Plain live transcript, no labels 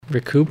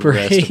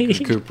recuperate.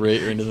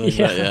 Recuperate or anything like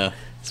that. Yeah.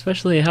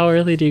 Especially, how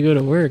early do you go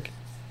to work?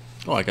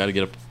 Oh, I gotta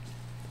get up.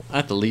 I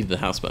have to leave the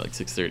house by like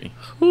 6:30.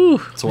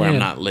 Whew, So where I'm man.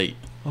 not late.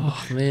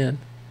 Oh man,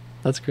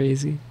 that's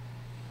crazy.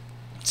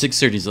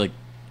 6:30 is like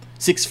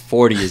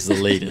 6:40 is the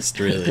latest,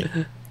 really.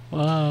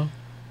 Wow.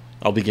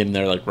 I'll be getting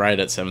there like right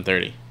at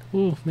 7:30.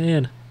 Oh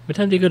man, what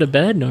time do you go to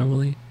bed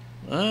normally?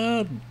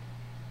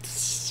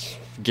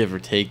 Give or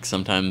take,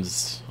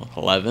 sometimes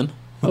 11.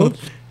 Oh,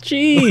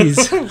 jeez.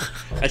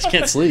 I just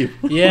can't sleep.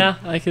 Yeah,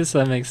 I guess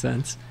that makes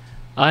sense.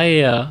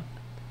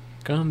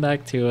 Going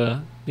back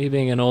to me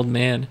being an old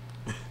man.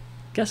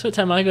 Guess what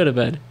time I go to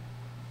bed?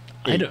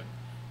 I don't.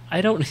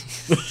 I don't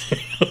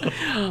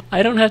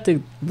have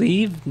to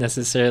leave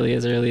necessarily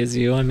as early as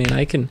you. I mean,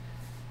 I can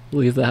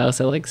leave the house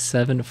at like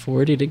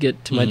 7:40 to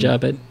get to my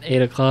job at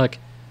 8 o'clock.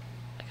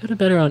 I go to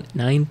bed around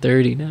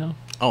 9:30 now.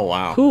 Oh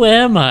wow. Who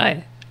am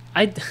I?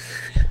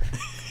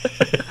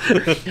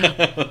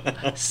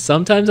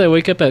 Sometimes I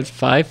wake up at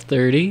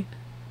 5:30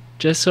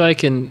 just so I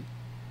can.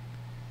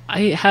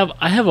 I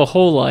have a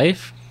whole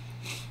life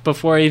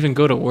before I even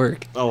go to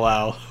work. Oh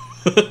wow.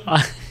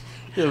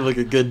 You have like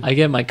a good I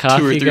get my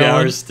coffee 2 or 3 going,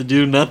 hours to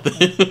do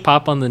nothing.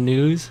 pop on the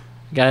news,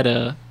 got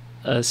a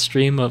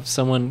stream of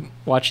someone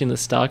watching the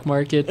stock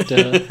market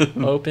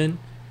open,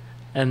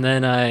 and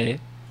then I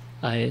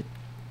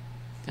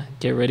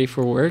get ready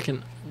for work.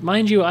 And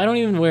mind you, I don't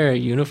even wear a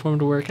uniform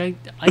to work. I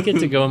get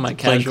to go in my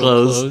Plain casual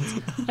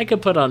clothes. I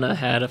could put on a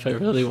hat if I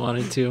really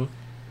wanted to.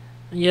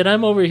 Yet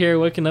I'm over here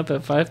waking up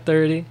at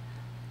 5:30,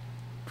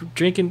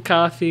 drinking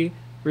coffee,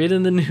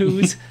 reading the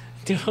news,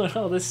 doing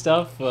all this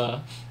stuff.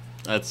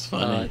 That's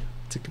funny.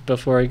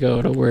 Before I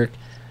go to work.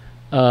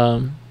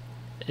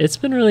 It's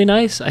been really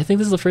nice. I think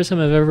this is the first time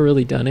I've ever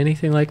really done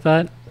anything like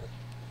that.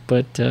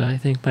 But I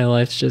think my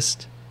life's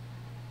just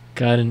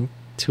gotten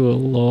to a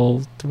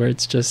lull where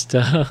it's just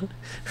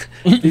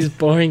these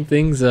boring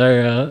things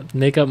are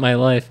make up my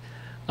life.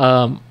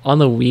 On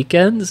the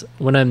weekends,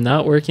 when I'm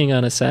not working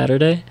on a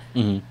Saturday,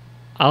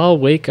 I'll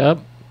wake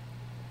up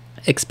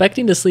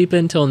expecting to sleep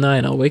until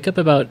 9. I'll wake up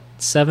about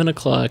 7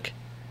 o'clock,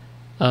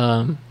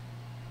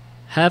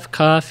 have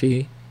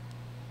coffee,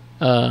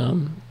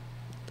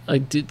 I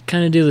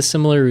kind of do the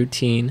similar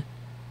routine.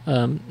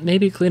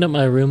 Maybe clean up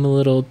my room a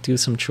little, do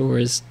some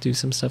chores, do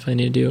some stuff I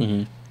need to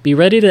do. Be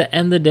ready to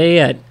end the day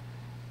at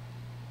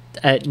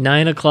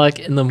 9 o'clock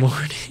in the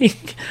morning.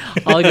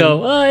 I'll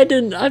go,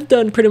 I've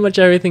done pretty much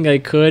everything I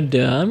could.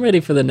 I'm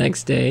ready for the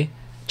next day.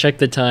 Check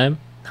the time.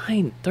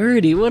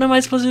 9:30. What am I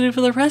supposed to do for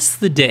the rest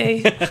of the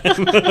day?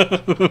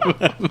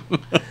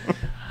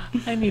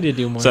 I need to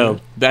do more.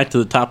 So back to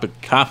the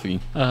topic, coffee.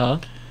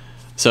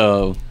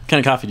 So what kind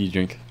of coffee do you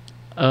drink?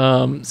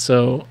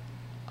 So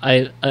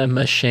I'm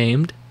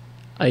ashamed.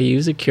 I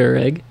use a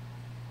Keurig.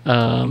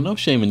 No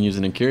shame in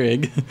using a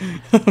Keurig.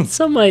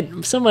 Some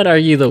might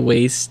argue the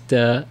waste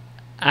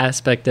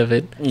aspect of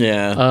it.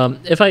 Yeah.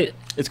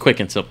 It's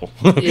quick and simple.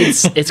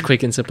 it's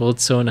quick and simple.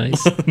 It's so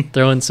nice.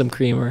 Throw in some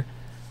creamer.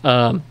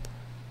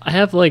 I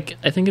have I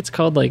think it's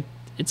called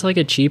it's like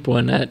a cheap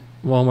one at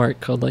Walmart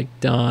called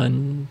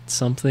Don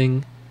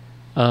something.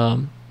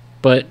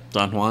 But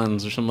Don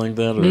Juan's or something like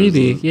that? Or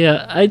maybe,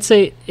 yeah. I'd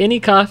say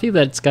any coffee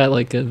that's got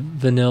a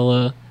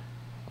vanilla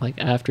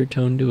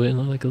aftertone to it,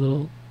 and a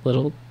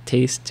little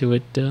taste to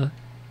it, you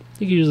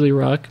can usually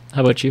rock.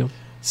 How about you?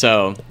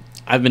 So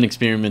I've been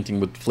experimenting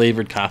with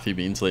flavored coffee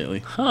beans lately.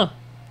 Huh.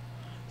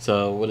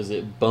 So what is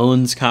it?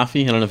 Bones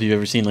Coffee? I don't know if you've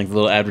ever seen the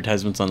little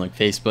advertisements on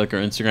Facebook or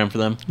Instagram for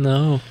them.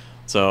 No.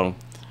 So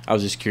I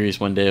was just curious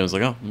one day. I was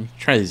like, oh, let me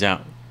try these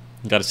out.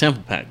 Got a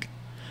sample pack.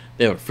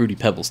 They have a Fruity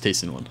Pebbles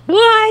tasting one.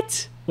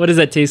 What? What does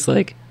that taste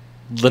like?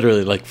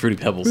 Literally like Fruity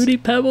Pebbles. Fruity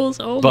Pebbles?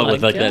 Oh, but my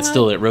with God.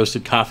 that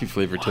roasted coffee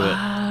flavor to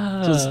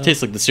it. So it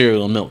tastes like the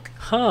cereal and milk.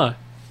 Huh.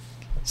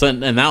 So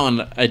and that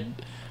one,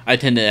 I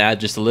tend to add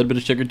just a little bit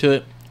of sugar to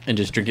it and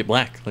just drink it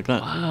black like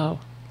that. Wow.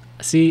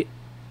 See,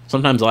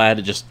 sometimes I'll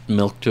add just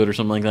milk to it or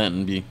something like that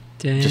and be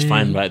just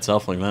fine by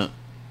itself like that.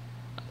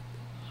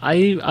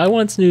 I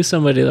once knew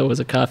somebody that was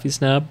a coffee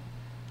snob,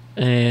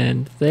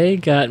 and they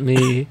got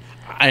me.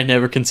 I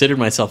never considered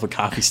myself a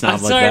coffee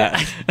snob like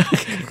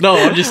that. No,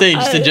 I'm just saying,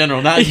 just in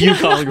general, not you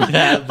calling me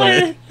that.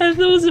 But that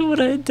wasn't what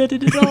I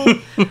intended at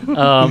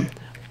all.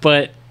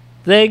 But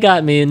they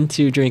got me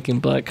into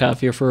drinking black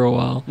coffee for a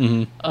while.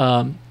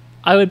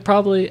 I would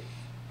probably,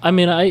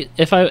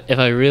 if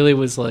I really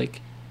was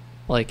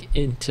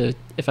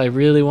if I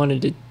really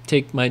wanted to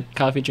take my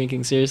coffee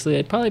drinking seriously,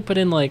 I'd probably put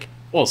in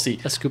well, see,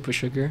 a scoop of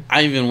sugar.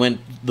 I even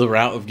went the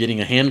route of getting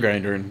a hand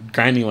grinder and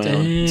grinding my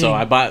own. So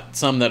I bought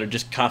some that are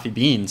just coffee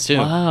beans too.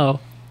 Wow,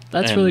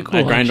 that's really cool.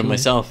 I grind them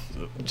myself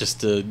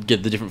just to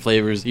get the different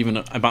flavors.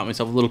 Even I bought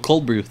myself a little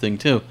cold brew thing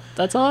too.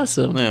 That's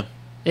awesome.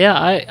 Yeah,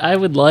 I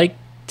would like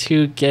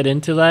to get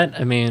into that.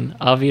 I mean,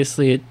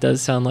 obviously, it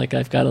does sound like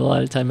I've got a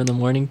lot of time in the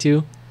morning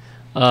too.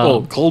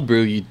 Cold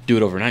brew, you do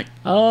it overnight.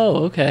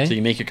 Oh, okay. So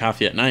you make your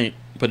coffee at night,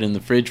 put it in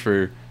the fridge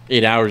for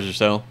 8 hours or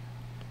so,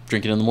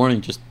 drink it in the morning,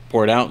 just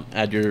pour it out,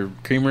 add your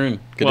creamer, and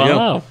good to go.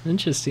 Wow,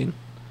 interesting.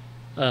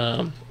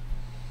 But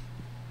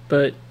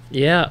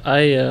yeah,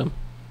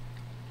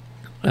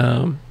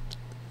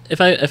 If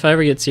I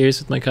ever get serious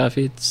with my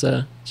coffee, it's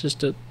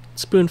just a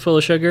spoonful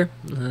of sugar.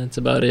 That's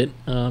about it.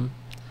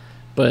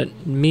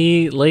 But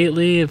me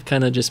lately, I've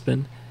kind of just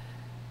been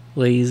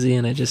lazy,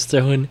 and I just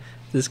throw in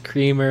this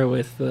creamer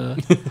with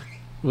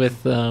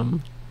with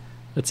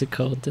what's it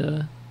called?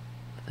 I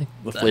think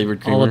The flavored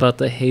I'm creamer. all about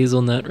the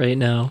hazelnut right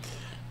now.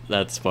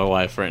 That's my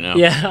wife right now.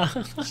 Yeah.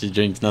 She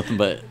drinks nothing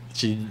but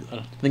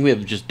I think we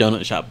have just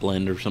donut shop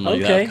blend or something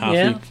like Okay, that. Coffee,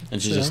 yeah.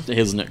 and she's So- just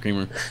hazelnut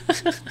creamer.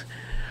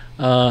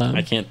 Um,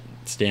 I can't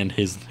stand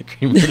hazelnut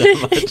creamer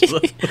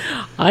that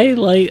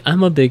much.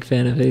 I'm a big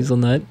fan of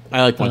hazelnut.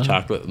 I like my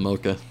chocolate with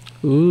mocha.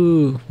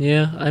 Ooh,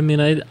 yeah. I mean,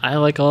 I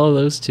like all of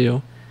those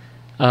too.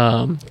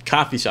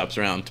 Coffee shops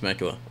around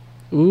Temecula.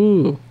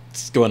 Ooh,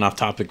 It's going off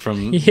topic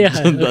from Yeah, us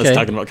okay.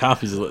 talking about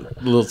coffees. A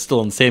little still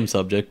on the same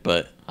subject,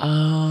 but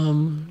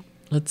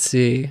let's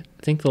see.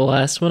 I think the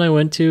last one I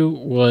went to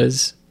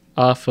was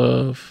off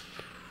of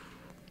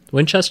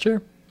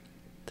Winchester.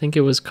 I think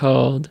it was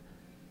called.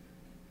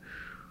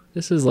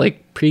 This is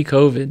like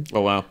pre-COVID.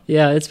 oh wow,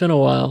 Yeah, it's been a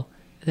while.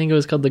 I think it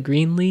was called the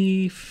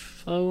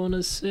Greenleaf. I want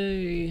to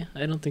say.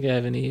 I don't think I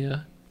have any.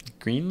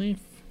 Greenleaf.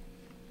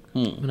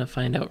 I'm gonna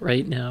find out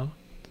right now.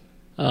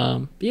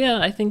 Yeah,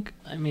 I think.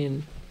 I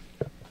mean,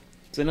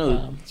 So I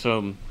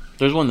know.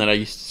 There's one that I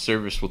used to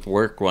service with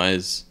work.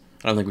 Wise,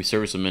 I don't think we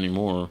service them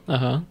anymore.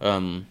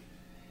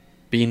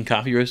 Bean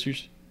Coffee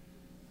Roasters.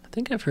 I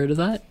think I've heard of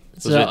that.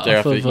 It's Was it there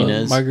off of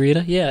Inez?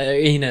 Margarita? Yeah,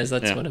 Inez.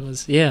 That's Yeah. what it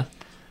was. Yeah,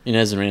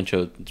 Inez and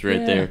Rancho. It's right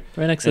Yeah, there.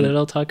 right next to And- the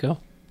Del Taco.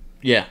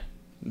 Yeah,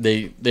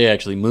 they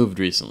actually moved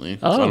recently,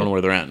 so I Oh. don't know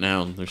where they're at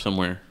now. They're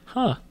somewhere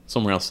Huh.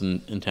 else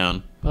in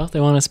town. Well, if they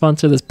want to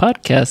sponsor this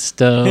podcast,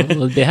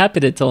 we'll be happy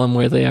to tell them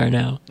where they are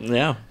now.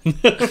 Yeah,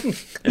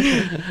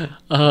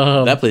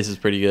 Um, that place is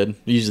pretty good.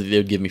 Usually they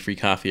would give me free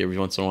coffee every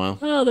once in a while.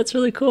 Oh, that's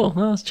really cool.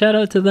 Well, shout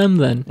out to them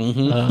then.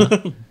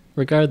 Mhm.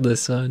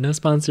 Regardless, no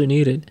sponsor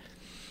needed.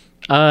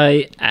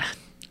 I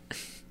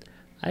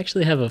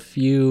actually have a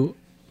few.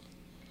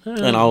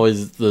 And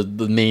always the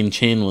main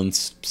chain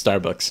one's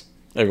Starbucks.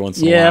 Every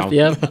once in a Yeah, while.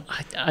 yeah.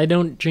 I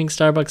don't drink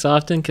Starbucks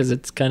often because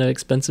it's kind of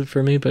expensive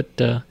for me, but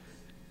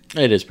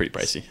It is pretty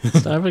pricey.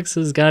 Starbucks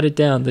has got it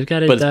down. They've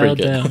got it But it's dialed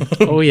pretty down.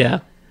 good. Oh yeah.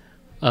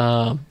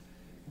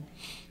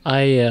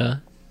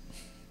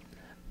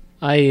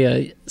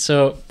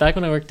 So back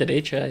when I worked at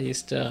Atria, I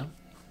used to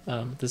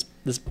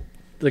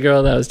the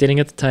girl that I was dating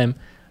at the time,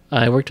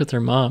 I worked with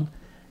her mom,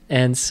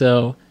 and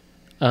so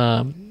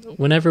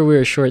whenever we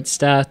were short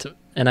staffed,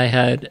 and I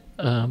had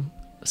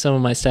some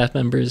of my staff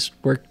members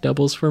work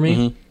doubles for me,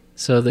 Mhm.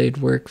 so they'd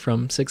work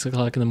from 6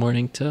 o'clock in the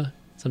morning to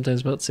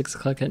sometimes about 6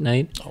 o'clock at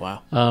night. Oh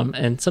wow.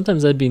 And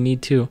sometimes that'd be me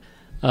too.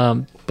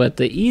 But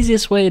the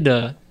easiest way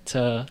to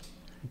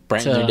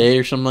Brighten their day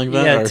or something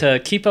like that. to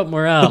keep up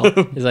morale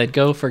is I'd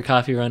go for a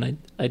coffee run.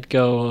 I'd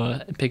go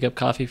and pick up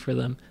coffee for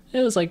them.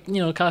 It was like,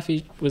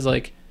 coffee was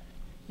like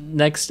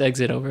next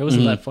exit over. It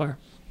wasn't that far.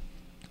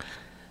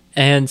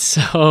 And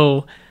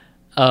so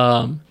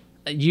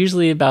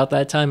usually about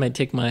that time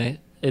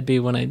it'd be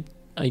when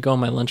I go on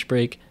my lunch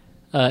break.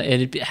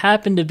 It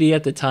happened to be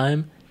at the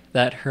time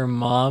that her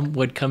mom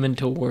would come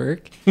into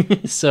work.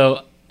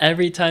 So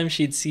every time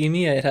she'd see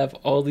me, I'd have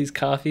all these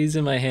coffees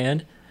in my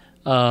hand.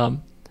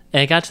 And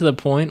it got to the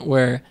point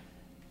where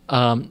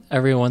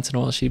every once in a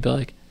while she'd be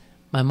like,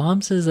 "My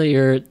mom says that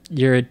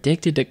you're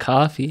addicted to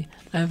coffee."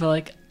 I'd be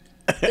like,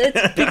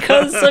 "It's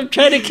because I'm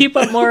trying to keep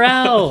up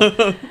morale."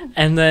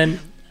 And then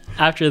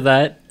after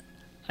that,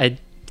 I'd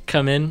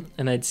come in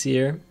and I'd see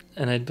her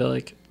and I'd be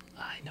like,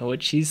 "I know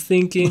what she's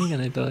thinking," and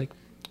I'd be like,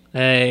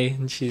 "Hey,"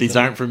 and she's These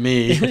like, aren't for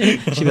me.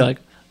 she'd be like,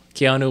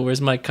 "Keanu,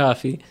 where's my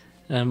coffee?"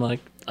 And I'm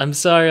like, "I'm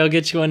sorry, I'll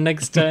get you one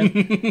next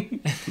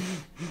time."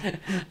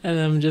 And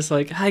I'm just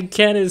like, I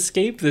can't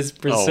escape this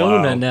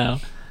persona now.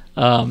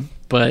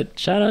 But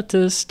shout out to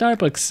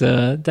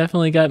Starbucks.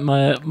 Definitely got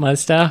my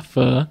staff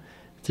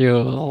through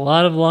a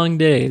lot of long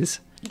days.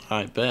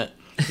 I bet.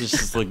 It's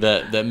just like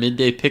that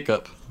midday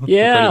pickup.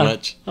 Yeah. Pretty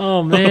much.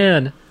 Oh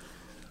man.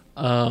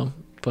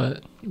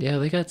 But yeah,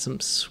 they got some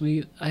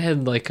sweet. I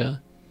had like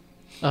a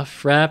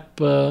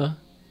Frappuccino.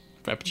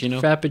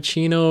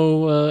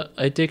 Frappuccino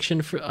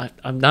addiction.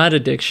 I'm not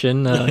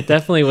addiction.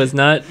 Definitely was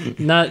not.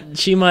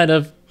 She might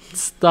have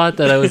thought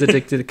that I was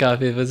addicted to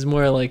coffee. It was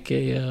more like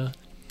a.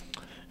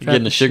 You're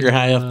getting a sugar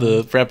high off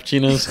the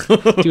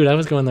Frappuccinos. Dude, I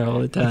was going there all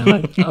the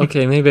time.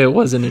 Okay, maybe it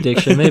was an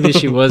addiction. Maybe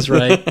she was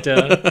right.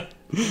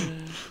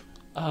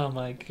 Oh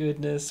my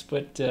goodness!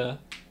 But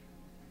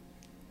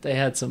they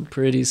had some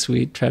pretty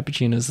sweet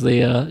frappuccinos. They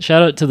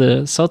shout out to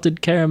the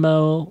salted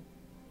caramel,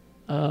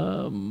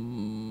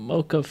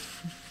 mocha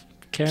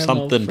caramel.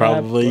 Something frap.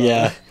 probably,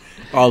 yeah.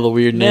 All the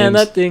weird Man,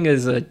 names. that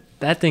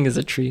thing is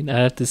a treat. I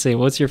have to say.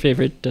 What's your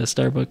favorite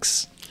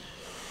Starbucks?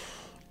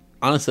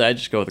 Honestly, I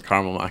just go with the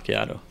caramel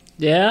macchiato.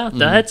 Yeah,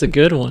 that's a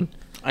good one.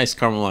 Iced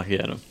caramel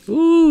macchiato.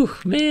 Ooh,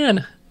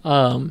 man.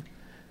 One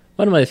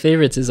of my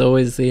favorites is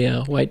always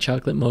the white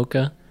chocolate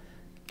mocha.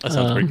 That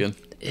sounds pretty good.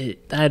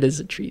 That is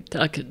a treat.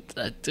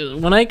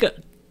 When I go,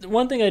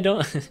 one thing I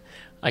don't,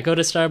 I go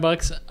to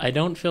Starbucks. I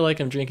don't feel like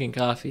I'm drinking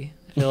coffee.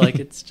 I feel like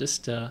it's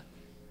just, I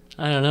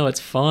don't know, it's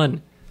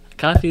fun.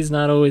 Coffee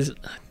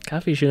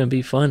shouldn't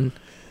be fun.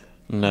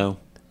 No.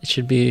 It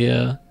should be,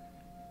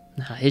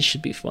 it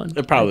should be fun.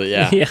 Probably,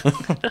 yeah. Yeah.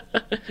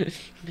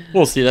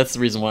 Well, see, that's the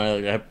reason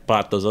why I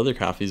bought those other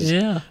coffees.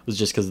 Yeah. Was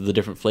just because of the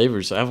different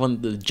flavors. I have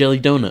one, the jelly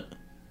donut.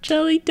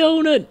 Jelly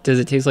donut. Does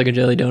it taste like a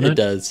jelly donut? It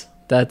does.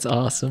 That's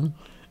awesome.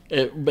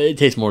 It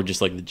tastes more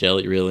just like the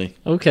jelly, really.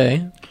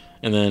 Okay.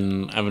 And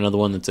then I have another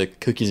one that's like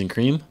cookies and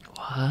cream.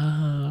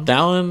 Wow.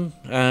 That one,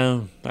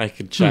 I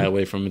could shy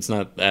away from. It's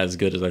not as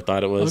good as I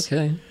thought it was.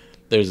 Okay.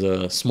 There's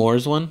a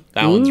s'mores one.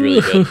 That one's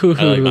really good.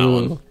 I like that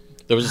one.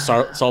 There was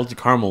a salted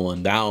caramel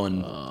one. That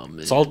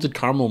one, salted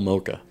caramel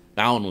mocha.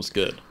 That one was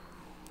good.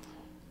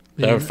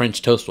 They have a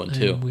French toast one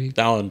too.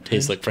 That one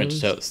tastes like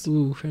French toast.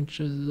 Ooh, French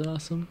toast is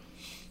awesome.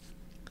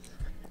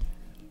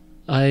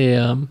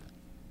 I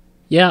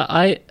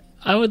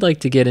would like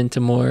to get into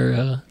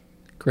more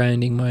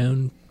grinding my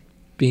own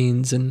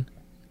beans, and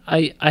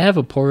I have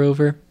a pour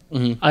over.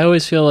 Mm-hmm. I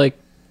always feel like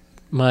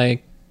I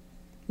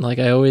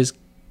always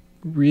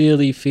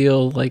really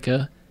feel like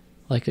a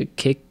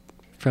kick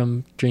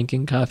from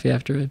drinking coffee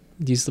after I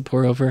use the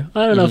pour over.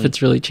 I don't know if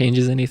it really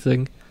changes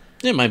anything.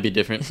 It might be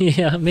different.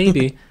 Yeah,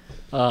 maybe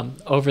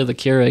over the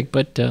Keurig,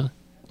 but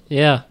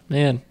yeah,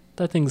 man,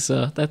 that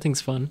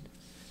thing's fun.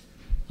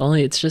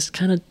 Only it's just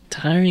kind of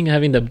tiring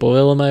having to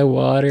boil my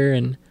water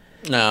and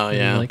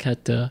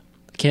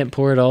can't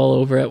pour it all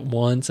over at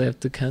once. I have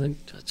to kind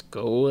of just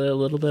go a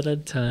little bit at a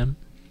time.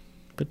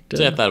 But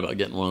I thought about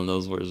getting one of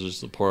those where it's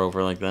just a pour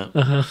over like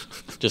that.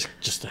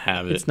 Just to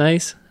have it. It's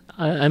nice.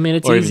 I mean,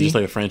 it's or easy. Even just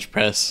like a French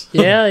press.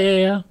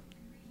 Yeah.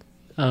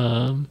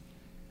 But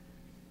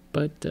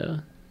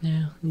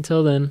yeah.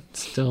 Until then,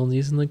 still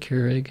using the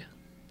Keurig.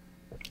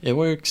 It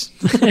works.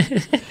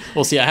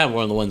 Well, see, I have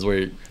one of the ones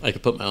where I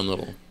could put my own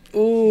little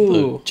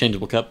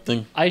changeable cup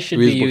thing. I should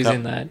be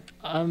using that.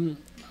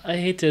 I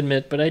hate to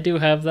admit, but I do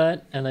have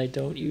that, and I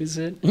don't use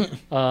it.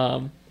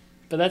 But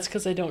that's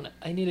because I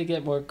need to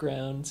get more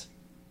grounds.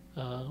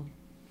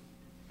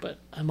 But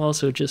I'm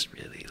also just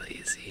really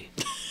lazy.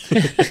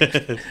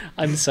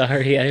 I'm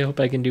sorry. I hope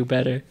I can do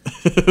better.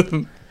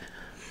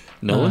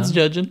 No one's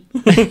judging.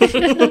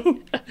 That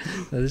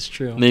is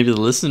true. Maybe the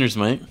listeners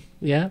might.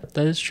 Yeah,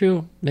 that is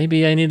true.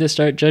 Maybe I need to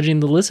start judging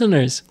the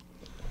listeners.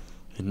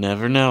 You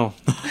never know.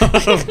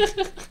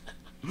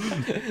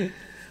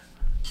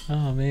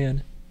 Oh,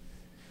 man.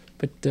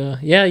 But,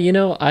 yeah,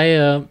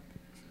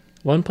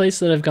 one place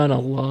that I've gone a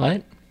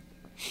lot,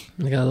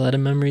 I got a lot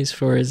of memories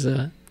for is,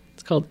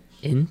 it's called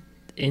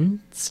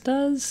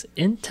Intas?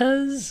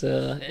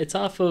 It's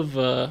off of,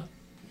 I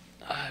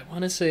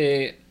want to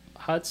say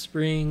Hot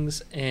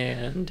Springs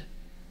and...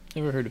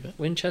 Never heard of it.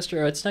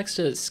 Winchester. It's next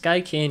to Sky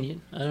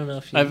Canyon. I don't know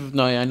if you... I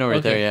know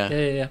right there,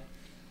 yeah.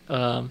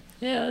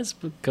 Yeah,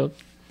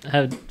 I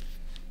had a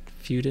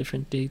few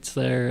different dates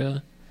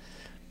there.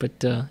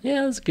 But,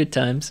 yeah, it was good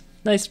times.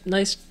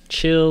 Nice,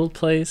 chill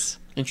place.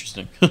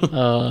 Interesting.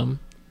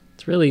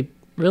 It's really,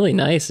 really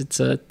nice.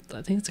 I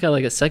think it's got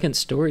like a second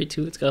story,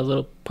 too. It's got a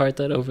little part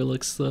that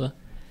overlooks the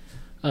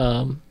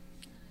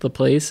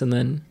place and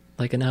then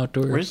like an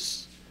outdoor...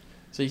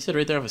 So you said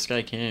right there off of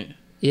Sky Canyon.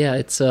 Yeah,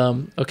 it's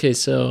okay,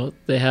 so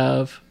they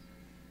have,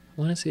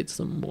 I want to say it's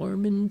the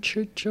Mormon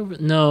church over...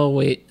 No,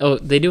 wait. Oh,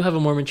 they do have a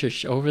Mormon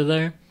church over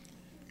there.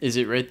 Is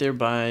it right there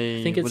by...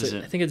 I think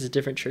it's a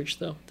different church,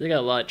 though. They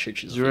got a lot of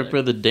churches. Is it right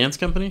by the dance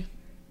company?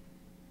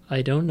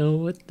 I don't know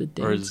what the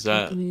dance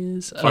company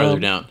is. Farther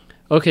down?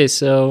 Okay,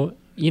 so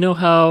you know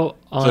how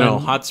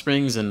on... Hot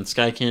Springs and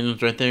Sky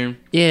Canyon's right there?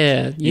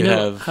 Yeah, you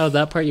know how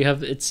that part you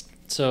have...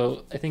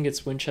 So I think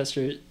it's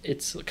Winchester.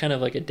 It's kind of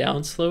like a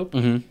downslope.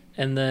 Mm-hmm.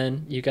 And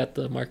then you got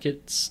the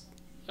markets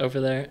over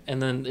there,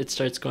 and then it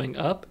starts going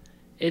up.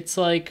 It's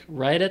like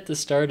right at the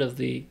start of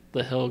the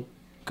hill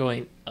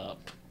going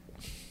up.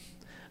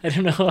 I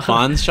don't know.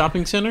 Vaughn's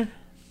Shopping Center?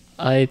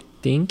 I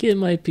think it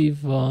might be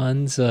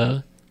Vaughn's.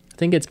 I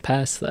think it's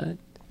past that.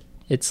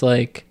 It's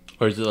like...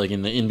 Or is it like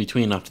in the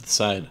in-between off to the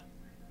side?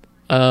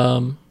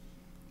 You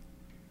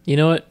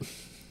know what?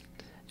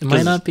 It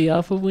might not be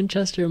off of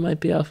Winchester. It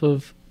might be off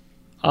of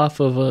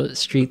a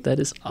street that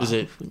is off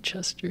of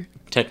Winchester.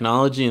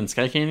 Technology and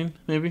Sky Canyon,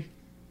 maybe?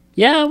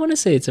 Yeah, I want to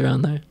say it's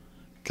around there.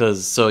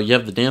 So you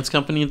have the dance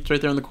company that's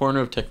right there on the corner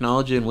of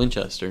Technology and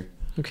Winchester.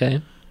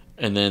 Okay.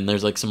 And then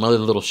there's like some other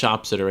little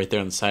shops that are right there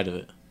on the side of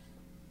it.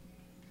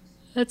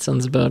 That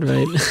sounds about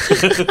right.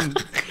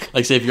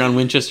 Like, say, if you're on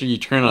Winchester, you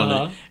turn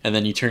on it, and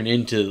then you turn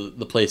into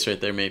the place right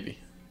there, maybe.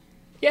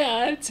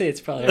 Yeah, I'd say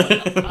it's probably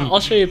right.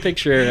 I'll show you a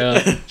picture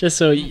just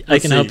so I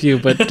can help you.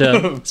 But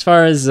as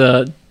far as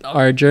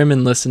our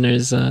German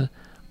listeners,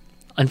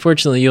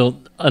 unfortunately,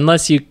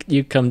 unless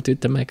you come to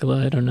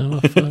Temecula, I don't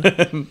know.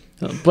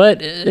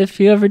 But if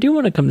you ever do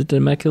want to come to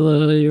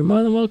Temecula, you're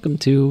more than welcome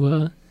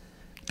to.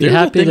 Be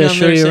happy to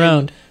show you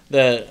around.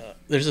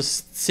 There's a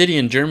city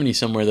in Germany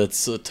somewhere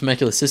that's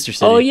Temecula's sister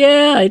city. Oh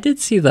yeah, I did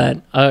see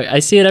that. I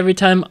see it every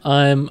time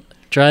I'm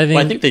driving.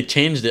 Well, I think they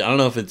changed it. I don't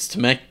know if it's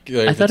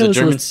Temecula, I if thought it's it a was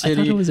German I city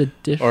thought it was a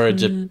different or a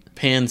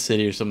Japan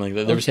city or something like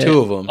that. There was Okay. 2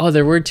 of them. Oh,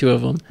 there were 2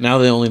 of them. Now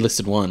they only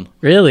listed 1.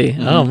 Really?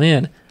 Mhm. Oh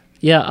man.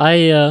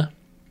 Yeah,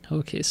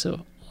 okay,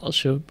 so I'll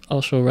show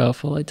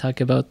Ralph while I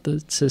talk about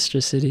the sister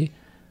city.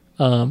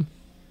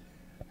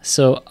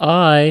 So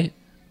I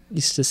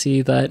used to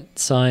see that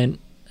sign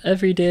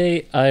every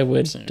day. I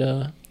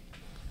would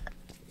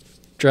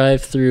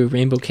drive through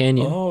Rainbow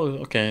Canyon. Oh,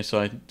 okay. So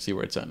I see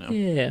where it's at now.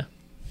 Yeah.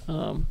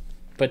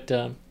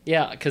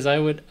 Yeah, because I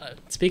would.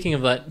 Speaking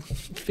of that,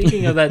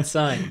 speaking of that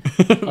sign,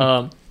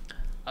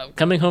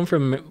 coming home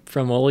from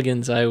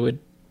Mulligan's, I would.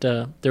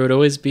 There would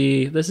always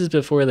be. This is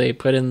before they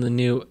put in the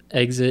new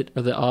exit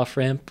or the off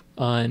ramp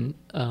on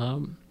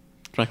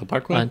Temecula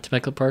Parkway. On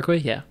Temecula Parkway,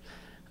 yeah.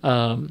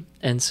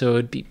 And so it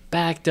would be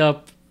backed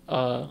up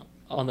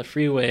on the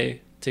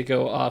freeway to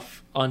go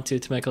off onto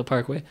Temecula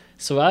Parkway.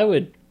 So I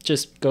would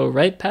just go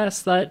right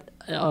past that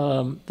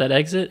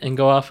exit and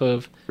go off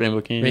of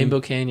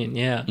Rainbow Canyon,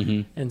 yeah.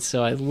 Mm-hmm. And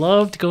so I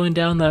loved going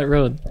down that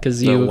road because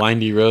the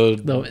windy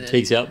road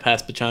takes you out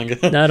past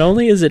Pechanga. Not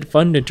only is it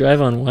fun to drive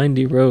on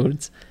windy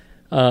roads,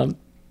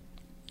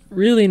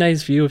 really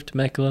nice view of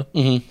Temecula.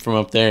 Mm-hmm. From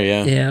up there,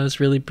 yeah. Yeah, it was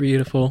really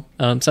beautiful.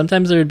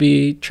 Sometimes there would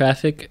be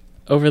traffic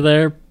over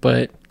there,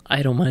 but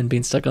I don't mind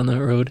being stuck on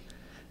that road.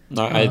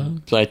 No,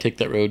 I take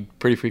that road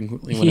pretty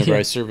frequently whenever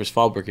I service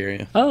Fallbrook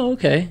area. Oh,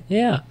 okay,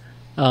 yeah.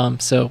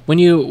 So when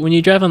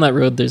you drive on that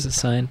road, there's a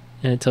sign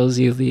and it tells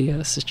you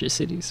the sister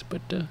cities.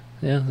 But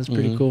yeah, that's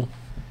pretty cool.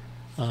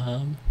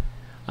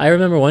 I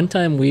remember one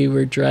time we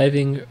were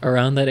driving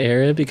around that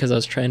area because I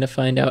was trying to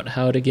find out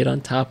how to get on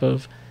top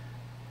of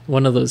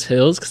one of those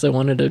hills because I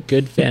wanted a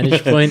good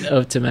vantage point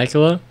of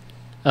Temecula.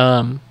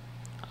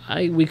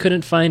 We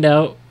couldn't find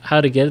out how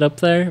to get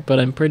up there, but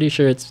I'm pretty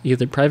sure it's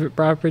either private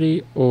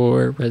property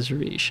or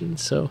reservation.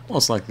 So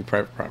most likely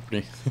private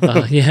property.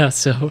 yeah,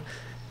 so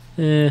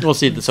we'll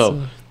see.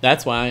 So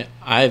that's why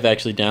I've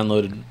actually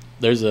downloaded.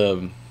 There's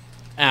a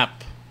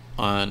app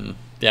on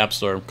the App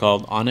Store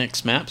called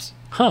Onyx Maps.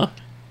 Huh.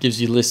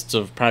 Gives you lists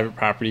of private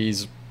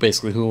properties,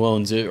 basically who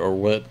owns it or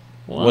what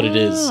it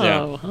is.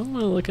 Yeah. I'm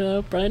gonna look it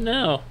up right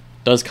now.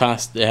 Does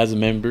cost. It has a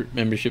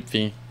membership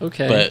fee.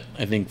 Okay. But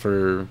I think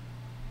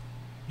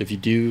if you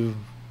do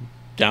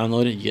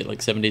download it, you get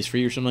like 7 days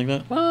free or something like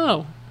that.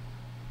 Wow.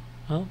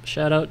 Well,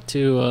 shout out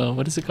to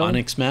what is it called?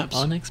 Onyx Maps.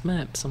 Onyx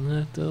Maps. I'm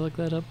gonna have to look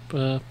that up.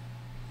 Let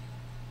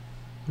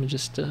me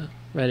just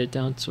write it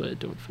down so I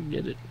don't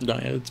forget it. No,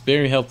 yeah, it's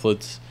very helpful.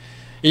 It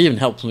even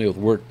helps me with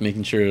work,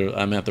 making sure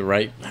I'm at the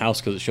right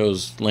house because it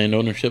shows land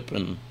ownership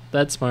and.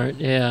 That's smart.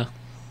 Yeah.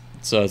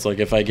 So it's like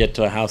if I get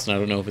to a house and I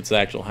don't know if it's the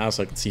actual house,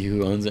 I can see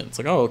who owns it. It's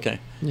like, oh, okay.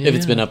 Yeah. If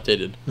it's been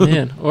updated.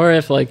 Man, or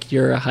if like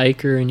you're a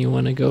hiker and you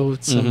want to go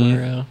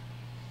somewhere,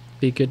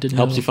 be good to know.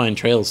 Helps you find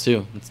trails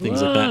too. It's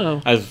things like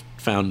that. I've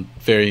found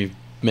very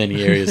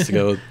many areas to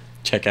go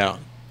check out.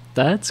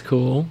 That's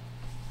cool.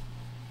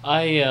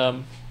 I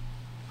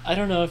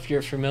don't know if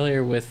you're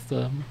familiar with.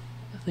 I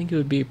think it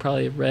would be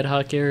probably Red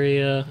Hawk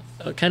area,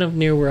 kind of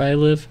near where I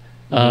live.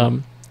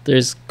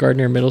 There's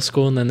Gardner Middle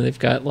School, and then they've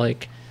got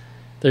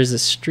there's a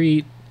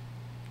street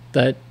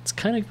that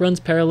kind of runs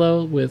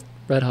parallel with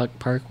Red Hawk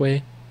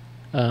Parkway.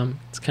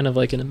 It's kind of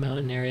like in a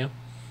mountain area.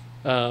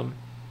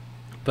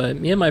 But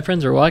me and my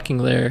friends were walking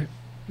there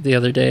the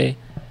other day,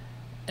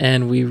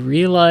 and we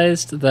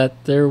realized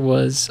that there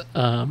was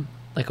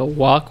like a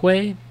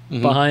walkway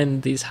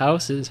behind these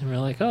houses, and we're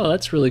like, oh,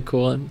 that's really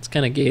cool. And it's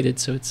kind of gated,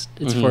 so it's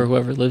for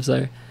whoever lives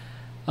there.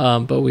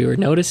 But we were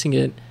noticing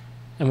it,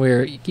 and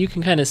you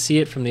can kind of see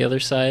it from the other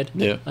side.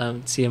 Yeah.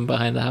 See them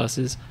behind the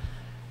houses.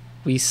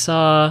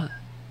 I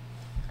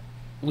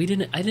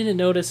didn't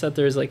notice that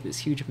there's like this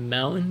huge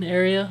mountain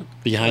area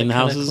behind the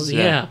houses.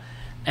 Yeah.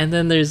 And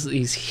then there's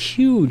these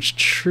huge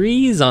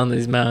trees on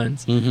these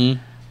mountains.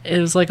 It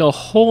was like a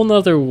whole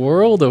nother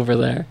world over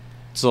there.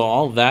 So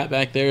all that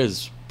back there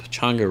is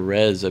Pechanga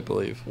Res, I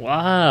believe.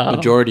 Wow.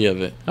 Majority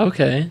of it.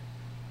 Okay.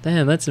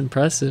 Damn, that's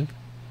impressive.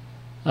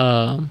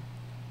 Because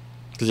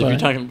if you're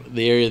talking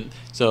the area,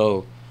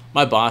 so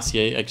my boss,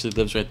 actually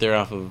lives right there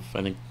off of,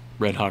 I think,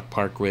 Red Hawk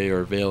Parkway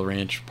or Vale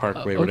Ranch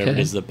Parkway, whatever it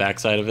is, the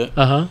backside of it.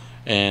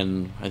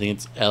 And I think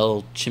it's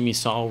El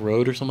Chimisal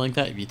Road or something like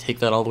that. If you take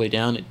that all the way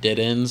down, it dead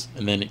ends,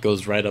 and then it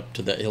goes right up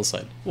to that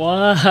hillside.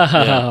 Wow.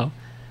 Yeah.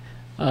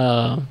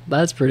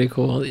 That's pretty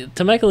cool.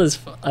 Temecula is,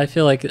 I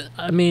feel like,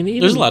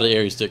 there's a lot of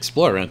areas to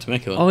explore around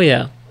Temecula. Oh,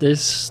 yeah.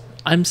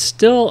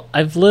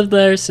 I've lived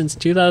there since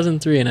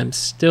 2003, and I'm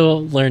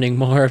still learning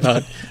more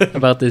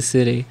about this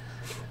city.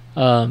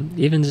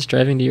 Even just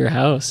driving to your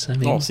house.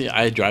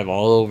 I drive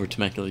all over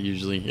Temecula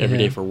usually every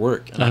day for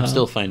work, and I'm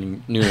still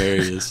finding new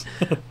areas.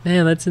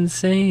 Man, that's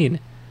insane.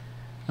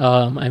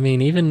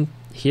 Even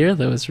here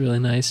though is really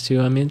nice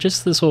too.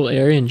 Just this whole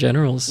area in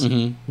general is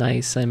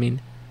nice.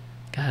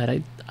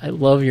 God, I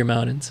love your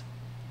mountains.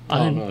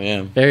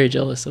 I'm very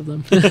jealous of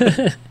them.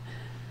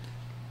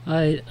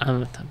 I'm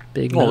a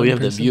big. Well, we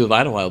have the view of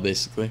Idlewild,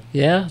 basically.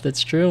 Yeah,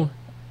 that's true.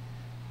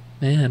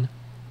 Man,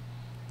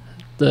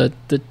 the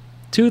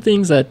two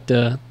things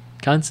that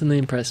constantly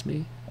impress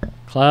me: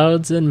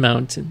 Clouds and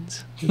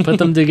mountains. You put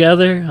them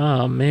together,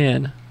 oh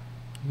man,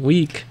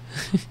 weak.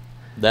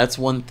 That's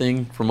one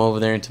thing from over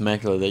there in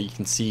Temecula that you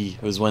can see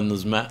was when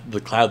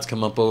the clouds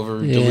come up over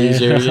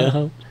Duluth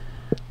area.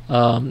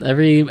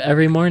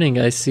 Every morning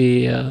I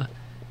see.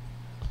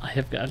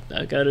 I've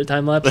got a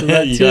time lapse of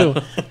that too.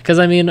 Because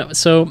I mean,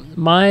 so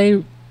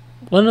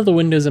one of the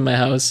windows in my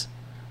house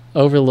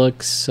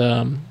overlooks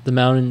the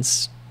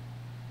mountains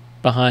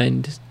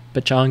behind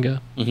Pechanga.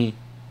 Mm-hmm.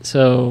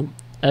 So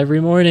every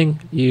morning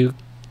you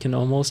can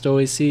almost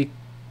always see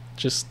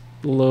just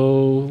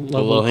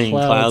low-hanging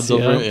clouds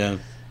over it, yeah.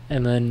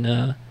 And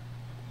then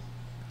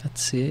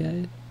let's see,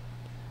 I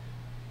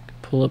can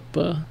pull up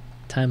a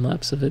time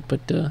lapse of it,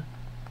 but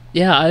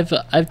yeah,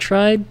 I've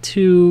tried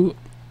to.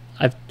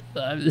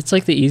 It's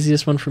like the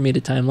easiest one for me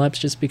to time lapse,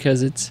 just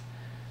because it's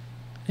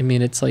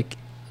like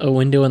a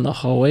window in the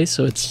hallway,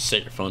 so it's just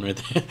set your phone right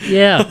there.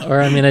 Yeah,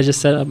 or I mean, I just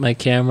set up my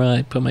camera,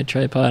 I put my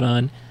tripod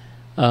on,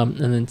 and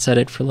then set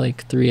it for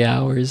like 3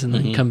 hours, and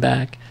then come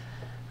back.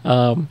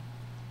 And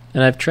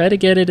I've tried to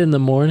get it in the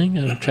morning,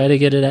 and I've tried to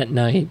get it at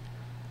night.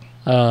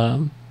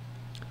 The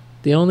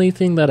only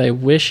thing that I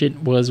wish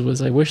it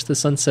was I wish the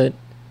sunset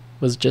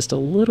was just a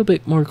little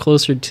bit more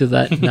closer to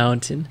that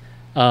mountain.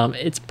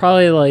 It's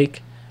probably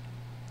like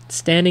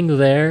standing at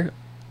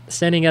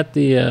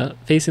the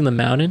facing the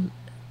mountain.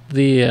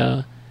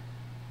 The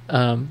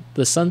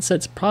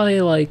sunset's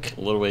probably like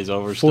a little ways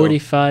over,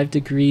 45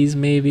 degrees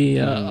maybe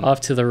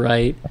off to the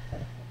right,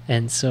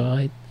 and so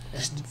I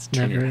just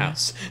turn your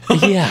house.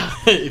 Yeah,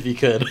 if you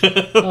could.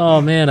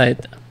 Oh man,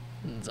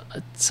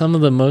 some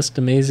of the most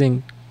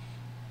amazing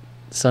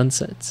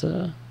sunsets.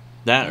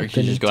 That, or you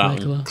can just go out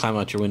and climb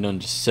out your window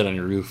and just sit on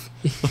your roof.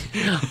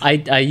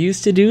 I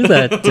used to do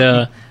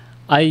that.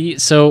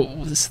 So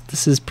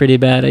this is pretty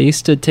bad. I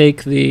used to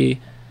take the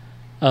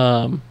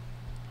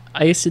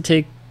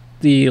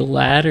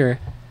ladder.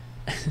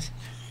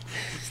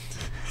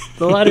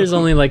 The ladder's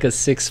only like a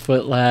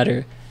 6-foot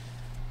ladder,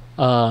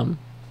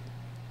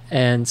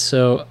 and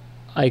so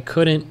I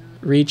couldn't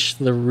reach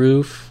the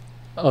roof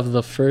of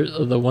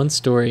the one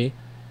story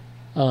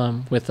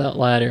with that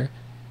ladder.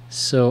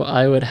 So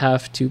I would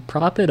have to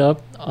prop it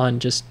up on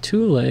just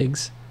 2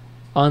 legs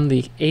on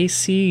the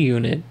AC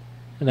unit,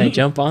 and I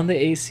jump on the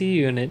AC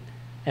unit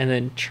and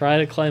then try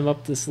to climb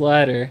up this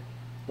ladder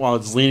while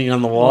it's leaning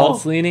on the wall. While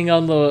it's leaning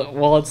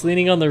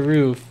on the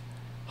roof,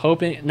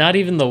 hoping not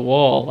even the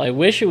wall. I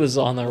wish it was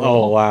on the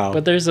wall. Oh wow!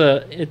 But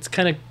it's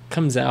kind of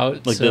comes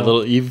out like the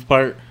little eave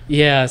part.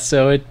 Yeah,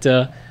 so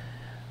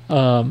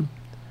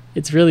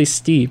it's really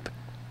steep.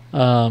 So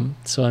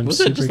I'm.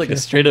 Was it just like a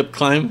straight up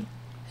climb?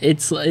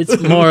 It's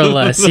more or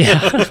less, yeah.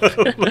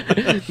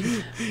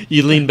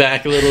 You lean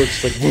back a little,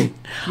 just like. Whoom.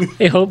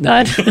 I hope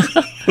not.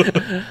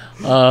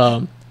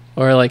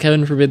 Or like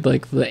heaven forbid,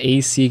 like the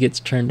AC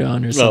gets turned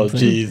on or something.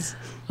 Oh jeez.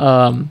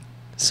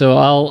 So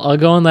I'll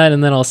go on that,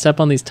 and then I'll step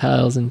on these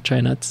tiles and try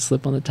not to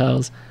slip on the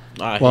tiles.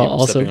 I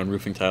hate stepping on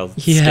roofing tiles.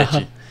 It's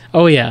sketchy.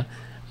 Oh yeah.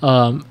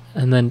 And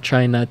then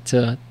try not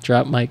to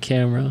drop my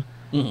camera.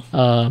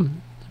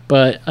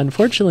 But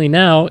unfortunately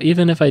now,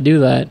 even if I do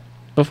that.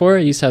 Before, I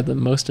used to have the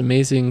most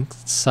amazing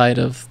sight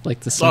of like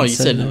the sunset. Oh, you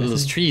said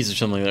those trees or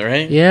something like that,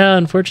 right? Yeah,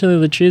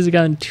 unfortunately, the trees have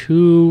gotten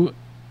too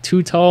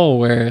tall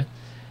where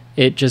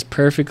it just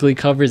perfectly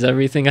covers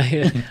everything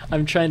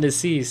I'm trying to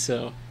see.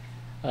 So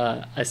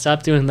I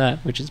stopped doing that,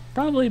 which is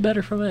probably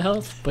better for my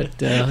health. But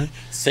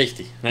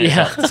safety,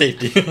 health,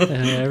 safety.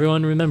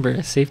 Everyone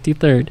remember, safety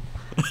third.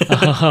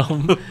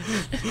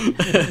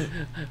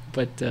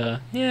 But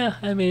yeah,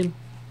 I mean.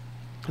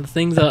 The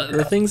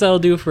things I'll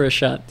do for a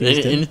shot.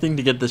 Anything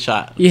to get the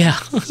shot. Yeah.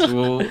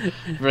 So I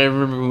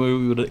remember when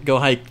we would go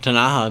hike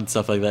Tanaha and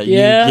stuff like that.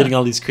 Yeah. You getting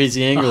all these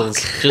crazy angles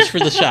just for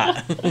the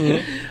shot.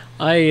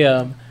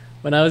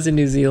 When I was in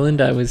New Zealand,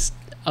 I was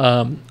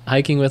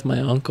hiking with my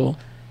uncle,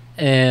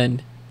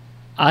 and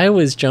I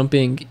was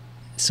jumping.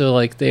 So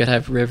like they would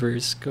have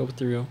rivers go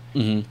through,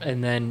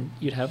 and then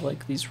you'd have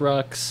like these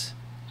rocks.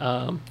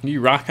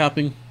 You rock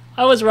hopping?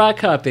 I was rock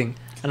hopping.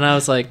 And I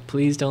was like,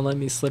 please don't let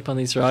me slip on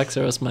these rocks,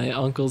 or else my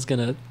uncle's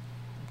gonna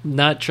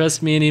not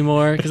trust me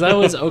anymore. Because I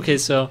was okay.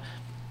 So,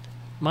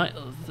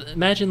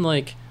 imagine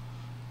like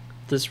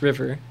this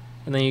river,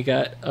 and then you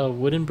got a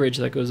wooden bridge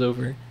that goes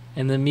over,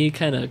 and then me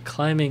kind of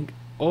climbing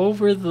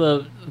over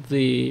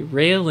the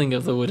railing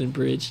of the wooden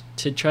bridge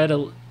to try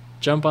to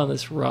jump on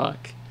this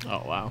rock.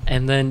 Oh wow!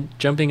 And then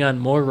jumping on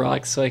more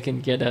rocks so I can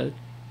get a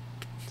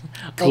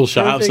cool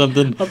shot of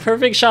something. A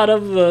perfect shot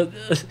of the.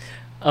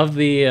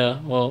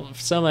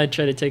 Some I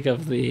try to take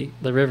of the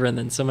river, and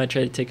then some I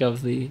try to take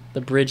of the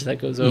bridge that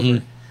goes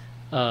over.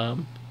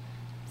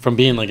 From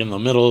being like in the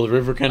middle of the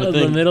river kind of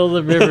thing? The middle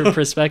of the river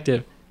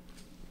perspective.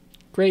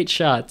 Great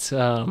shots.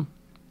 But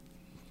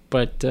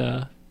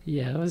yeah,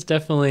 it was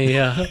definitely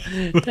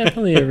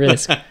a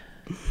risk.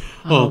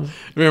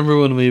 Remember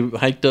when we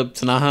hiked up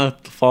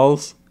Tanaha, the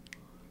falls?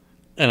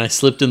 And I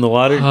slipped in the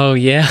water? Oh,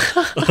 yeah.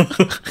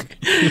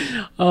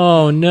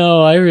 Oh,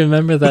 no. I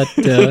remember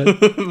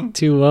that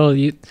too well.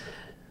 You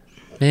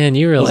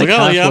were like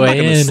halfway I'm not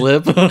gonna in.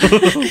 slip.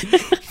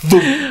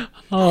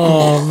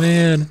 Oh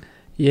man,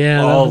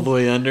 yeah. All the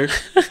way under.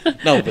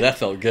 No, but that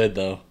felt good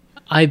though.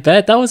 I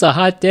bet that was a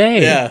hot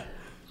day. Yeah.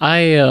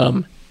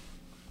 I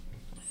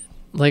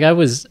like I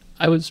was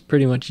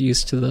pretty much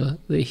used to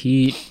the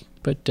heat,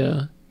 but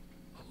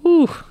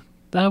whew,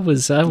 that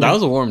was That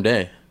was a warm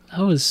day.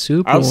 That was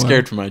super. I was warm.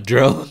 scared for my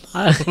drone.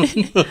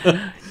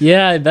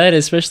 Yeah, I bet,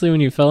 especially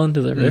when you fell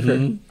into the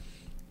river.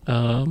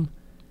 Mm-hmm.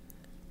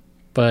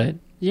 But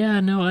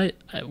yeah, no,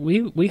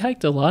 we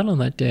hiked a lot on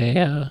that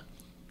day.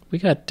 We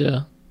got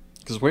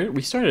Because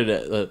we started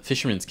at the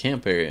Fisherman's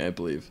Camp area, I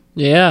believe.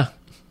 yeah.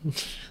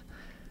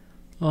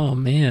 Oh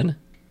man,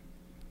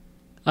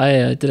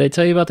 did I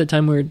tell you about the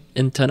time we were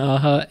in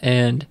Tanaha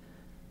and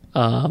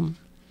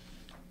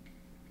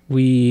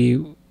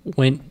we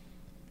went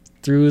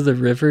through the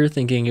river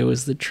thinking it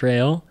was the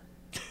trail,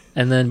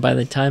 and then by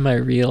the time I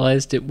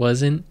realized it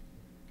wasn't,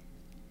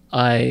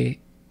 I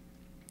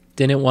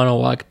didn't want to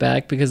walk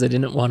back because I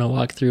didn't want to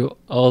walk through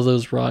all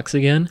those rocks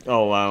again.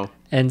 Oh, wow.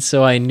 And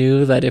so I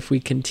knew that if we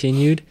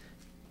continued,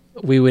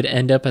 we would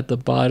end up at the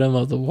bottom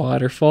of the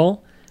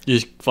waterfall. You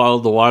just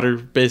followed the water,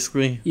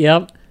 basically?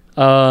 Yep.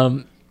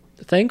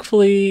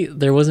 Thankfully,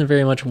 there wasn't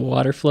very much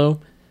water flow,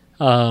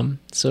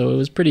 so it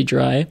was pretty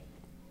dry.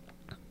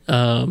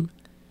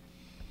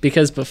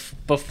 Because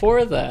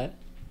before that,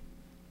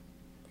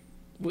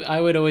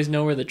 I would always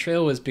know where the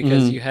trail was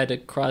because you had to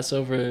cross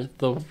over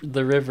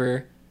the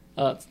river,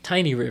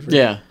 tiny river.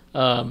 Yeah.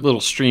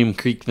 Little stream,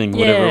 creek thing,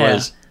 whatever it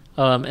was.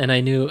 And I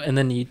knew, and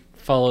then you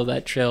follow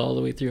that trail all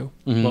the way through.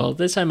 Mm-hmm. Well,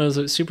 this time it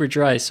was super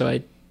dry, so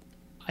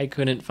I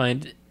couldn't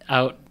find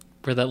out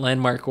where that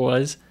landmark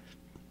was,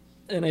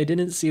 and I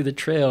didn't see the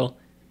trail,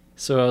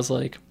 so I was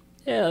like,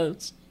 yeah,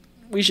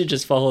 we should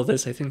just follow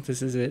this. I think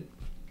this is it.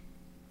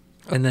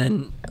 And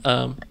then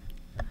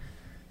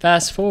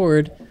fast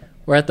forward,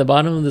 we're at the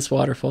bottom of this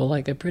waterfall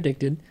like I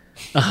predicted.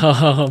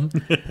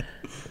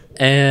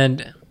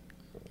 And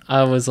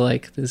I was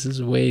like, this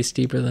is way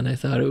steeper than I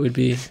thought it would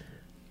be.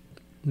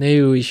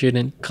 Maybe we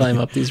shouldn't climb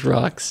up these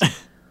rocks.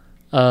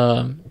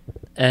 And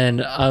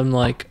I'm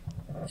like,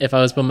 if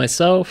I was by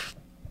myself,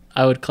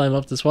 I would climb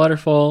up this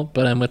waterfall,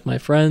 but I'm with my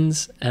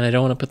friends and I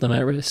don't want to put them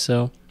at risk.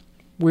 So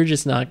we're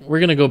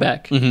going to go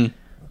back.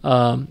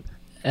 Mm-hmm.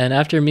 And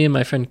after me and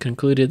my friend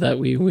concluded that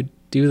we would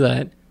do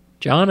that,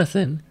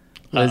 Jonathan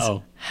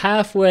was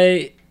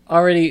halfway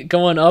already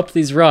going up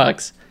these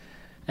rocks.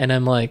 And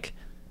I'm like,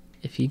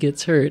 if he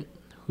gets hurt,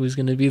 who's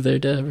going to be there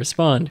to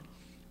respond?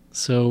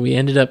 So we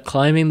ended up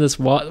climbing the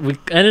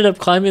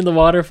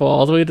waterfall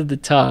all the way to the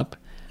top.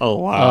 Oh,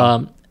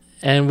 wow.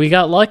 And we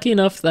got lucky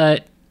enough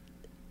that,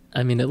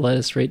 it led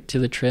us right to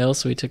the trail,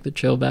 so we took the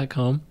trail back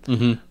home.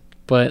 Mm-hmm.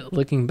 But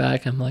looking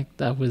back, I'm like,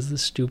 that was the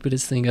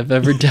stupidest thing I've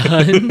ever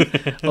done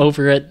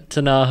over at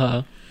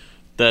Tanaha.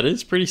 That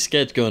is pretty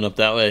sketch going up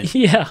that way.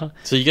 Yeah.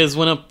 So you guys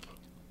went up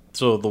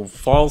the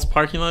Falls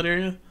parking lot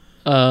area?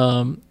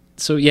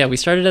 So yeah, we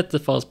started at the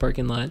Falls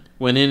parking lot.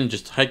 Went in and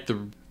just hiked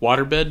the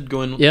waterbed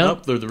going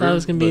up? The river, that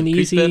was going to be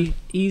an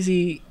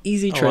easy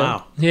trail. Oh,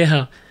 wow.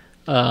 Yeah.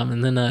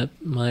 And then I've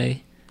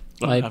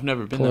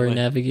never been poor that way.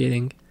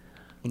 navigating.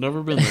 I've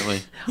never been that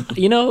way.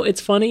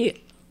 It's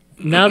funny.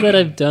 Now that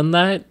I've done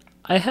that,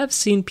 I have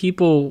seen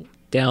people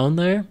down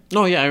there.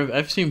 Oh, yeah.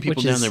 I've seen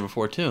people down there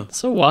before, too.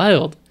 So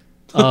wild.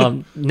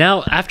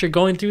 Now, after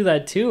going through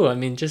that, too,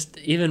 just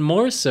even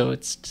more so.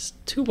 It's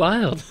just too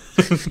wild.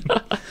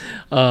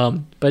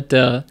 But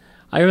I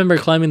remember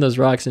climbing those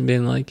rocks and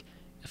being like,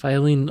 if I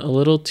lean a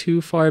little too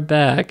far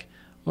back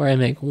or I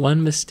make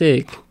one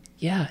mistake,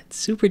 yeah, it's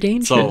super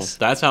dangerous. So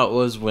that's how it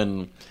was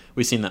when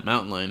we seen that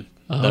mountain lion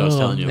that I was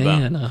telling you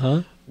about.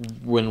 Uh-huh.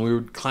 When we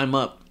would climb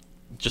up,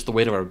 just the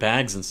weight of our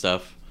bags and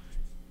stuff,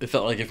 it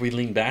felt like if we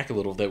leaned back a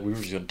little, that we were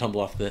just going to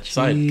tumble off the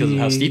side because of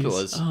how steep it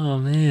was. Oh,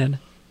 man.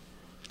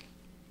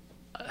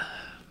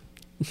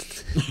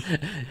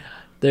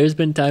 There's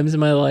been times in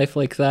my life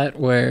like that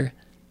where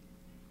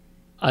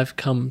I've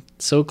come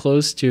so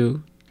close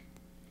to,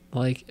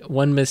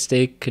 one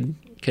mistake could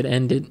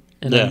end it,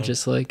 and I'm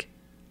just like,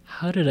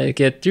 how did I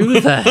get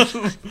through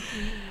that?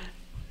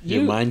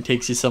 Your mind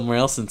takes you somewhere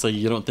else, and so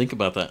you don't think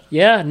about that.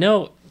 Yeah,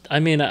 no. I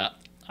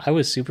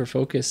was super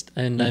focused,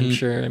 and I'm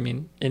sure,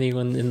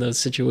 anyone in those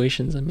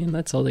situations,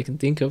 that's all they can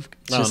think of.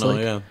 It's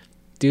just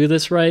do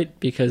this right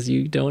because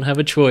you don't have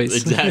a choice.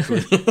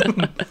 Exactly.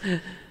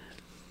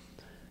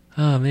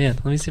 Oh, man.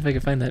 Let me see if I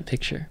can find that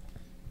picture.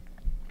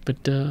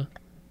 But,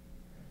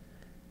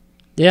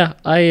 yeah,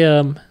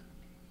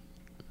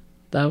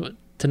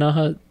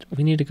 Tanaha,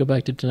 we need to go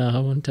back to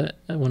Tanaha one of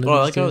these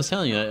like days. I was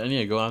telling you, I need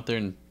to go out there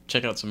and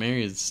check out some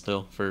areas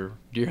still for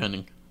deer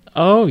hunting.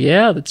 Oh,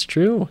 yeah, that's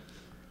true.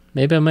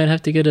 Maybe I might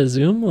have to get a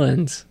zoom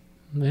lens.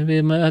 Maybe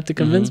I might have to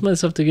convince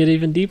myself to get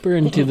even deeper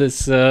into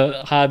this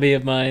hobby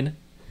of mine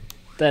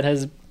that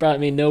has brought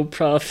me no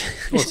profit.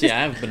 Well, see, I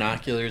have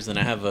binoculars, and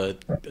I have a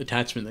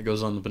attachment that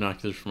goes on the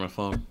binoculars for my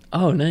phone.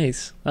 Oh,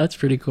 nice. That's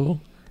pretty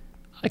cool.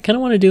 I kind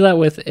of want to do that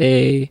with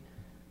a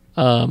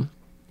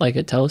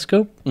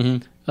telescope.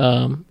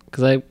 Mm-hmm.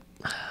 Because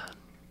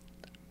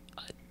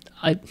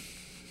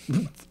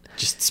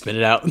Just spit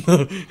it out.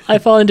 I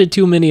fall into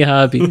too many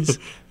hobbies.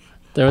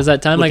 There was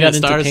that time Looking I got at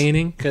into stars.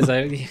 painting because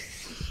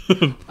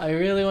I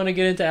really want to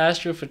get into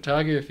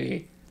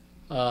astrophotography.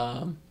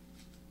 On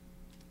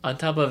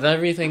top of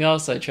everything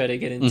else I try to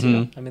get into.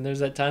 Mhm. I mean, there's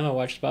that time I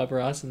watched Bob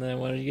Ross and then I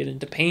wanted to get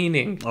into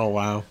painting. Oh,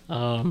 wow.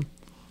 Um,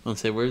 I'll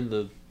say, where are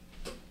the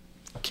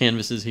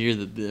canvases here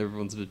that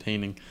everyone's been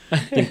painting? I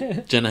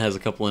think Jenna has a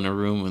couple in her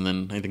room, and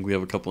then I think we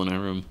have a couple in our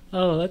room.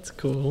 oh, that's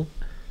cool.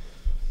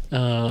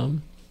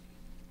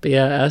 But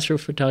yeah,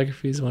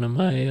 astrophotography is one of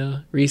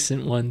my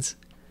recent ones.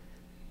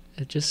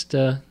 It just,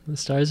 the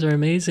stars are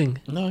amazing.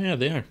 No, yeah,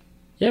 they are.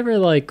 You ever,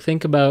 like,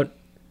 think about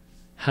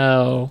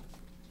how...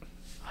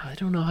 I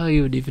don't know how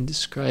you would even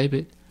describe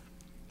it,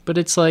 but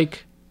it's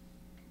like,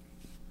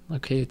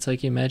 okay, it's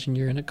like you imagine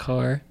you're in a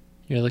car,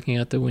 you're looking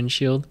out the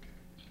windshield,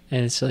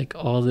 and it's like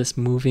all this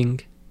moving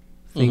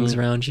things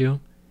around you.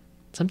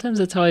 Sometimes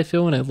that's how I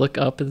feel when I look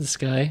up at the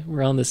sky.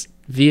 We're on this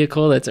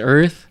vehicle that's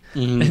Earth,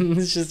 and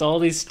it's just all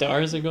these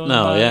stars are going by.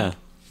 No, yeah.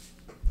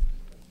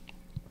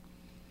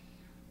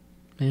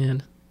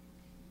 Man.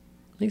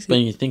 Makes But it,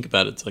 when you think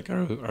about it, it's like,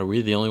 are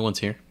we the only ones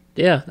here?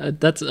 yeah,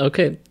 that's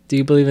okay. Do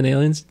you believe in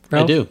aliens,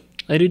 Ralph? I do.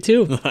 I do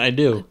too. I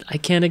do. I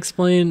can't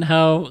explain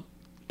how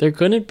there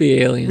couldn't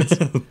be aliens.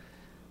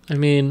 I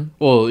mean,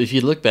 Well, if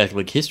you look back,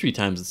 like history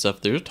times and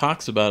stuff, there's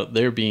talks about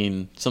there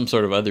being some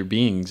sort of other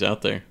beings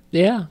out there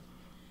yeah.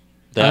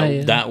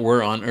 that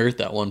were on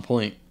Earth at one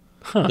point.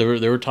 Huh.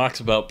 There were talks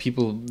about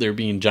people there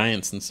being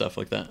giants and stuff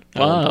like that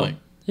at one Wow. point.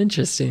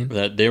 Interesting.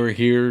 That they were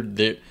here,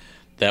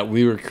 that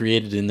we were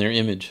created in their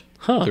image.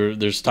 Huh.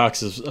 There's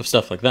talks of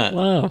stuff like that.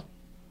 Wow.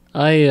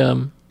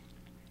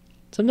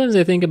 Sometimes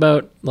I think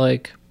about,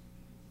 like,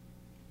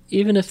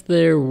 even if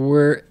there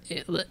were,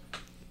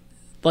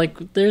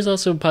 like, there's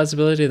also a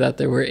possibility that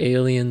there were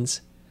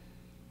aliens,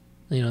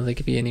 you know, they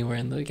could be anywhere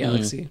in the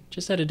galaxy,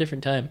 just at a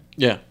different time.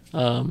 Yeah.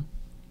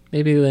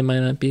 Maybe they might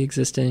not be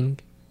existing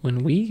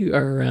when we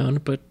are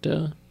around, but,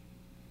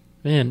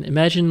 man,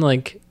 imagine,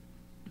 like,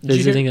 Did you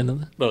visiting hear-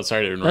 another... Oh,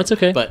 sorry to interrupt. That's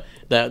okay. But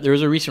there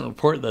was a recent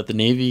report that the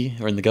Navy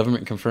or the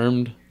government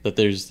confirmed that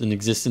there's an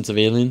existence of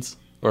aliens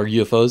or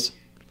UFOs.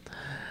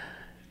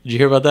 Did you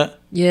hear about that?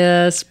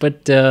 Yes,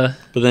 but, But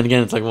then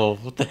again, it's like, well,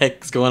 what the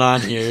heck's going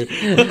on here?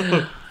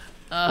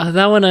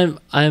 that one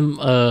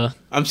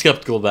I'm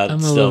skeptical about it I'm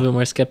a still. little bit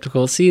more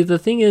skeptical. See, the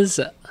thing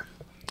is,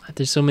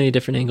 there's so many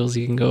different angles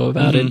you can go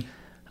about it.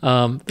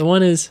 The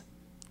one is,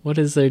 what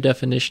is their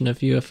definition of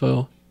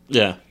UFO?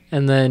 Yeah.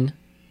 And then,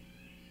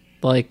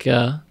 like,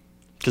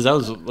 Because that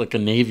was like a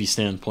Navy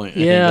standpoint. I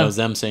Yeah. think that was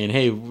them saying,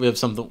 hey, we have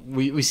something,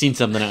 we seen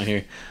something out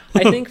here.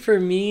 I think for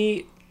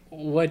me,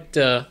 what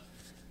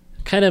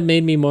kind of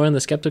made me more on the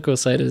skeptical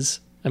side is,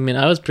 I mean,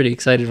 I was pretty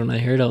excited when I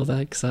heard all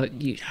that because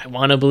I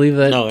want to believe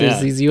that Oh, there's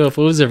yeah. these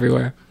UFOs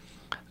everywhere.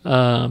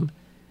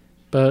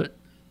 But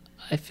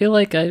I feel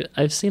like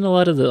I've seen a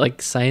lot of the,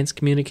 like, science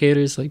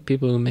communicators, like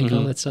people who make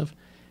all that stuff,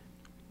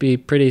 be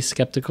pretty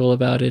skeptical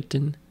about it.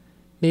 And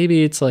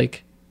maybe it's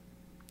like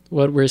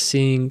what we're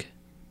seeing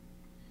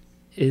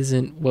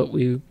isn't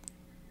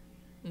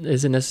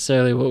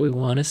necessarily what we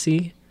want to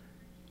see.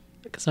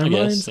 Because I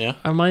guess, yeah.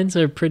 our minds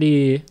are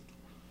pretty.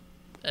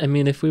 I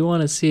mean, if we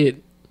want to see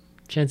it,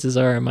 chances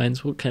are our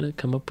minds will kind of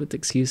come up with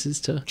excuses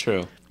to.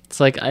 True. It's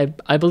like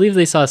I believe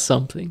they saw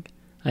something.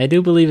 I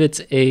do believe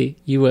it's a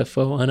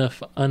UFO,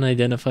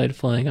 unidentified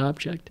flying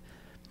object,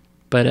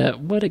 but at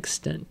what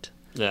extent?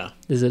 Yeah.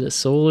 Is it a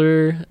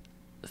solar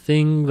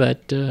thing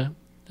that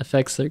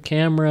affects their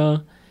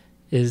camera?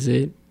 Is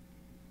it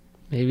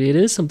maybe it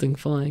is something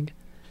flying?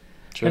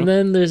 True. And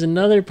then there's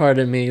another part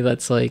of me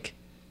that's like,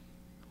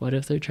 what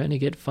if they're trying to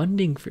get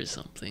funding for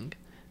something?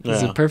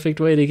 Because Yeah. the perfect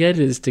way to get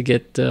it is to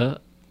get a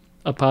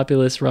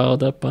populace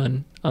riled up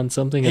on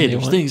something. Hey, and they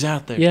there's want, things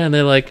out there. yeah, and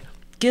they're like,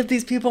 give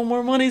these people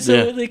more money so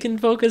Yeah. that they can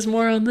focus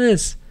more on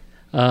this.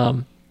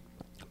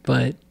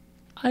 But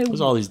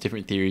There's all these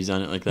different theories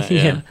on it like that.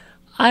 yeah. Yeah.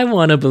 I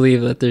want to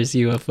believe that there's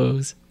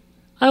UFOs.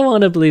 I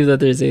want to believe that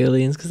there's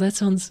aliens because that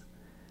sounds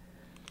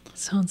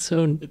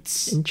so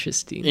It's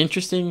interesting.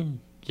 interesting,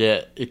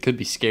 yet it could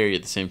be scary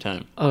at the same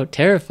time. Oh,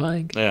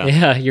 terrifying. Yeah.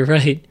 Yeah, you're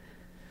right.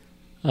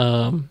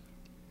 'Cause,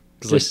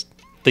 Just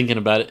like, thinking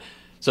about it.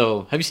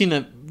 So, have you seen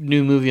that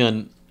new movie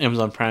on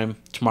Amazon Prime,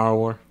 Tomorrow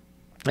War?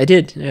 I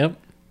did. Yep.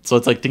 So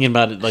it's like thinking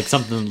about it like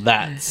something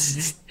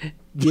that's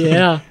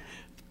Yeah.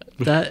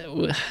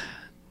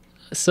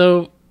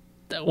 So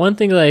one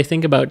thing that I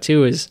think about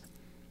too is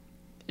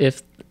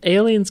if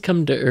aliens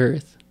come to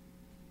Earth,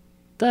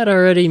 that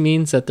already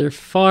means that they're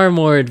far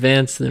more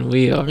advanced than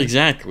we are.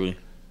 exactly.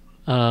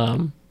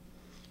 And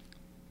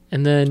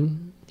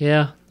then,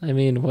 yeah, I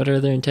mean, what are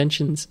their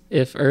intentions?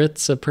 If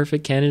Earth's a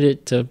perfect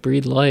candidate to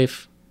breed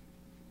life,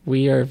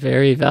 we are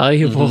very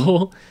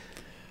valuable.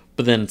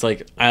 But then it's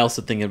like I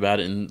also think about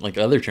it in like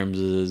other terms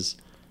is,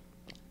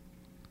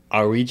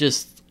 are we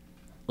just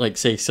like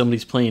say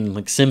somebody's playing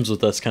like Sims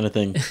with us kind of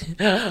thing?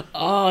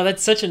 Oh,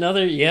 that's such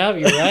another. Yeah,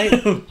 you're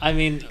right. I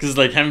mean, Because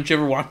like, haven't you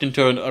ever walked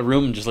into a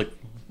room and just like,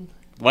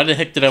 why the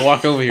heck did I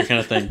walk over here kind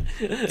of thing?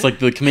 It's like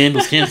the command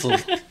was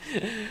canceled.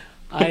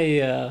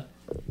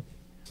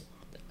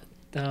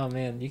 Oh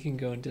man, you can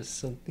go into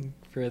something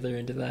further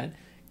into that.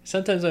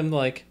 Sometimes I'm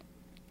like,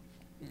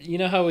 you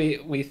know how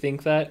we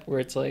think that, where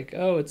it's like,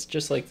 oh, it's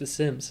just like The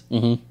Sims.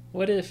 Mm-hmm.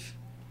 What if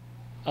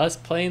us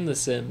playing The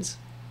Sims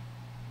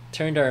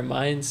turned our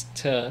minds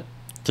to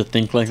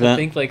think like that?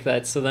 think like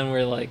that, so then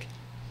we're like,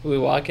 we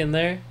walk in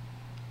there,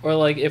 or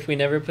like if we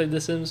never played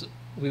The Sims,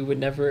 we would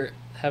never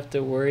have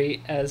to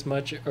worry as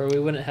much, or we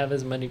wouldn't have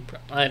as many.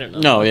 I don't know.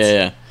 No,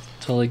 yeah.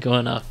 Totally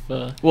going off.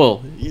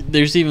 Well,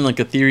 there's even like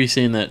a theory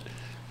saying that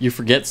you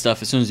forget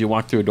stuff as soon as you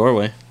walk through a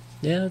doorway.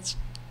 Yeah,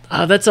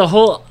 that's a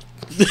whole.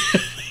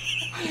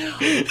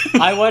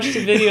 I watched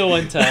a video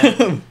one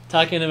time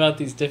talking about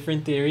these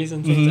different theories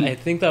and things. Mm-hmm. I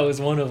think that was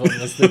one of them,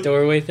 was the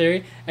doorway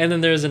theory. And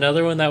then there was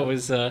another one that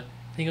was, I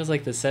think it was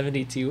like the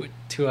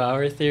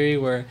 72-hour theory,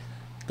 where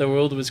the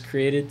world was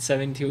created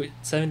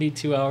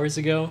 72 hours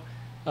ago.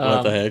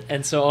 What the heck?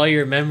 And so all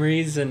your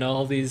memories and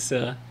all these...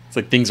 it's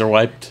like things are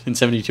wiped in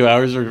 72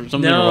 hours or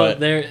something? No, or what?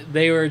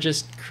 they were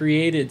just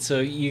created. So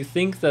you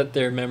think that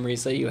they're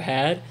memories that you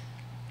had,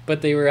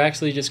 but they were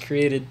actually just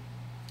created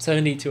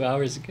 72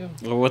 hours ago.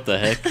 Well, what the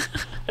heck?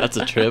 That's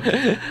a trip.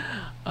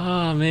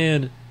 Oh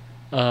man.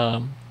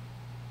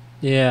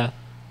 Yeah.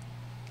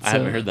 I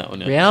haven't heard that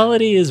one yet.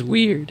 Reality is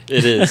weird.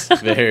 It is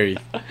very.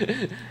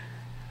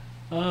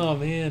 Oh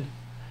man.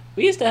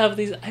 We used to have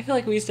these. I feel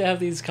like we used to have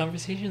these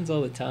conversations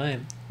all the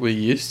time. We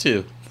used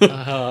to.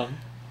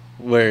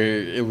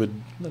 Where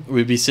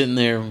we'd be sitting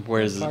there,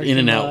 whereas in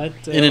and out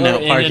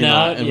parking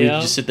lot, and we'd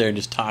just sit there and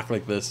just talk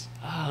like this.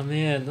 Oh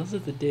man, those are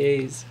the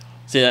days.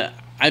 See,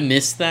 I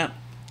miss that,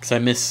 because I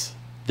miss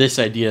this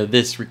idea of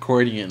this,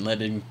 recording it and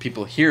letting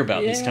people hear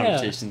about these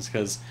conversations,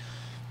 because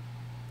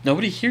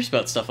nobody hears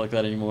about stuff like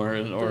that anymore,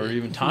 or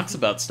even talks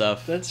about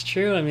stuff. That's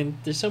true. I mean,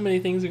 there's so many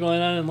things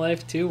going on in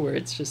life too, where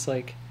it's just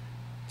like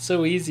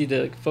so easy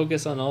to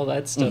focus on all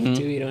that stuff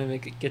too. You don't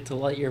even get to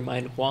let your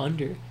mind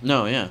wander.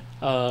 No, yeah.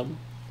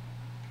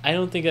 I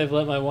don't think I've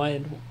let my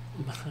mind.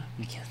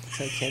 I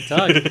can't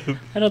talk.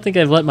 I don't think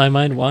I've let my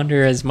mind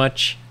wander as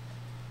much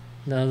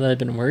now that I've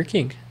been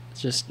working. It's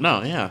just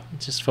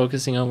just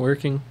focusing on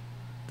working,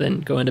 then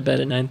going to bed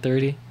at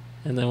 9:30,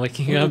 and then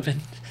waking up and.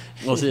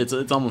 Well, see,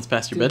 it's almost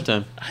past your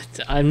bedtime.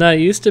 I'm not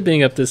used to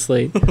being up this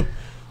late.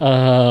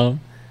 But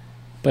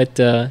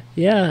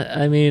yeah,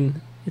 I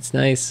mean, it's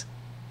nice.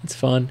 It's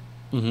fun.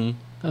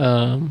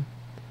 Mm-hmm.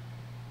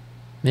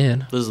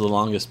 Man. This is the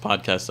longest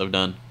podcast I've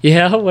done.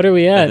 Yeah? What are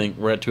we at? I think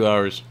we're at 2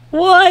 hours.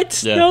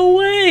 What? Yeah. No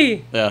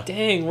way! Yeah.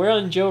 Dang, we're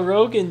on Joe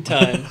Rogan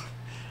time.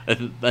 I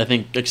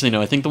think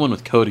the one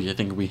with Cody, I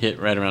think we hit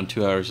right around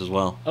 2 hours as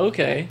well.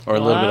 Okay. Or a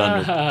little bit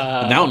under.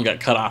 And that one got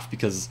cut off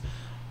because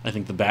I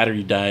think the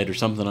battery died or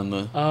something on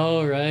the...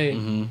 Oh, right.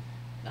 Mm-hmm.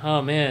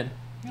 Oh, man.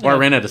 Or I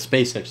ran out of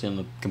space, actually, on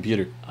the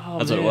computer. Oh,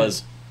 That's man. what it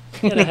was.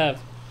 We gotta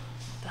have...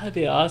 That'd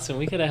be awesome.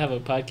 We could have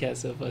a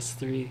podcast of us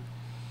three.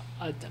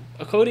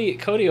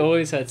 Cody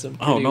always had some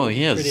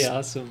pretty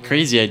awesome...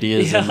 crazy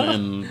ideas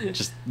and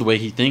just the way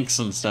he thinks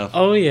and stuff.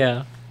 Oh,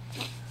 yeah.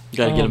 You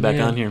gotta get him back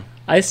on here.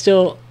 I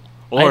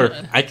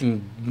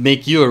can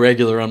make you a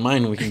regular on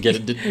mine. We can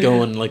get it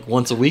going like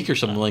once a week or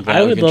something like that.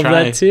 I would love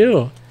that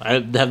too. I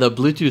have that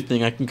Bluetooth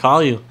thing. I can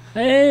call you.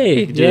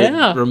 Hey,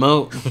 yeah.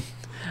 Remote.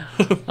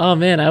 Oh,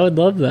 man, I would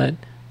love that.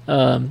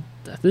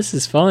 This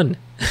is fun.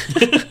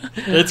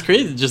 It's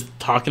crazy just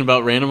talking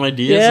about random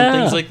ideas and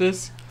things like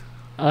this.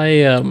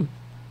 Oh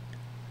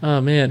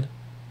man,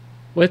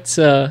 what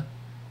do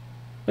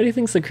you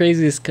think's the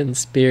craziest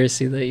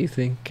conspiracy that you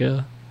think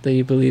that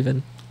you believe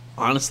in?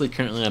 Honestly,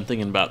 currently I'm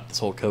thinking about this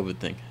whole COVID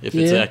thing. If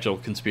it's an actual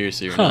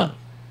conspiracy or not.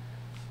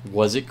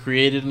 Was it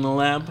created in a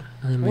lab?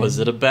 Was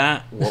it a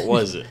bat? What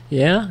was it?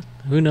 Yeah,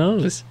 who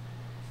knows?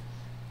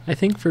 I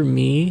think for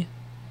me,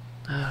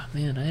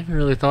 man, I haven't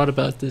really thought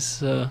about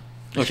this.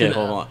 Okay,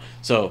 hold on.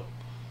 So,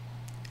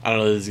 I don't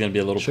know if this is going to be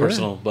a little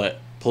personal, but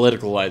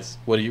political-wise,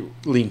 what do you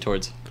lean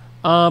towards?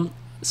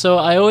 So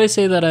I always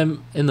say that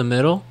I'm in the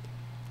middle,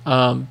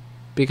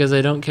 because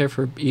I don't care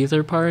for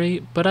either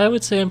party, but I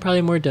would say I'm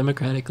probably more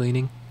Democratic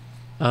leaning.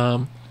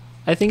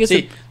 I think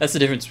it's... that's the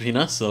difference between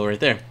us, though, right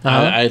there.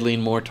 I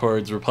lean more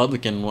towards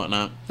Republican and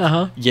whatnot.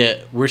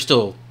 Yet, we're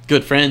still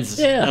good friends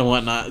and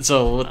whatnot,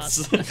 so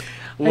what's...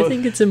 I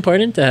think it's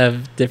important to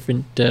have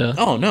different...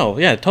 oh, no,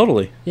 yeah,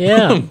 totally.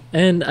 Yeah,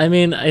 and I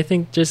mean, I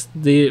think just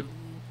the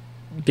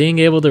being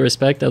able to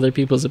respect other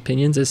people's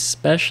opinions,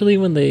 especially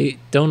when they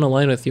don't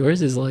align with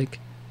yours, is like,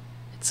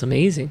 it's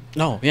amazing.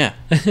 No, yeah.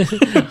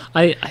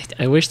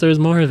 I wish there was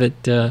more of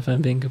it, if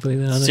I'm being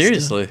completely honest.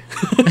 Seriously.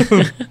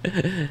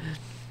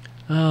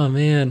 Oh,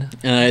 man.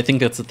 And I think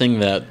that's the thing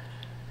that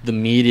the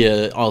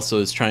media also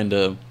is trying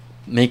to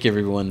make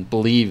everyone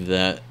believe,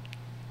 that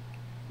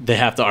they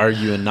have to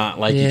argue and not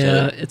like each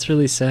other. Yeah, it's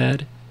really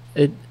sad.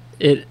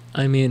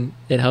 I mean,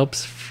 it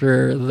helps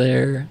for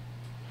their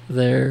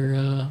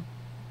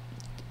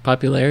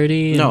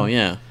popularity. No,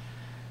 yeah.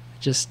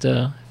 Just,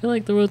 I feel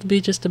like the world would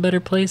be just a better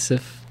place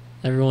if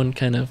everyone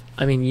kind of...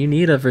 I mean, you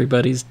need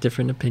everybody's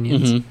different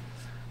opinions.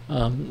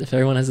 If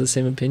everyone has the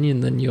same opinion,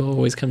 then you'll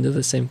always come to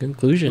the same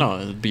conclusion. No,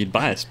 it'd be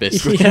biased,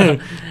 basically.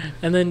 Yeah,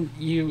 and then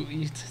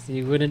you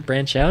wouldn't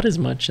branch out as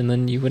much, and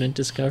then you wouldn't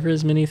discover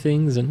as many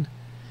things, and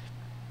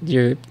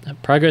your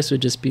progress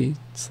would just be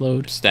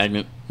slowed.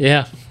 Stagnant.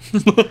 Yeah,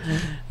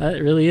 that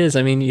really is.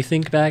 I mean, you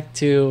think back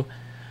to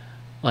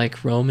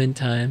like Roman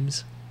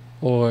times,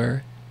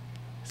 or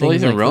well,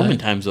 even like Roman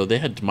times though, they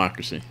had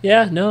democracy.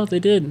 Yeah, no, they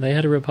did. They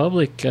had a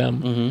republic.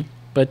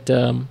 But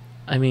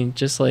I mean,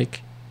 just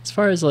like as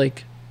far as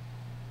like,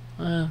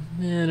 I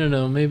don't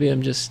know. Maybe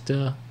I'm just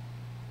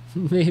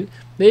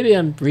maybe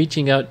I'm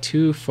reaching out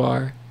too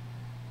far.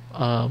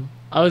 I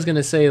was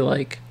gonna say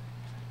like,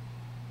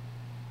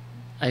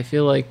 I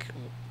feel like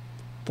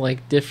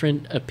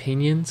different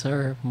opinions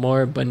are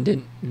more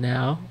abundant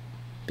now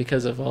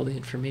because of all the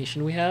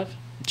information we have.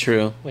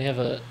 True. We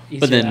have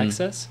easier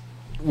access.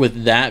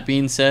 With that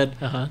being said,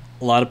 a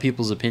lot of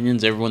people's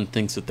opinions, everyone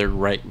thinks that they're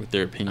right with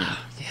their opinion.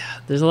 Yeah,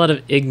 there's a lot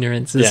of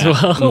ignorance as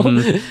well.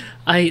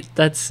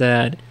 That's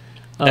sad.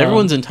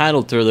 Everyone's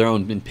entitled to their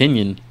own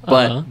opinion,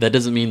 but that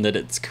doesn't mean that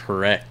it's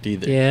correct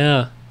either.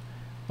 Yeah.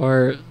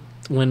 Or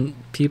when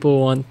people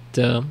want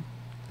their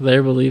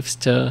beliefs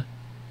to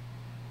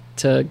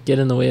get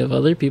in the way of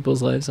other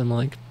people's lives, I'm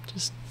like,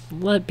 just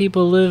let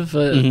people live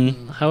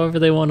however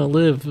they want to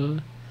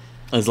live.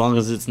 As long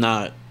as it's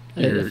not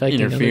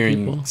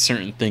interfering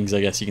certain things,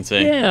 I guess you can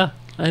say. Yeah.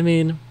 I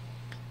mean,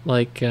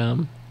 like,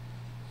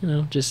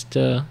 just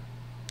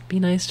be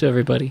nice to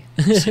everybody.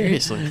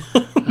 Seriously.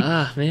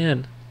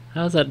 Man.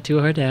 How's that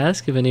too hard to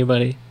ask of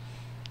anybody?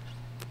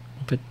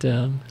 But,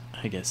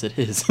 I guess it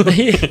is.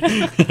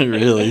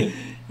 Really.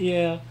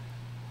 Yeah.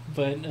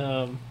 But,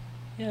 yeah,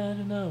 I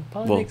don't know.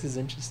 Politics is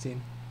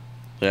interesting.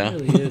 Yeah.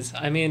 It really is.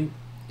 I mean,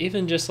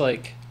 even just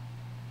like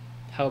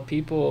how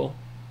people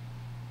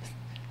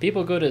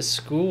go to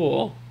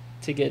school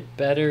to get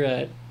better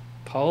at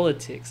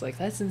politics. Like,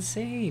 that's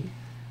insane.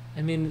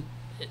 I mean,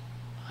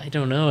 I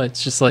don't know.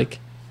 It's just like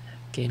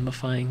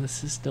gamifying the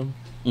system.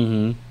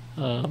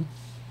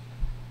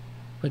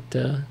 But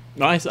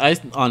I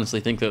honestly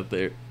think that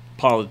their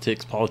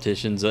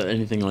politicians,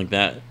 anything like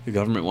that,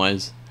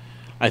 government-wise,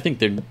 I think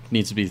there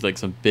needs to be like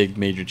some big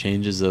major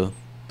changes though.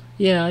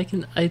 Yeah, I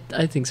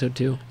think so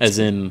too. As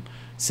in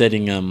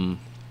setting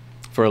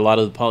for a lot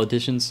of the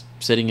politicians,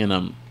 setting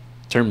in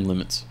term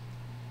limits.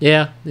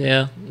 Yeah,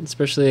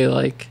 especially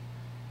like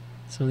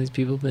some of these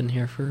people have been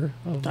here for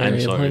a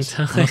very long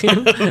time.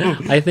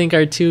 I think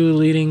our two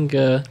leading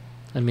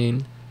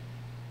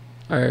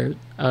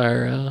our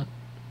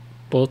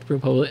both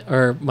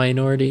our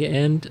minority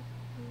and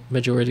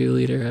majority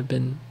leader have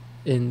been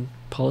in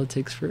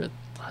politics for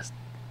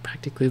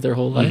practically their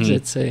whole lives,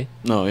 I'd say.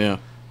 No, yeah.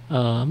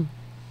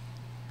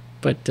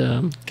 But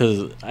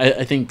because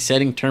I think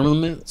setting term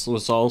limits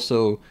was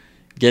also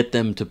get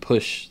them to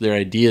push their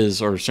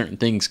ideas or certain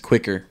things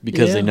quicker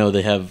because they know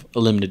they have a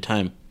limited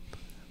time.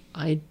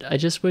 I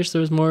just wish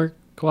there was more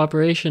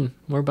cooperation,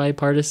 more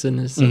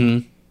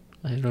bipartisanism.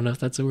 I don't know if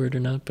that's a word or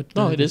not, but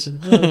no, it is.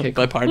 Okay,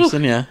 cool.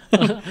 Bipartisan, yeah.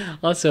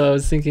 Also, I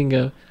was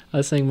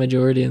saying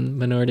majority and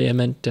minority. I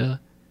meant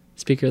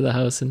Speaker of the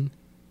House and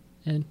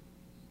I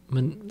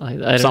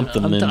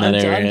something in that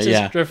area. I'm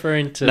just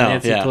referring to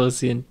Nancy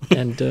Pelosi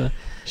and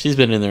she's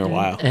been in there a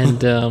while.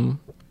 And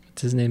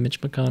what's his name,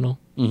 Mitch McConnell.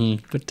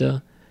 But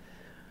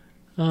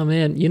oh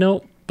man,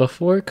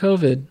 before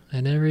COVID,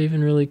 I never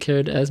even really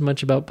cared as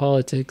much about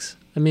politics.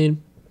 I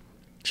mean,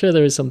 sure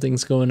there was some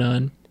things going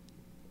on,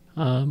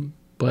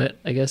 but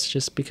I guess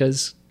just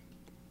because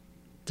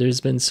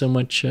there's been so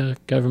much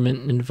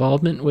government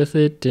involvement with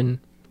it and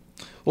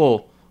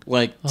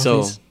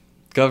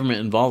government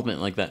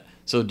involvement like that.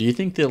 So do you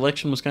think the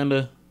election was kind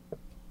of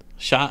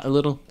shot a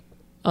little?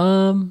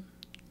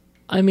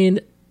 I mean,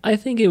 I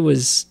think it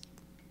was.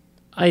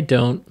 I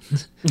don't.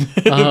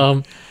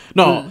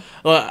 No,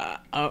 well,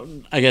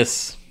 I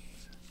guess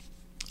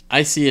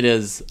I see it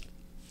as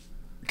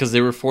because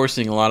they were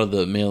forcing a lot of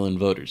the mail-in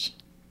voters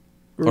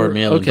or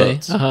mail-in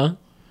votes.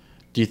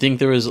 Do you think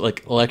there was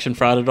like election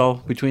fraud at all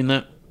between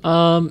that?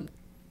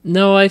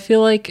 No, I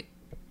feel like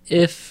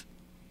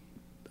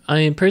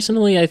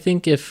personally, I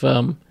think if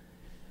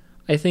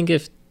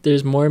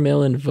there's more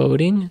mail-in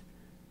voting,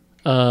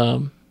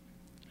 I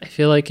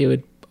feel like it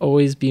would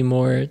always be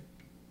more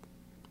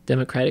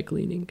Democratic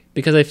leaning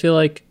because I feel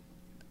like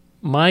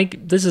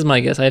this is my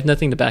guess. I have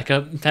nothing to back it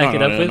up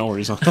with. No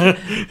worries.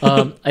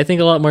 I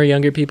think a lot more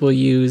younger people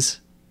use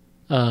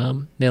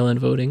mail-in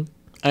voting.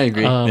 I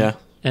agree. Yeah,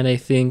 and I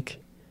think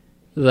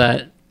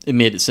that it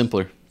made it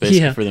simpler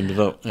basically for them to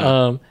vote.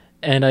 Yeah.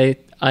 And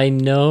I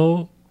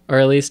know, or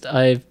at least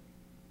I've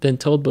been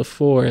told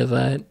before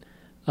that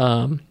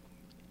a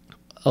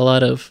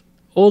lot of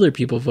older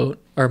people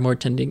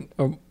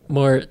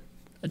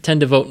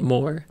tend to vote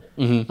more.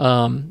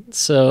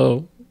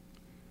 So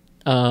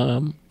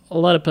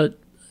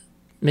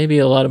maybe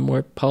a lot of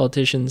more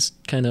politicians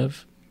kind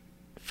of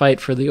fight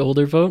for the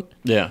older vote.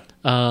 Yeah.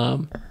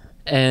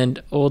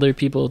 And older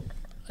people,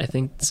 I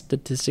think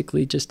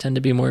statistically just tend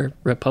to be more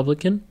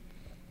Republican.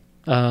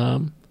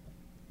 But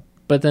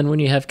then when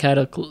you have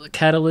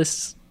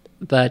catalysts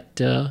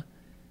that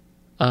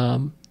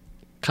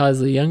cause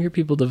the younger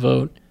people to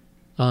vote,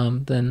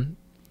 then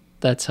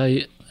that's how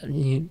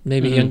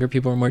maybe younger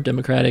people are more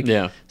democratic.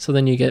 Yeah. So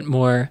then you get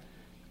more,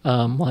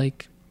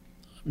 like,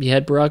 you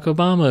had Barack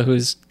Obama,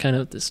 who's kind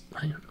of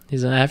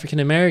he's an African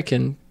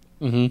American.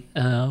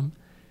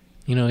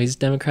 He's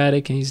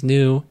democratic and he's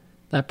new.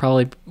 That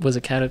probably was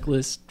a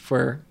catalyst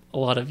for a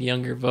lot of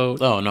younger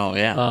vote. Oh no,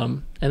 yeah.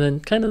 And then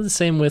kind of the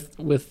same with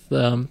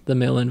the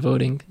mail-in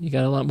voting. You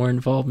got a lot more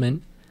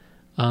involvement,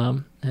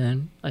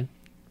 and I'm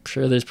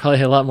sure there's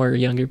probably a lot more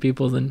younger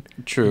people than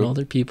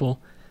older people.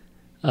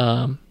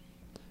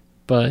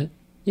 But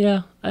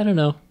yeah, I don't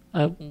know.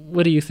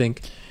 What do you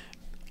think?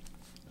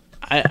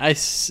 I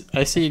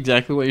see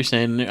exactly what you're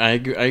saying. I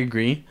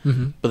agree.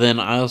 But then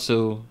I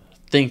also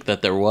think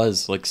that there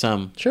was like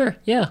some sort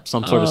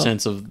of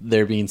sense of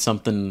there being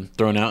something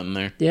thrown out in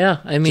there. Yeah,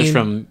 I mean, just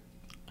from,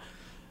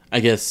 I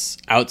guess,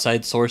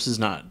 outside sources,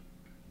 not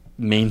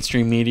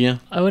mainstream media.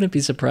 I wouldn't be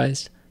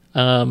surprised.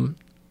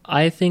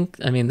 I think,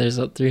 I mean, there's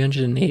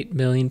 308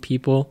 million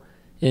people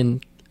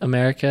in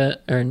America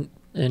or in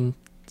the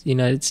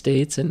United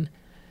States, and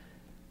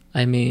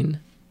I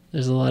mean,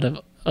 there's a lot of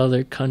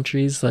other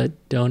countries that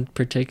don't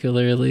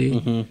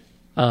particularly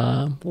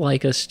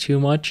like us too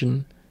much,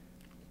 and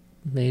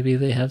maybe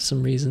they have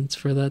some reasons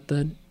for that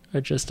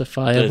are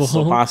justifiable. There's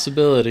a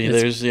possibility.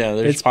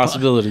 There's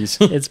possibilities.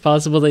 It's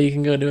possible that you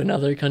can go to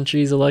another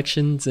country's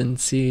elections and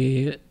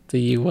see the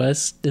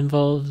U.S.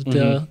 involved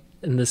in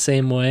the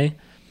same way.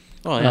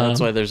 Oh yeah, that's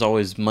why there's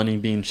always money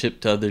being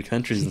shipped to other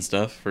countries and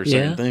stuff for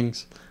certain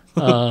things.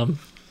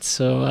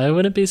 So I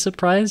wouldn't be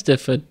surprised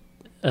if a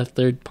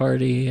third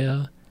party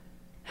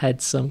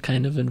had some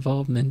kind of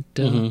involvement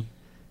to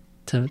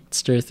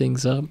stir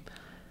things up.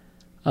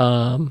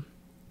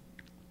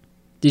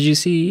 Did you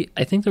see,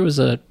 I think there was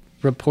a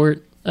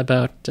report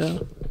about, I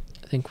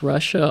think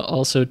Russia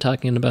also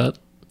talking about...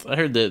 I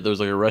heard that there was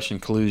like a Russian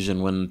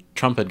collusion when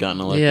Trump had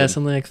gotten elected. Yeah,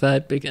 something like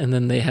that. And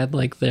then they had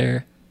like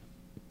their,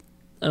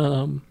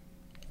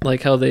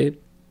 like how they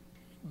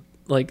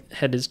like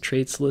had his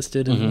traits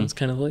listed, and it's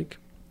kind of like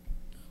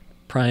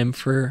prime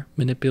for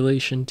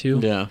manipulation too.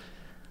 Yeah.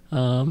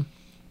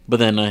 But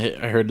then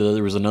I heard that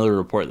there was another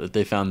report that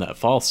they found that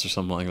false or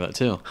something like that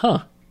too. Huh.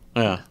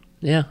 Yeah.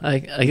 Yeah, I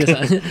guess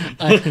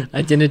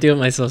I didn't do it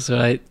myself, so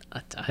I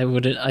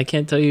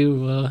can't tell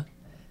you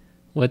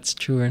what's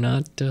true or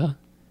not.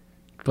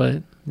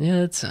 But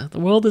yeah, the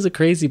world is a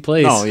crazy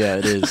place. Oh yeah,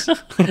 it is.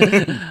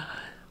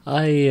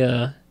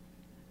 I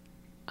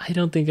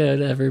don't think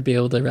I'd ever be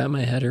able to wrap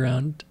my head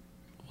around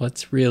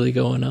what's really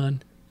going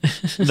on.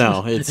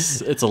 No,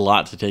 it's a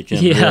lot to take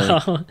in. Yeah,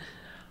 really.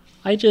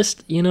 I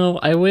just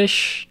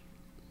wish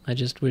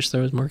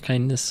there was more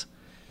kindness.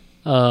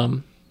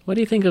 What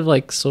do you think of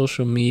like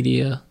social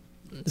media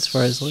as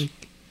far as like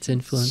its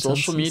influence on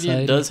society? Social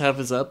media does have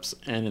its ups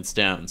and its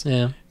downs.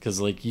 Yeah.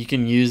 Because like you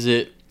can use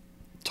it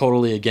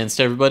totally against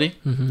everybody,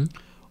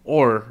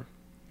 or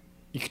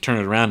you can turn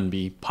it around and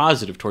be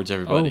positive towards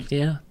everybody. Oh,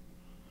 yeah.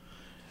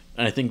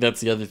 And I think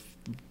that's the other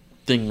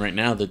thing right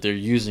now, that they're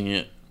using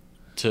it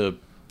to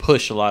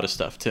push a lot of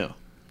stuff too.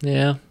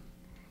 Yeah.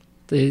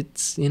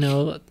 It's,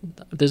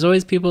 there's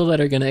always people that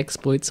are going to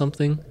exploit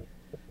something.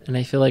 And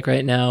I feel like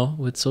right now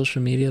with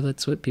social media,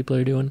 that's what people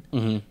are doing.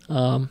 There's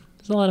a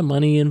lot of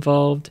money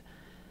involved.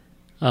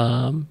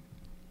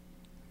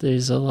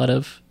 There's a lot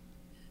of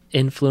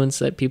influence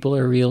that people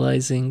are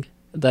realizing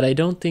that I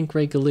don't think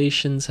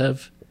regulations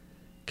have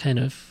kind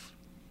of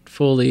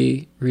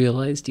fully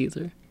realized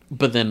either.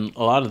 But then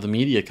a lot of the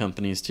media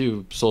companies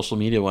too, social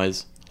media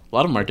wise, a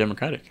lot of them are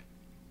democratic.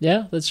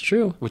 Yeah, that's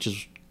true. Which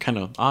is kind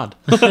of odd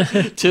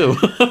too.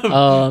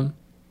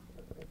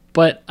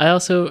 But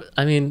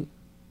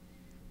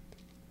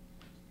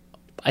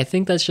I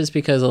think that's just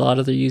because a lot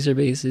of their user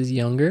base is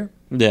younger.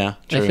 Yeah,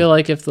 true. I feel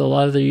like if a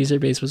lot of their user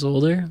base was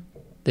older,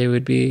 they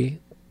would be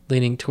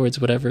leaning towards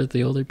whatever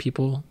the older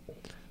people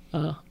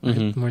are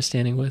more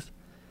standing with.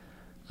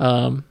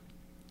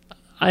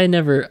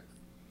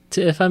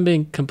 If I'm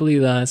being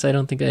completely honest, I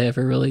don't think I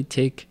ever really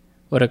take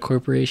what a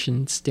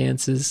corporation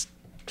stance is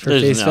for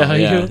face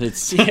value.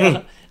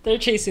 Yeah, they're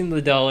chasing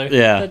the dollar.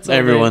 Yeah, that's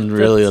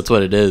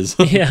what it is.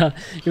 Yeah,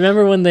 you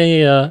remember when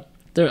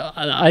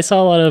I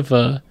saw a lot of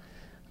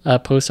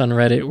posts on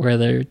Reddit where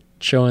they're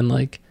showing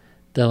like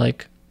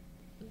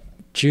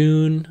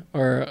June,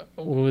 or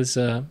what was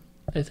I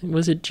think,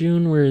 was it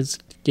June, where it's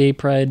Gay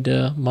Pride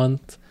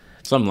month,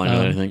 something like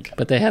that, I think.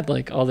 But they had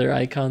like all their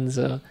icons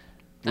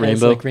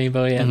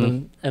rainbow, yeah,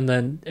 and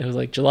then it was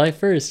like July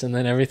 1st, and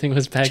then everything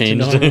was back to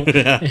normal.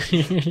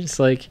 You're just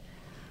like,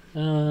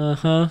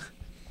 but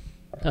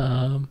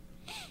I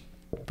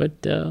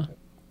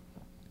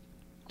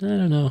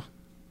don't know.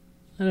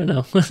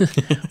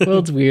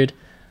 World's weird.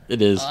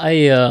 It is.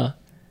 The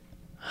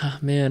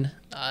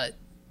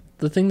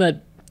thing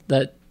that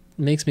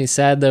makes me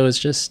sad though is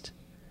just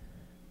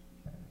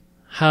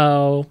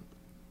how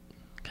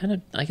kind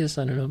of, I guess,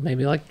 I don't know,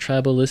 maybe like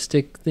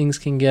tribalistic things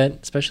can get,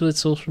 especially with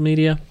social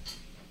media,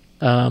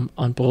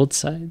 on both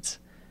sides.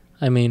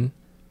 I mean,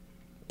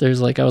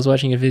 there's like, I was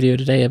watching a video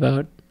today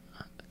about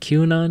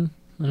QAnon.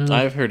 I don't know.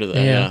 I've heard of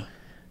that.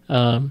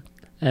 Yeah.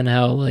 And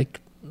how like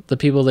the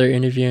people they're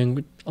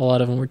interviewing, a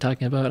lot of them were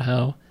talking about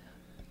how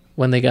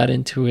when they got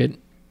into it,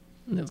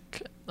 a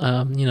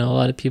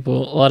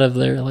lot of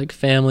their like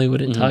family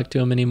wouldn't talk to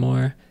them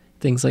anymore,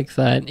 things like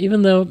that.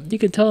 Even though you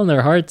could tell in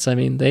their hearts, I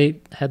mean, they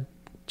had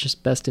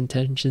just best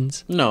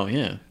intentions. No,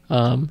 yeah.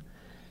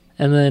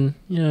 And then,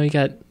 you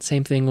got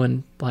same thing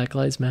when Black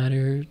Lives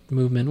Matter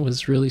movement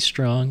was really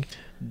strong.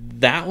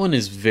 That one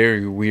is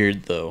very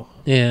weird, though.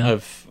 Yeah.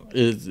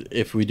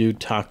 If we do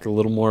talk a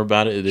little more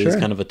about it, it is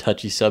kind of a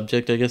touchy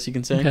subject, I guess you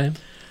can say. Okay.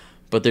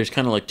 But there's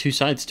kind of like two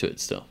sides to it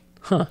still.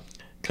 Huh.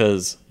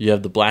 Because you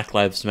have the Black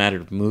Lives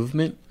Matter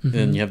movement,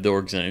 and you have the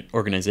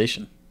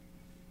organization.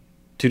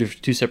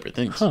 Two separate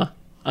things. Huh.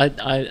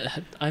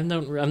 I'm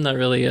not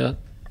really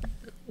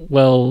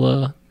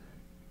well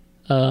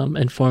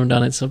informed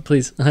on it, so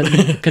please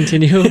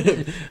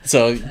continue.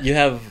 So you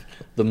have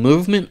the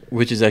movement,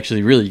 which is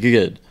actually really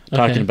good,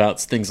 talking about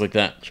things like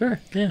that. Sure,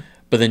 yeah.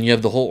 But then you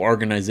have the whole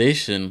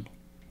organization,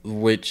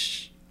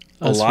 which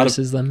Us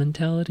versus them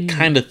mentality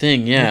kind of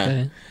thing, yeah.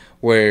 Okay.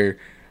 Where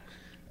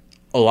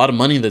a lot of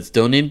money that's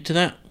donated to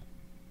that,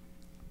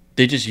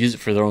 they just use it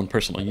for their own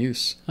personal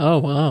use. Oh,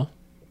 wow.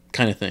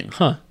 Kind of thing.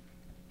 Huh.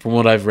 From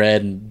what I've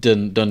read and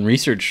done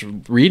research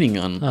reading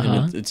on,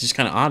 and it's just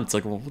kind of odd. It's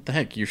like, well, what the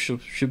heck? You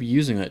should be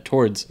using that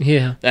towards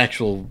the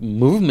actual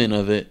movement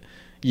of it,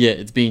 yet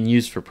it's being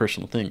used for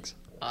personal things.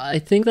 I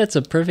think that'd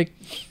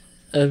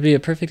be a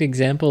perfect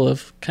example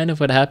of kind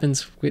of what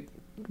happens with,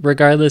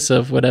 regardless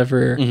of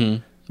whatever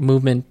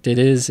movement it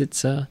is.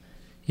 It's you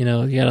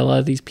got a lot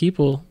of these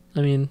people. I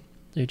mean,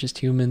 they're just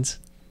humans.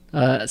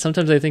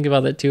 Sometimes I think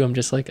about that too. I'm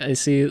just like, I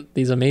see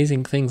these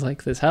amazing things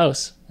like this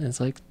house, and it's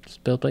like it's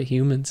built by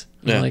humans,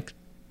 like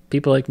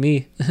people like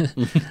me.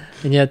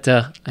 And yet,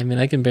 I mean,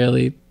 I can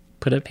barely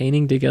put a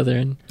painting together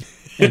and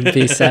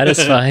be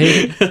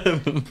satisfied.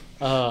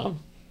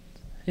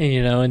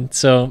 And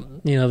so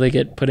they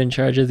get put in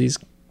charge of these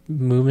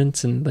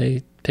movements, and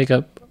they pick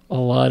up a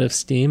lot of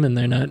steam, and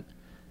they're not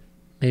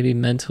maybe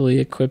mentally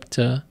equipped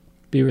to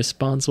be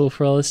responsible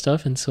for all this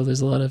stuff, and so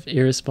there's a lot of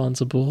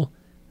irresponsible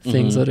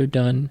things that are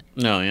done.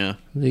 No, yeah.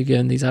 They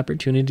get these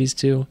opportunities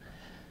too.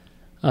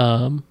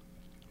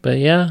 But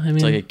yeah, I mean,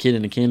 it's like a kid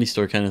in a candy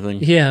store kind of thing.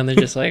 Yeah, and they're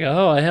just like,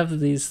 oh, I have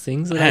these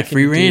things that I can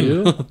free reign.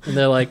 Do, and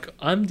they're like,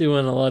 I'm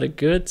doing a lot of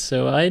good,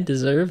 so I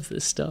deserve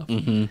this stuff.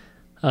 And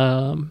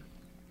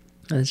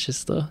it's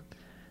just the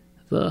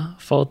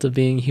fault of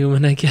being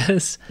human, I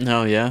guess.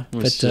 No, yeah,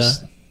 but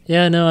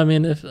yeah, no, I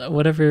mean, if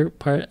whatever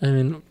part, I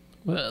mean,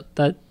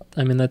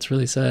 that's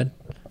really sad.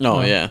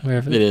 No, yeah,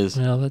 it is.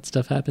 All that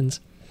stuff happens.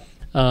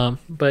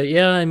 But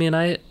yeah, I mean,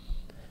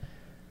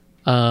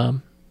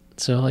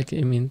 so like,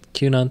 I mean,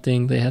 QAnon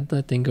thing, they had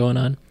that thing going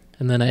on,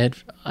 and then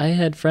I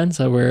had friends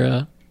that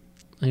were,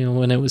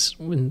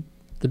 when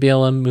the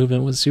BLM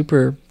movement was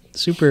super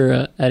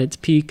at its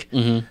peak,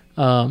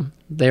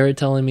 they were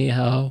telling me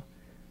how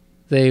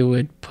they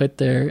would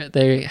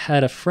they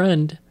had a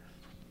friend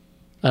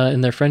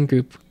in their friend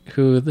group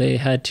who they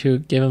had to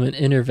give him an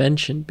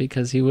intervention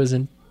because he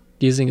wasn't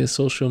using his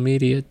social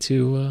media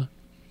to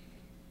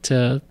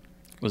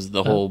was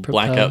the whole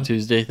Blackout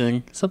Tuesday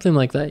thing? Something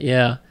like that,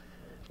 yeah.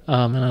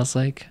 And I was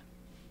like,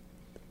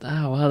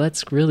 oh, wow,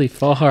 that's really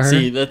far.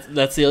 See,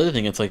 that's the other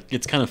thing. It's like,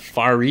 it's kind of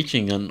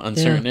far-reaching on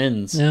certain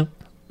ends. Yeah.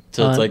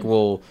 So it's like,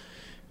 well,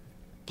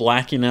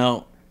 blacking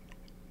out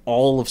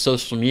all of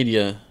social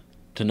media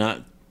to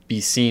not be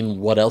seeing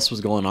what else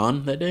was going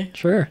on that day?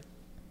 Sure.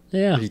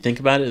 Yeah. If you think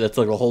about it, that's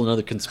like a whole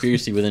other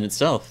conspiracy within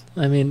itself.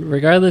 I mean,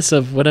 regardless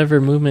of whatever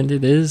movement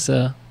it is,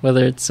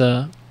 whether it's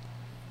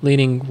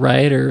leaning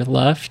right or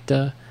left,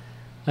 I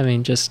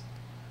mean, just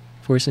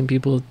forcing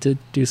people to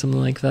do something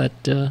like that.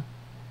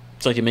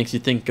 It's like it makes you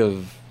think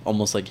of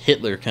almost like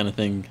Hitler kind of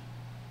thing,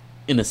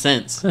 in a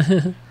sense,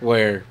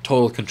 where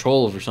total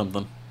control over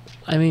something.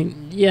 I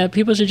mean, yeah,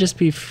 people should just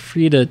be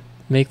free to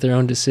make their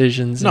own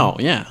decisions. No,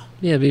 yeah.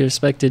 Yeah, be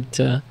respected.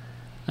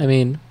 I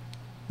mean,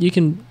 you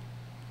can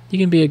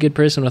be a good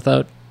person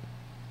without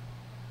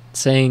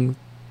saying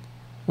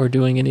or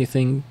doing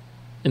anything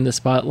in the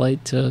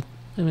spotlight to,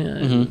 I mean,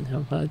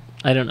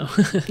 I don't know.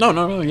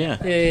 No, yeah.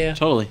 Yeah.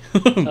 Totally.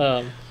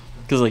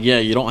 Because, like, yeah,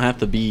 you don't have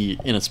to be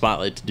in a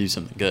spotlight to do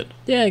something good.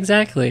 Yeah,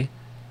 exactly.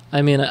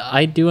 I mean,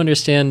 I do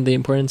understand the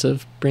importance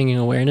of bringing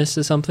awareness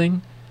to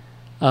something.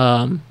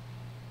 And,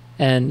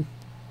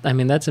 I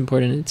mean, that's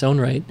important in its own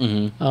right.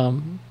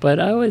 But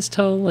I always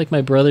tell, like,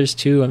 my brothers,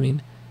 too, I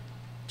mean,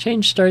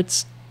 change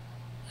starts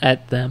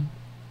at them.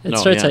 It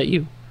starts at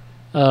you.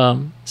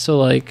 So,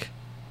 like,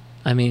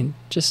 I mean,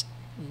 just,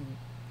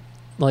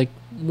 like,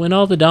 when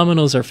all the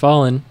dominoes are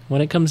falling,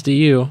 when it comes to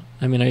you,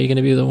 I mean, are you going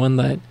to be the one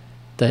that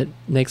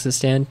makes a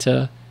stand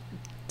to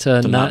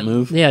not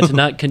move? Yeah, to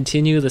not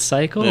continue the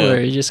cycle, or are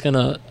you just going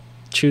to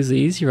choose the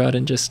easy route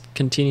and just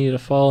continue to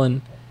fall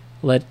and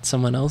let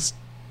someone else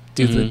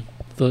do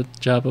the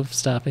job of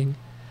stopping?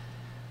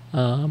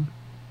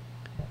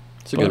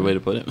 It's a good way to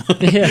put it.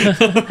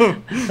 Yeah.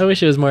 I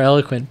wish it was more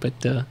eloquent, but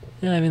yeah,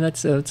 I mean,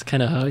 that's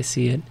kind of how I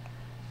see it.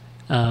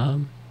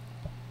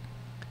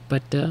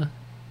 But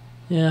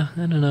yeah,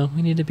 I don't know.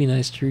 We need to be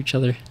nice to each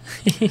other.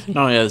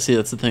 No, yeah. See,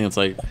 that's the thing. It's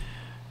like,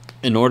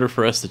 in order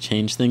for us to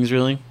change things,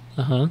 really,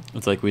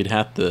 it's like we'd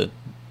have to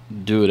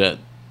do it at.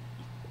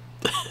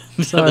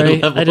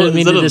 Sorry, I didn't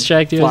mean to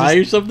distract you. Fly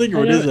or something,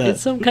 or what is that?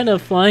 It's some kind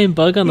of flying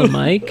bug on the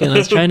mic, and I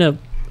was trying to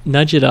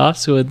nudge it off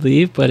so it'd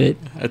leave, but it.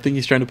 I think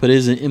he's trying to put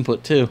his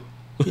input too.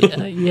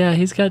 Yeah,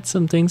 he's got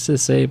some things to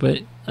say, but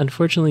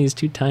unfortunately, he's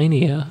too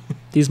tiny.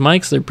 These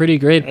mics, they're pretty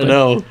great, but I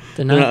know.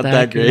 they're not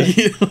that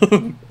great.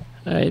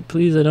 All right,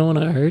 please, I don't want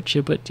to hurt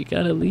you, but you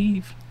gotta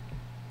leave.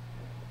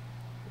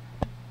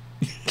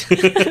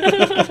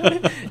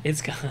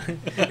 It's gone.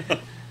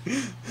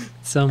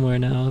 Somewhere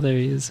now. There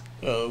he is.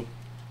 Oh.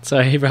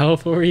 Sorry,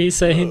 Ralph, what were you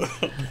saying?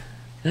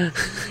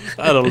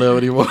 I don't know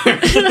anymore.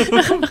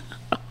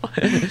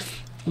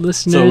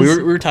 Listeners. So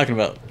we were talking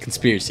about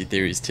conspiracy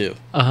theories too.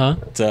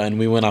 And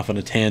we went off on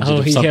a tangent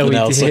of something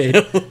else. Did.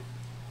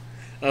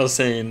 I was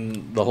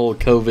saying the whole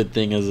COVID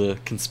thing is a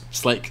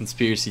slight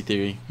conspiracy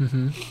theory.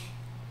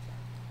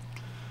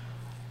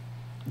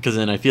 Because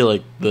then I feel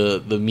like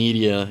the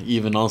media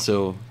even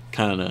also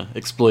kind of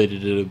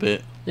exploited it a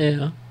bit.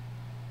 Yeah.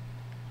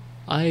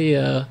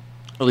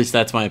 At least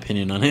that's my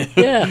opinion on it.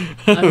 Yeah.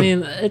 I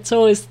mean, it's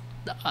always...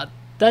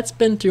 that's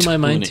been through my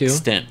mind, too. To an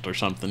extent or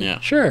something,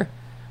 yeah. Sure.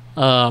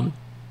 That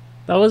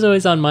was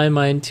always on my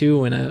mind, too,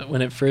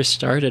 when it first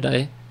started.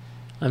 I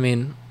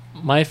mean,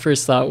 my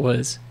first thought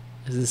was,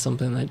 is this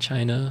something that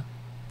China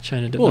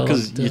developed? Well,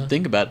 because you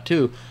think about it,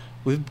 too.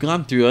 We've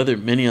gone through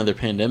many other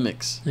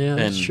pandemics. Yeah,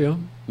 that's true.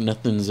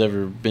 Nothing's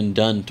ever been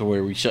done to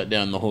where we shut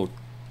down the whole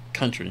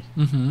country.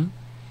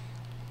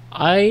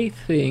 I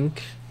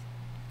think...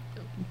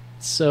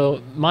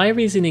 So, my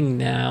reasoning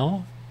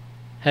now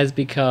has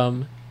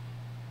become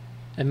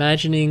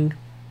imagining,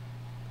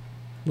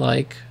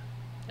 like,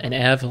 an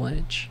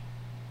avalanche.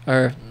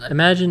 Or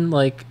imagine,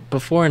 like,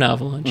 before an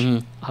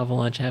avalanche.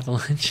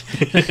 Avalanche.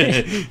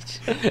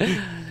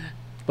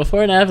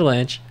 Before an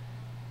avalanche,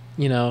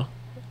 you know,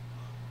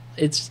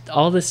 it's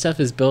all this stuff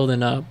is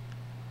building up,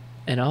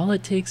 and all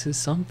it takes is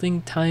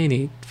something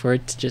tiny for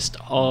it to just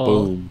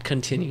all Boom.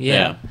 continue.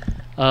 Yeah.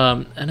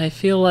 And I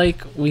feel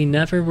like we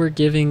never were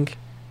giving...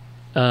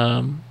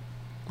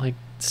 like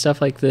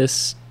stuff like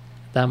this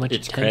that much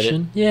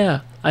attention. Credit. Yeah,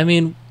 I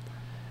mean,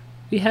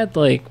 we had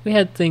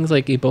things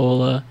like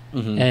Ebola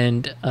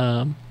and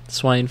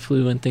swine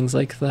flu and things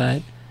like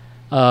that,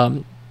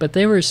 but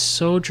they were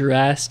so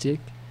drastic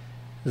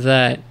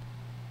that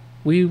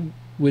we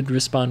would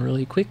respond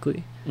really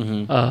quickly,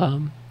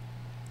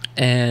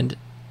 and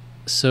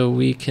so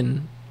we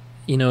can,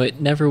 it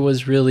never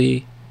was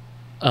really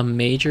a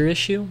major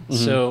issue.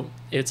 So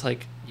it's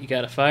like, you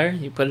got a fire,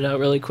 you put it out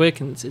really quick,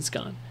 and it's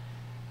gone.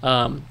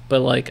 But,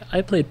 like,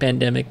 I played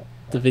Pandemic,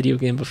 the video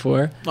game,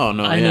 before. Oh,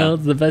 no, I know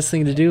the best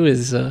thing to do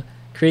is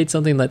create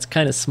something that's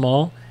kind of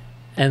small,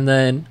 and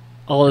then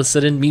all of a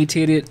sudden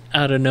mutate it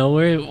out of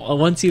nowhere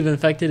once you've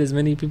infected as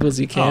many people as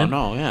you can.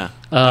 Oh, no, yeah.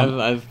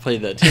 I've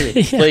played that,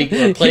 too. Plague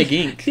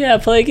Inc. Yeah,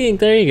 Plague Inc.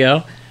 There you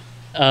go.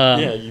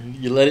 Yeah,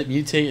 you let it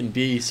mutate and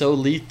be so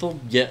lethal,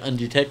 yet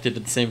undetected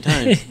at the same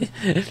time.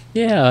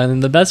 Yeah,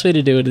 and the best way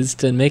to do it is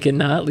to make it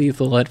not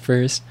lethal at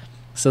first,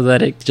 so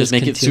that it just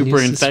make it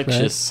super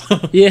infectious.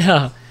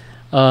 Yeah,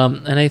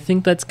 and I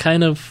think that's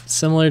kind of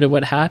similar to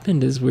what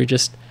happened. Is we're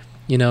just,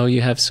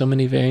 you have so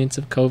many variants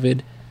of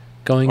COVID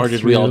going through. Or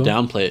did we all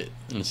downplay it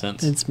in a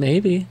sense? It's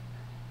maybe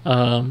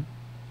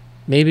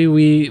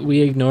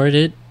we ignored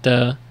it,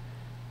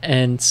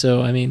 and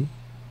so I mean,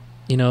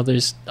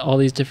 there's all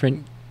these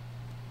different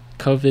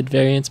COVID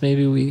variants.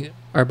 Maybe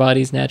our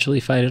bodies naturally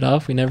fight it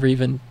off. We never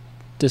even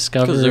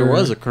discovered. Because there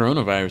was a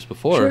coronavirus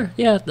before. Sure.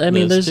 Yeah. I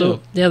mean, there's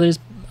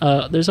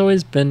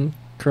always been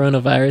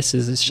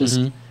coronaviruses. It's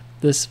just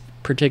this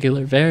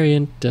particular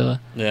variant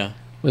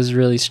was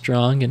really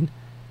strong, and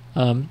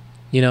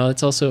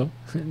it's also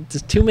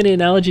just too many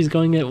analogies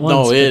going at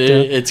once. No,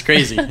 it's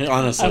crazy.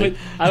 Honestly,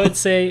 I would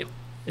say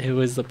it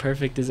was the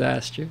perfect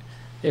disaster.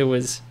 It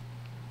was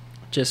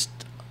just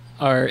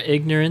our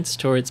ignorance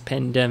towards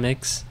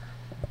pandemics,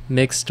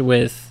 mixed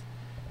with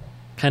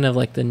kind of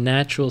like the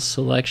natural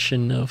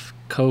selection of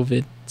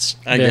COVID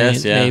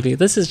variant, maybe.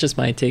 This is just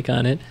my take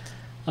on it.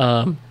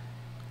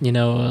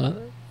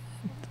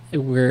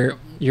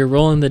 You're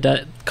rolling the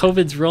dice.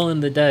 COVID's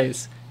rolling the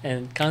dice,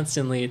 and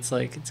constantly it's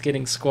like it's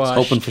getting squashed.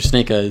 It's hoping for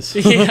snake eyes.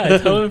 Yeah,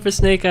 it's hoping for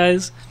snake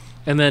eyes,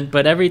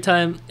 but every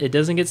time it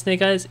doesn't get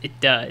snake eyes, it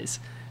dies.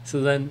 So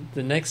then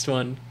the next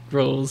one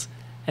rolls,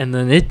 and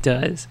then it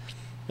dies,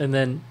 and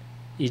then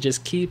you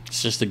just keep...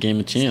 It's just a game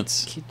of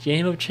chance.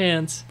 Game of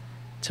chance,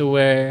 to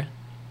where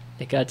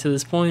it got to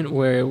this point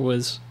where it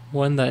was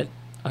one that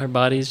our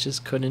bodies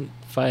just couldn't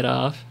fight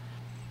off.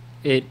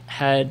 It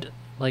had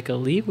like a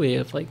leeway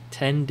of like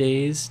 10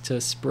 days to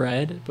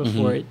spread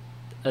before it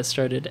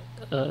started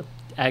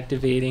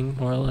activating,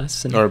 more or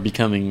less. Or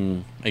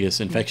becoming, I guess,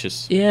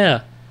 infectious.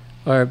 Yeah.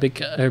 Or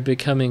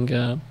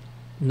becoming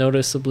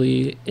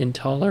noticeably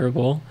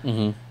intolerable.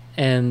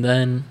 And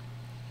then...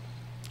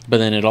 But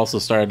then it also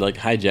started like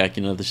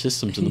hijacking other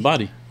systems in the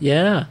body.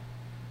 Yeah.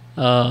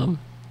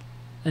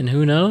 And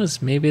who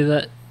knows? Maybe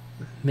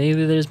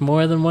there's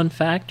more than one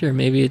factor.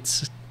 Maybe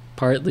it's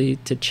partly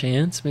to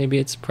chance. Maybe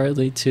it's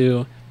partly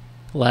to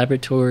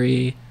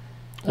laboratory.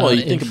 Well,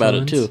 you think about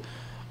it too.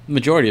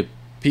 Majority of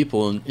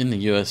people in the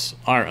U.S.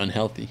 are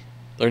unhealthy.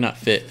 They're not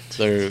fit.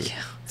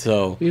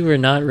 So we were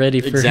not ready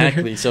for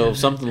exactly. So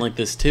something like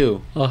this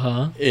too.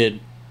 That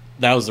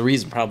was the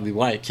reason probably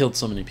why it killed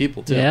so many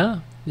people too. Yeah.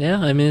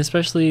 I mean,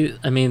 especially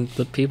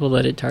the people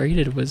that it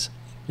targeted was,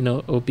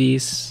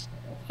 obese,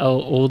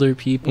 older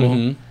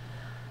people.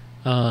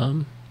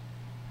 And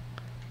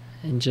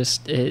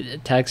just it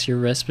attacks your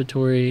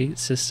respiratory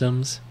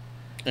systems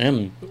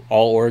and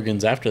all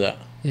organs after that.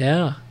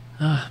 Yeah.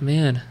 Oh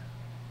man,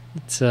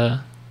 it's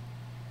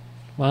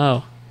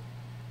wow.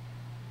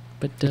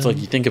 But it's like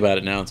you think about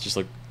it now, it's just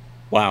like,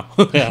 wow.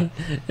 Yeah.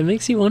 It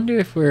makes you wonder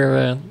if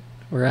we're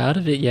out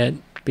of it yet,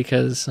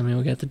 because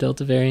we got the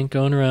Delta variant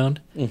going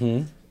around.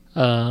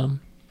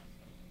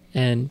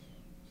 And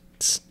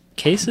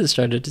cases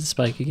started to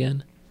spike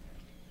again.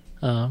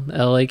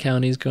 LA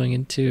County's going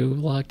into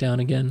lockdown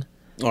again.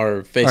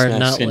 Or face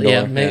mask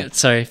indoor.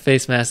 Sorry,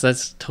 face mask.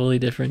 That's totally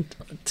different.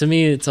 To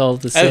me, it's all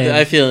the same.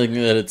 I feel like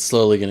that it's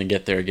slowly going to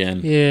get there again.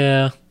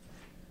 Yeah.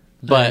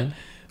 But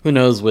who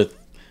knows, with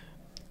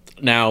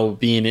now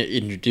being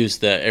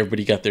introduced that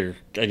everybody got their,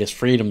 I guess,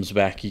 freedoms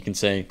back, you can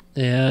say.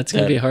 Yeah, it's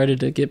going to be harder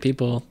to get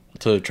people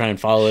to try and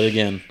follow it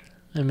again.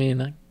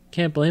 I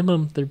can't blame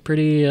them. They're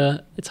pretty,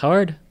 it's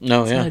hard.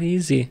 No, it's not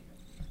easy.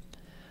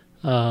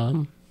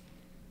 It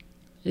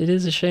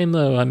is a shame,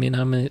 though. How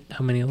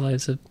many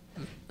lives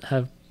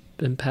have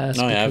been passed?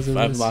 Oh yeah,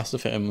 I've lost a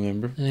family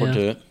member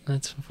to it.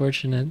 That's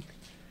unfortunate.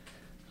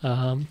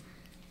 But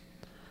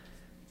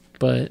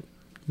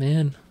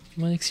man,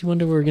 what makes you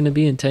wonder where we're gonna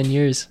be in 10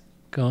 years?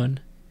 Going.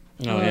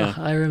 Oh yeah,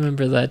 I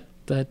remember that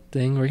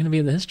thing. We're gonna be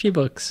in the history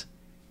books.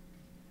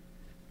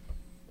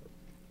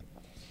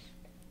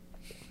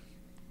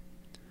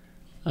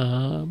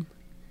 Man,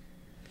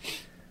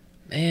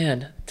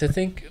 to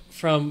think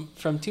from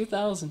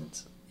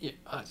 2000s.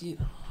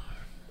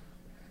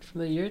 From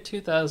the year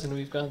 2000,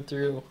 we've gone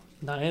through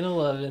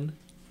 9/11. We've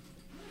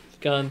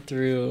gone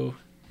through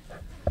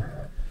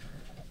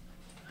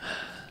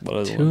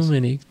too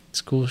many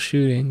school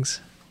shootings.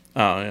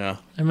 Oh yeah,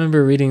 I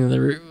remember reading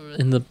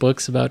in the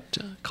books about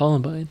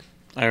Columbine.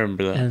 I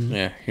remember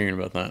that. Hearing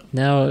about that.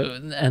 Now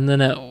and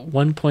then at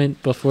one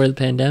point before the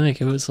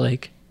pandemic, it was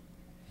like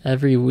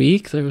every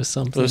week there was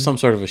something. There was some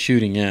sort of a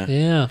shooting. Yeah.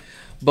 Yeah.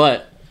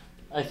 But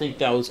I think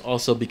that was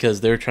also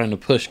because they're trying to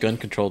push gun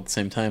control at the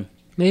same time.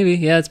 Maybe,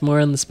 yeah, it's more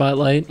on the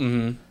spotlight.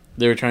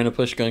 They were trying to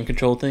push gun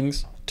control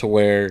things to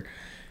where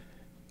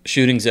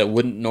shootings that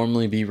wouldn't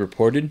normally be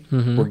reported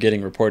were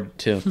getting reported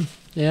too.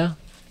 Yeah.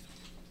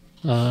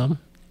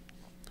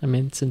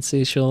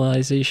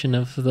 Sensationalization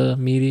of the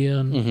media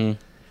and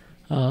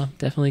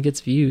definitely gets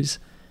views.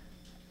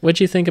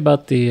 What'd you think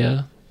about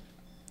the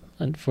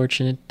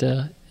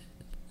unfortunate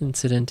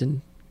incident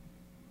and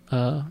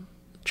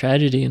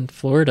tragedy in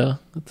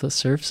Florida with the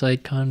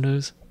Surfside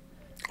condos?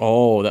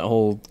 Oh, that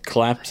whole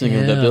collapsing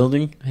of that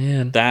building?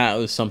 Man. That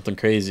was something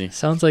crazy.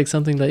 Sounds like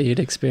something that you'd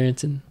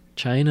experience in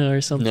China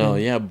or something. No,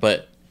 yeah,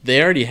 but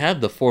they already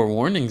had the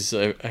forewarnings.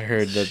 I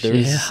heard that there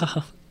was...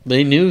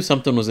 They knew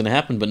something was going to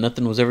happen, but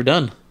nothing was ever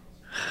done.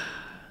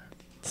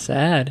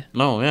 Sad.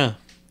 No, yeah.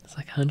 It's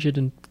like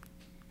 100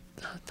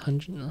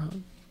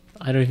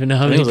 I don't even know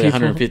how many people. It was like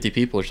 150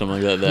 people or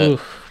something like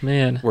that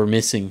man. were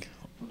missing,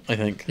 I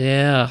think.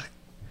 Yeah.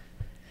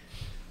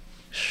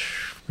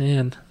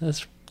 Man,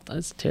 that's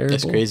terrible.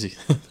 That's crazy.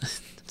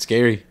 It's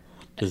scary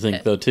to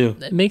think, though, too.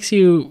 It makes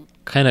you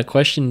kind of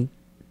question.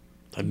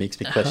 It makes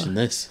me question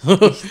this.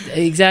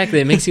 Exactly.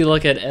 It makes you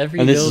look at every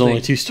and building. This is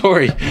only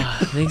 2-story.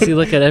 It makes you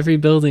look at every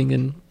building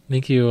and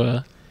make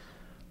you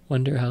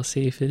wonder how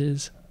safe it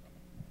is.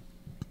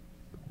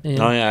 And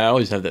oh, yeah. I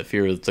always have that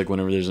fear. It's like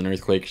whenever there's an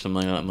earthquake or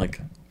something like that, I'm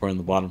like, we're on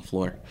the bottom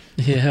floor.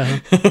 Yeah.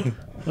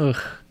 Ugh.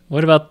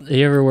 What about,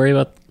 you ever worry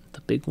about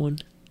the big one?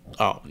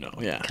 Oh, no.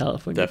 Yeah.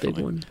 California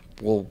definitely. Big one.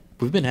 Well,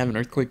 we've been having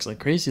earthquakes like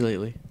crazy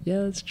lately.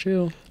 Yeah, that's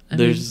true.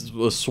 There's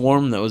a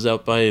swarm that was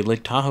out by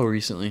Lake Tahoe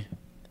recently.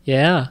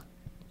 Yeah.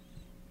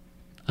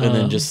 And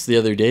then just the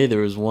other day,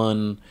 there was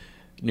one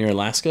near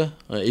Alaska,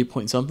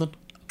 8 something.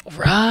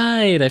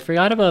 Right, I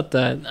forgot about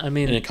that. And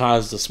it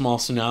caused a small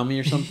tsunami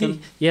or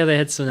something. Yeah, they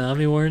had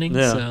tsunami warnings.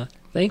 Yeah. So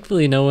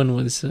thankfully, no one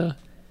was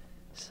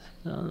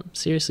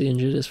seriously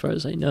injured, as far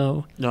as I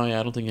know. No, yeah,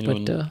 I don't think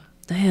anyone. But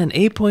man,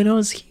 8.0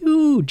 is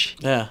huge.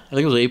 Yeah, I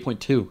think it was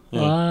 8.2.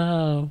 Yeah.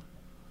 Wow.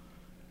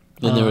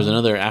 Then there was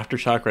another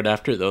aftershock right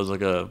after it. That was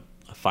like a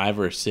 5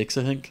 or a 6,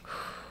 I think.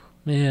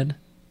 Man.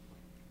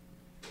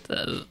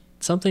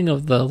 Something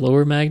of the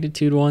lower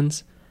magnitude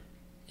ones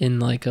in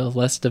like a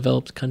less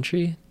developed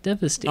country,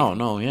 devastating. Oh,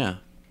 no, yeah.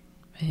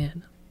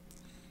 Man.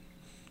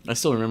 I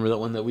still remember that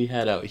one that we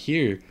had out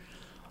here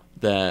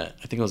that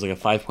I think it was like a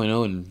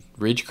 5.0 in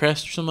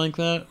Ridgecrest or something like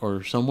that,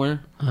 or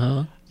somewhere.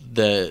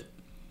 That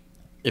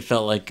it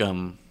felt like...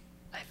 I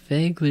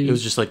vaguely... It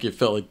was just like, it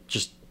felt like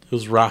just... It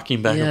was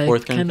rocking back and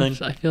forth kind of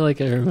thing. I feel like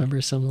I remember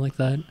something like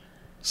that.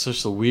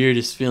 Such the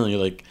weirdest feeling.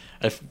 Like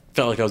I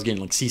felt like I was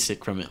getting like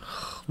seasick from it.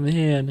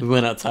 Man, we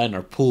went outside and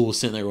our pool was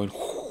sitting there going,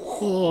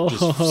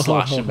 just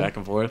sloshing back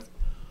and forth.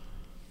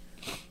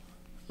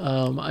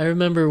 I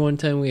remember one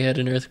time we had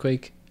an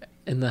earthquake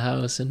in the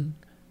house, and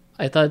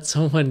I thought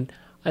someone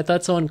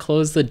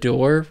closed the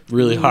door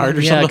really hard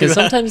or yeah, something. because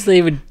sometimes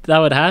that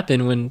would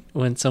happen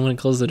when someone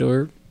closed the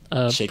door.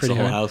 Shakes pretty the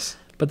whole hard. house.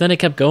 But then it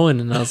kept going,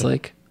 and I was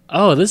like,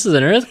 "Oh, this is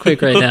an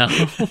earthquake right now."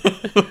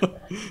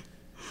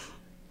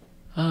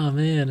 Oh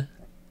man!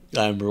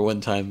 I remember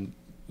one time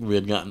me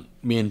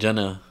and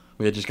Jenna,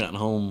 we had just gotten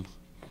home.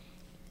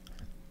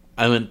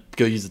 I went to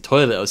go use the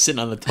toilet. I was sitting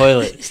on the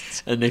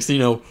toilet, and next thing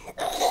you know,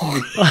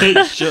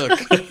 it shook.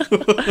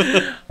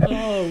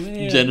 Oh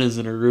man! Jenna's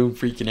in her room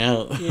freaking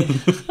out.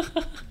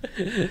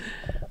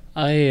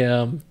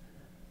 Yeah.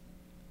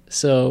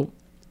 So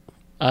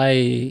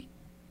I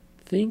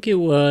think it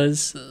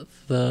was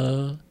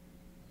the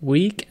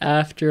week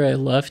after I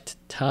left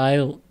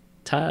Taiwan.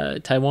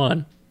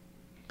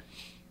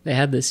 They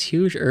had this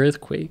huge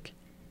earthquake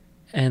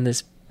and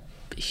this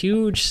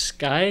huge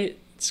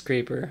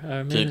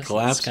skyscraper. Did it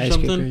collapse or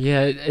something?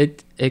 Yeah,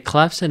 it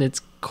collapsed in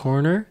its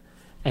corner,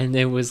 and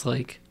it was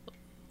like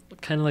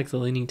kind of like the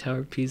Leaning Tower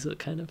of Pisa,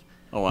 kind of.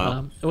 Oh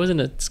wow! It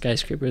wasn't a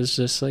skyscraper. It was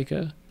just like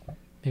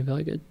maybe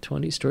like a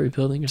 20-story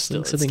building or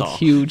something tall.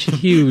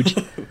 huge.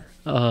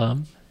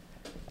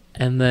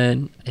 And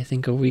then I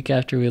think a week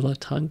after we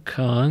left Hong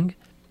Kong,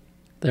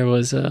 there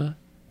was an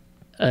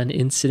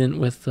incident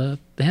with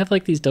they have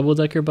like these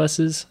double-decker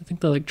buses. I think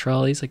they're like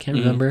trolleys. I can't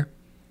remember.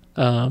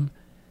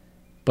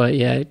 But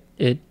yeah,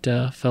 it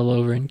fell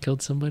over and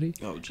killed somebody.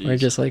 Oh geez. We're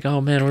just like,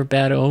 oh man, we're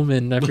bad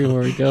omen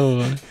everywhere we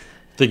go.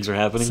 Things are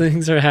happening.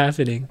 Things are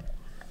happening.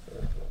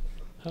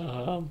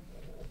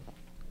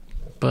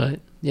 But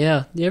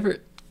yeah, you ever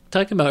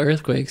talking about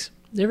earthquakes?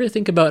 You ever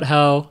think about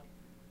how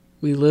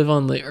we live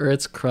on the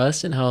Earth's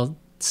crust and how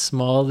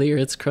small the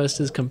Earth's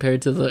crust is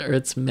compared to the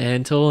Earth's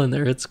mantle and the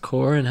Earth's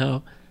core, and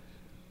how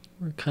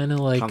we're kind of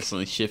like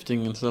constantly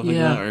shifting and stuff like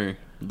that, or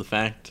the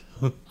fact?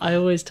 I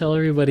always tell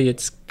everybody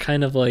it's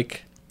kind of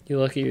like you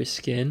look at your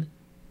skin,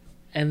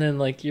 and then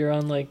like you're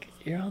on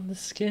the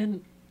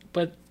skin,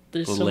 but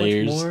there's The so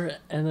layers. much more,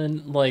 and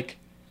then like,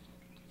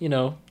 you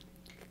know,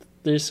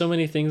 there's so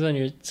many things on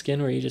your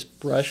skin where you just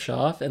brush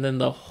off, and then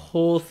the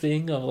whole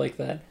thing of like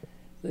that,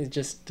 it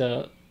just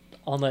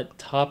on that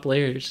top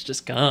layer is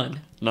just gone.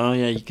 No,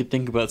 yeah, you could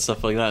think about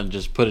stuff like that and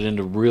just put it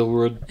into real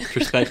world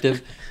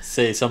perspective.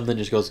 Say something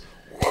just goes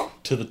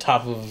to the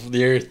top of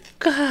the earth.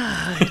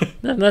 God,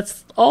 and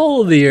that's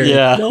all of the earth.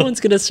 Yeah. No one's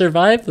gonna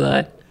survive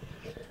that.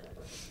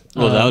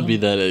 Well, that would be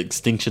that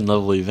extinction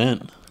level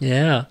event.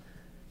 Yeah,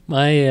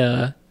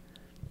 my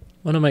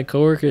one of my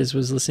coworkers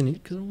was listening,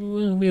 because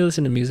we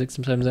listen to music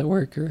sometimes at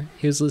work, or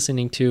he was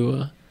listening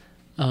to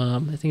I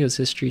think it was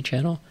History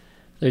Channel.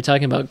 They were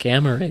talking about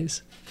gamma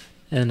rays,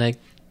 and they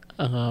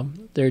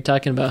were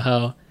talking about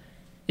how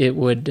it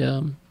would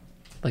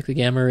like the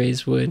gamma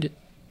rays would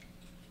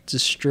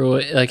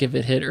destroy, like if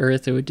it hit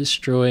Earth, it would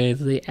destroy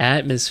the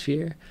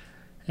atmosphere,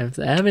 and if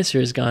the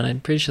atmosphere is gone,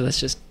 I'm pretty sure that's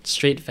just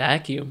straight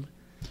vacuum.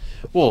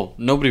 Well,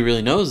 nobody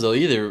really knows though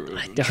either.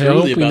 I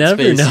hope we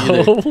never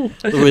know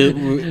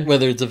either,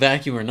 whether it's a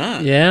vacuum or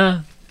not.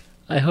 Yeah,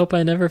 I hope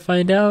I never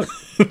find out.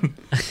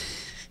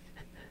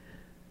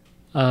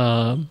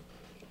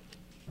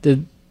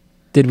 Did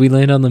we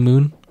land on the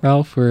moon,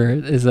 Ralph, or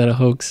is that a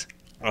hoax?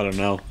 I don't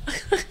know.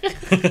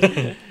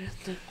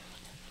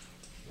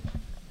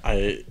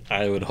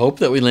 I would hope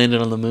that we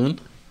landed on the moon.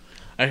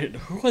 I heard,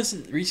 who was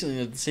it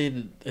recently that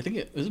said, I think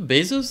it was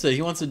Bezos, that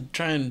he wants to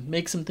try and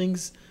make some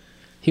things.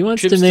 He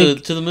wants trips to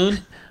make to the moon.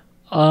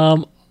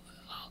 All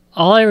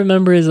I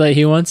remember is that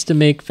he wants to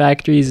make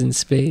factories in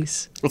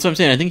space. That's what I'm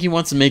saying. I think he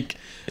wants to make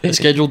a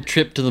scheduled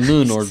trip to the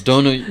moon, or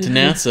donate to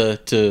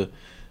NASA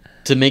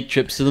to make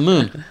trips to the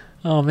moon.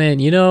 Oh man,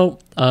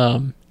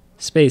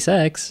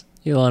 SpaceX,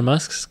 Elon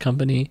Musk's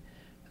company,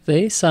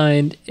 they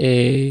signed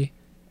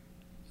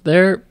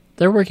they're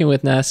working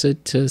with NASA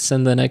to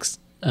send the next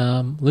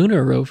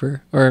lunar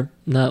rover, or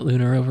not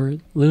lunar rover,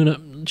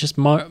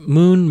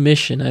 moon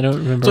mission. I don't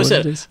remember what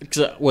it is.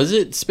 Was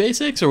it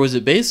SpaceX or was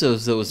it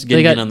Bezos that was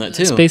getting in on that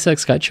too?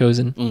 SpaceX got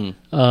chosen.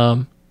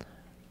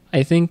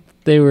 I think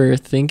they were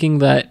thinking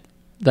that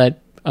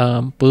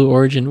Blue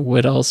Origin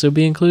would also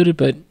be included,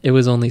 but it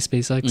was only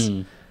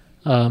SpaceX.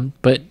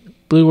 But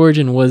Blue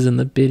Origin was in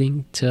the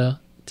bidding to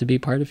be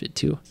part of it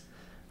too.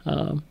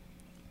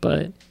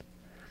 But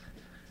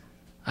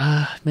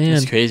man,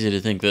 it's crazy to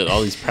think that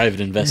all these private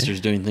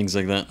investors doing things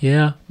like that.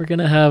 Yeah, we're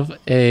gonna have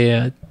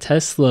a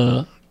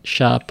Tesla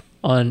shop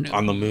on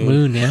the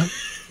moon. Yeah,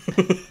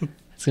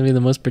 it's gonna be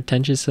the most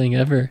pretentious thing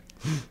ever.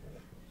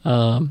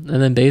 And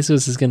then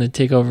Bezos is gonna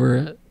take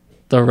over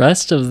the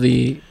rest of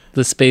the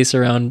space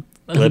around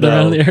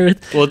the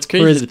Earth. Well, it's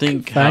crazy to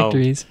think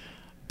factories.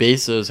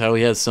 How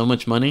he has so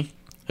much money.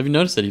 Have you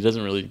noticed that he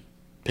doesn't really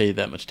pay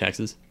that much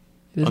taxes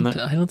on that?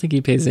 I don't think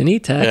he pays any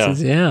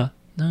taxes. Yeah.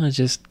 No, it's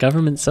just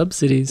government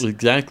subsidies.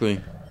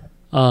 Exactly.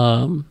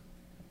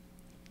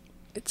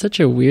 it's such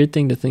a weird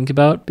thing to think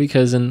about,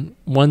 because in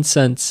one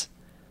sense,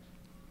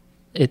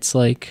 it's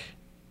like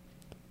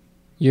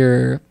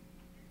it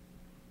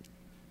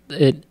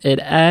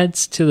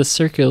adds to the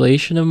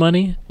circulation of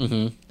money,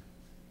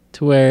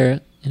 to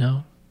where,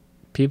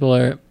 people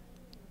are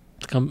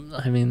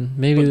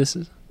maybe this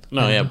is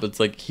but it's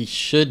like he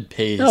should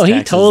pay his no taxes.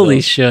 He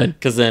totally should,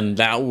 because then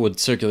that would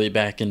circulate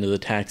back into the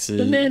taxes.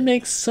 the man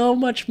makes so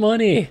much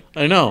money.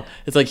 I know,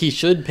 it's like he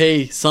should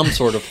pay some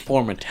sort of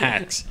form of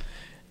tax,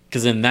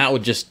 because then that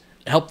would just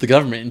help the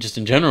government and just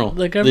in general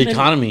the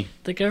economy.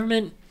 The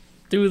government,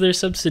 through their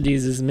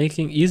subsidies, is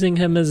using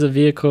him as a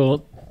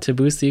vehicle to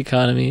boost the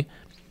economy,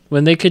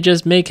 when they could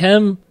just make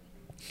him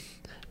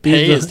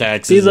pay his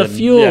taxes, be the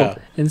fuel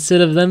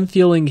instead of them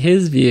fueling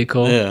his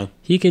vehicle. Yeah,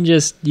 he can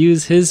just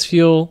use his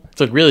fuel. It's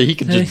like, really, he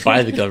could just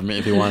buy the government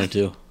if he wanted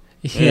to.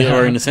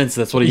 Or in a sense,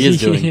 that's what he is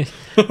doing.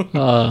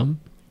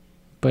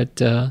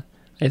 But I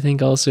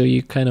think also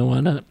you kind of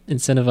want to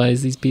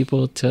incentivize these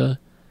people to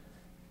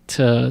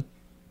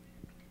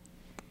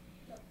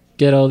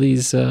get all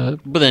these but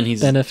then he's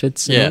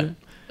benefits,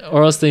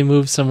 or else they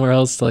move somewhere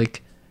else, to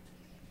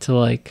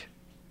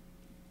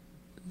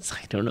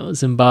I don't know,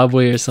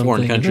 Zimbabwe or something,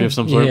 foreign country of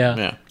some sort.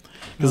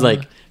 Because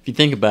if you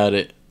think about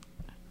it,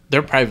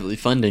 they're privately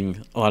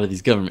funding a lot of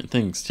these government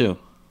things too.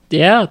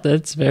 Yeah,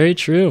 that's very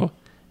true.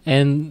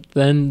 And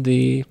then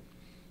the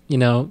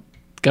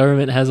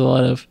government has a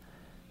lot of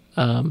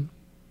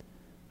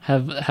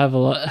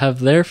have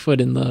their foot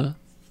in the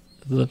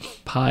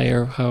pie,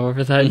 or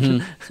however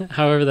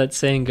that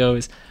saying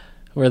goes,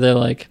 where they're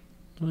like,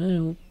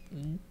 well,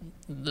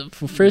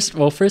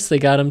 first they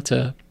got them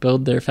to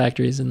build their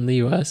factories in the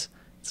US.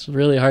 It's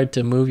really hard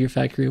to move your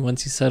factory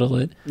once you settle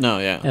it. No,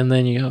 yeah. And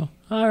then you go,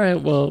 all right,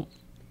 well,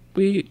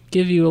 we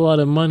give you a lot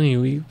of money.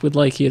 We would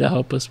like you to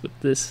help us with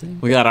this thing.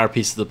 We got our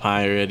piece of the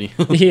pie already.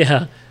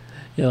 Yeah.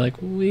 Yeah, like,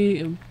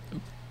 we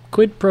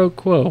quid pro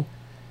quo.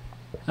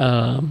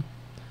 I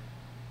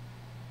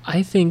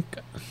think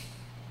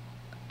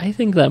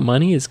that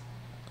money is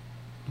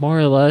more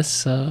or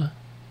less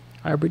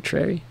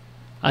arbitrary.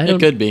 It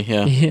could be,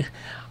 yeah.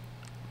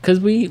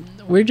 Because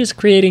we're just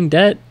creating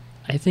debt.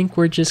 I think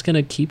we're just going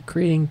to keep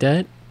creating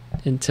debt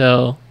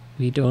until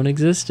we don't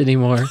exist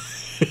anymore.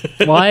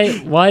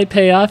 Why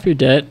pay off your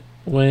debt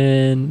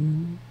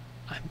when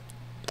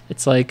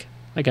it's like,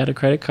 I got a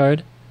credit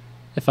card.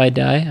 If I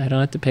die, I don't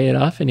have to pay it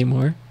off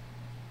anymore.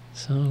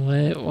 So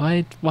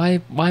why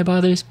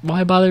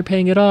bother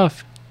paying it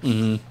off?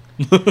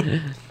 Mm-hmm.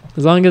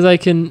 As long as I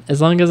can,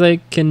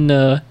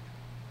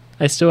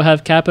 I still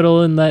have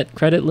capital in that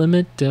credit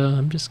limit.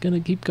 I'm just gonna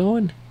keep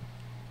going.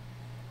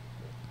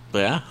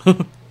 Yeah.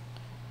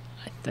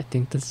 I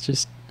think that's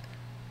just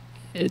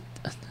it.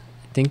 I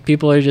think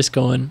people are just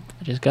going,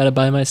 I just gotta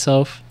buy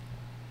myself.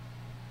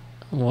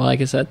 Well, I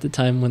guess at the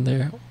time when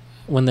they're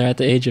at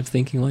the age of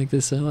thinking like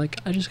this, they're like,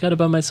 I just gotta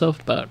buy myself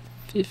about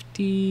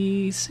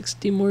 50,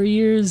 60 more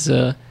years.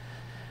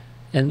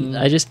 And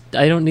I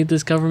don't need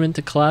this government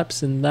to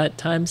collapse in that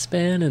time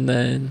span, and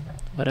then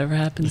whatever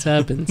happens,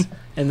 happens.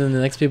 And then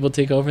the next people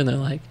take over and they're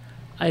like,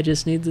 I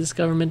just need this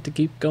government to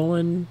keep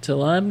going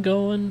till I'm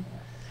going.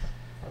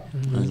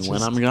 And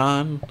when I'm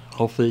gone,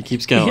 hopefully it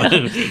keeps going.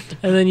 Yeah.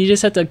 And then you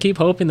just have to keep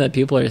hoping that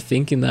people are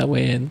thinking that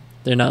way, and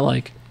they're not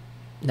like,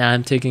 nah,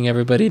 I'm taking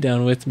everybody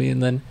down with me,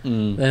 and then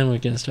we're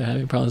gonna start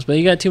having problems. But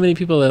you got too many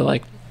people that are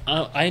like,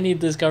 I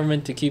need this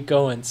government to keep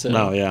going. So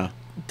no, yeah.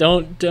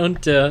 Don't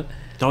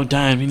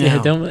die on me now.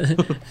 Yeah, don't.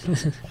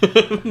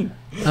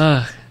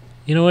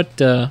 You know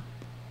what?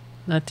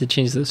 Not to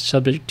change the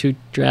subject too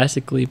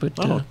drastically, but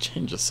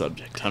change the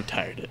subject. I'm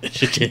tired of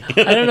it.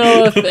 I don't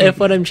know if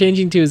what I'm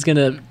changing to is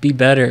gonna be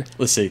better.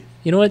 Let's see.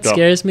 You know what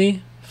scares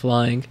me?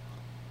 Flying.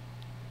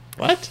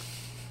 What?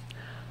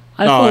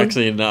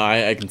 Actually, no.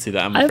 I can see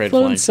that. I'm afraid of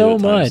flying so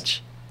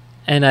much,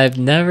 and I've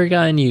never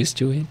gotten used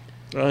to it.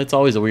 It's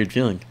always a weird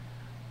feeling.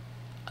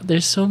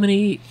 There's so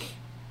many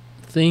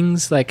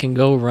things that can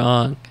go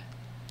wrong.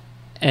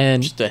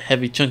 And just a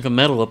heavy chunk of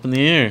metal up in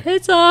the air.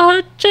 It's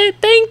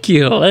thank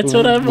you. That's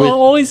what I'm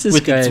always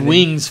describing. With its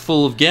wings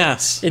full of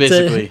gas,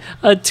 basically.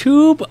 A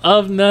tube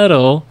of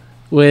metal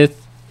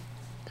with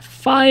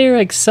fire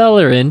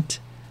accelerant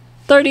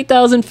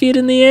 30,000 feet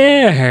in the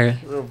air.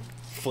 A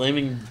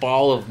flaming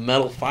ball of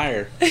metal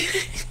fire.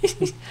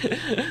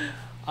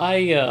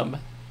 I've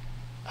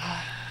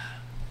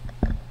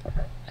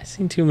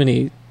seen too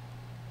many.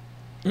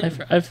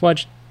 I've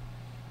watched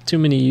too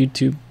many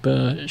YouTube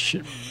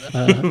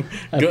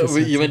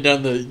episodes. You went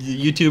down the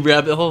YouTube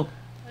rabbit hole?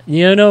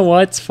 You know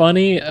what's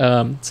funny?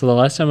 So the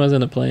last time I was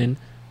on a plane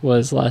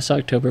was last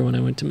October when I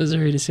went to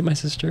Missouri to see my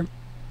sister.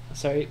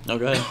 Sorry. Oh,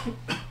 go ahead.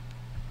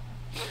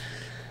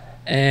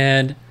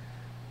 And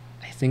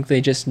I think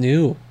they just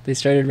knew. They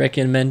started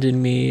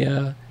recommending me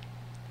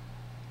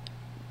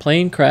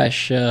plane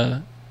crash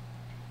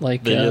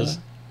videos.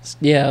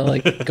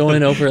 Like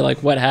going over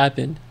like what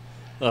happened.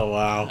 Oh,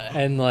 wow.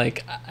 And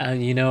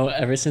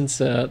ever since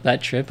that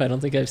trip, I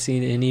don't think I've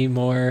seen any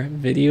more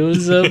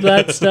videos of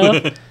that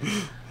stuff.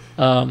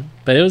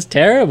 But it was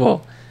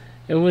terrible.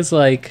 It was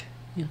like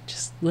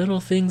just little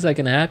things that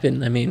can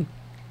happen. I mean,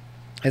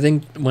 I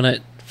think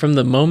from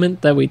the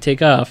moment that we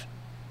take off,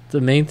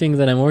 the main thing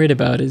that I'm worried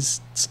about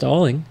is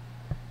stalling,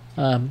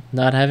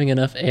 not having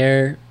enough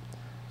air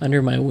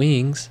under my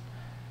wings,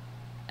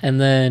 and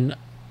then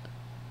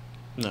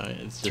No,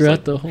 it's just throughout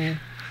like the whole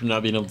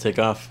not being able to take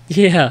off.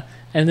 yeah,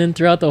 and then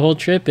throughout the whole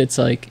trip, it's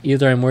like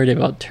either I'm worried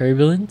about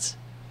turbulence,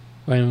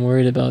 or I'm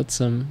worried about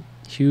some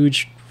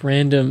huge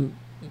random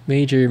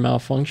major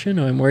malfunction,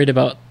 or I'm worried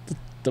about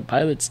the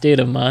pilot's state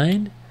of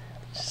mind.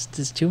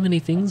 There's too many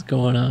things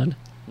going on.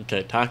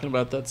 Okay, talking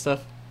about that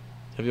stuff.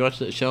 Have you watched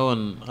that show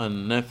on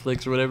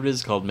Netflix or whatever it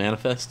is called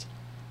Manifest?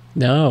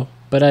 No,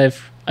 but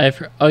I've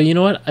oh, you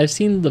know what? I've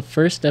seen the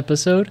first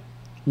episode.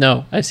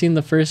 No, I've seen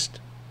the first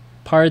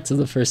parts of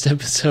the first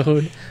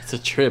episode. It's a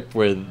trip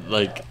where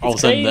like all of a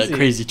sudden crazy. that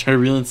crazy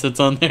turbulence that's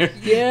on there.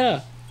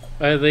 Yeah.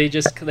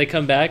 They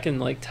come back and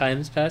like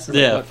times pass.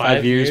 Yeah, like, what,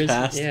 5 years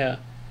passed. Yeah.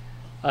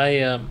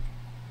 I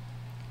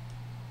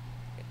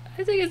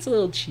think it's a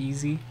little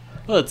cheesy.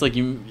 Well, it's like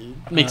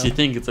it makes you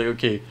think. It's like,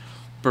 okay,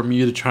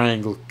 Bermuda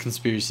Triangle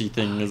conspiracy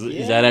thing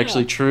is that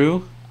actually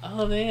true?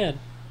 Oh man.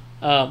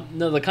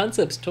 No, the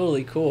concept's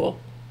totally cool.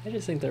 I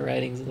just think the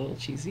writing's a little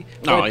cheesy.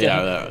 Oh But,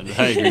 yeah,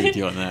 I agree with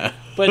you on that.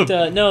 But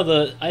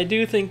no, I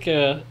do think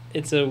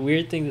it's a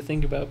weird thing to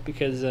think about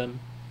because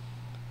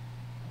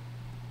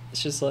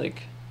it's just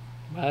like,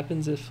 what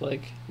happens if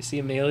like you see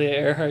Amelia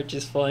Earhart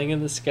just flying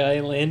in the sky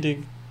and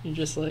landing? You're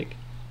just like,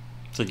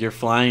 It's like you're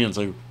flying and it's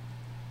like,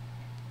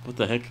 what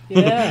the heck?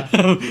 Yeah.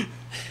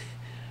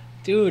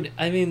 Dude,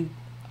 I mean,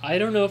 I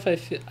don't know if I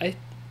feel I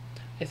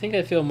think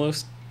I feel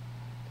most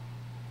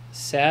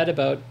sad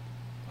about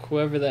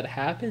whoever that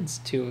happens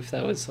to, if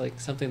that was like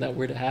something that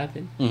were to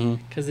happen,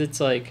 because it's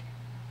like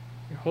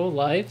your whole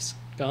life's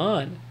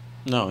gone.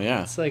 No,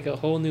 yeah. It's like a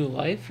whole new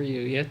life for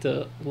you. You have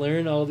to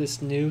learn all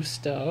this new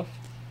stuff.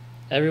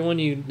 Everyone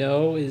you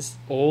know is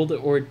old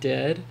or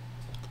dead.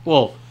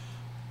 Well,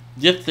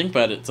 you have to think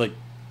about it. It's like,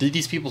 did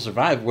these people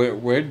survive?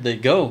 Where did they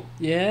go?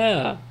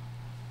 Yeah.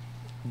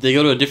 Did they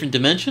go to a different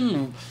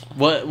dimension?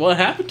 What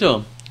happened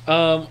to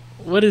them?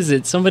 What is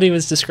it? Somebody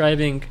was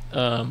describing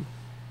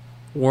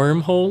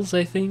wormholes,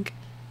 I think.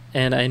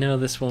 And I know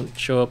this won't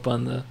show up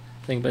on the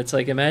thing, but it's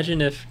like, imagine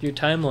if your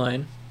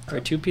timeline are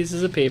two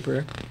pieces of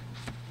paper,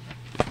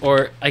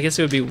 or I guess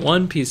it would be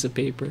one piece of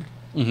paper,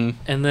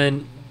 and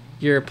then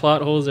your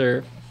plot holes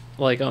are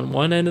like on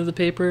one end of the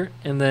paper,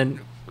 and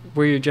then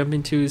where you're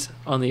jumping to is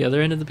on the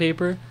other end of the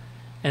paper.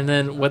 And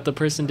then what the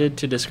person did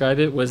to describe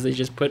it was they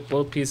just put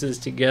both pieces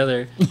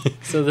together.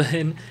 So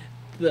then,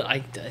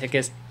 I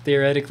guess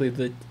theoretically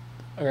the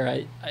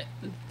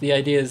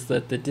idea is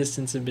that the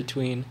distance in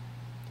between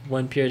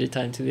one period of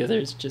time to the other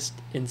is just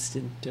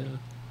instant.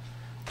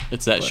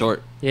 It's that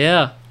short.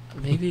 Yeah,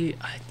 maybe.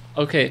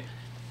 Okay.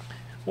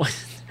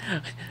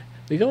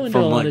 We go into a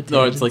lot of tangents.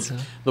 No, it's like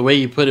the way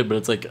you put it, but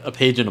it's like a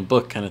page in a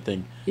book kind of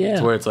thing. Yeah.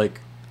 It's where it's like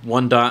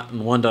one dot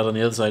and one dot on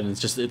the other side,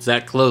 and it's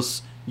that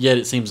close. Yet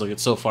it seems like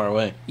it's so far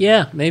away.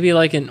 Yeah, maybe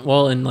like in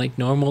like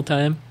normal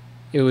time,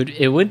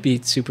 it would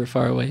be super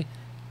far away,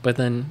 but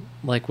then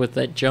like with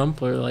that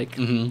jump or like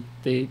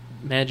they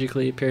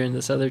magically appear in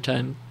this other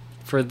time,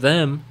 for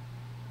them,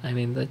 I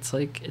mean it's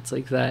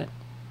like that.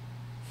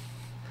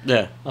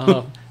 Yeah.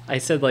 I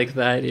said like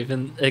that,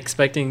 even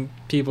expecting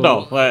people.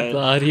 No, the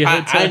audio.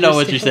 I know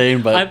what you're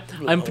saying, but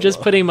I'm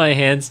just putting my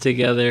hands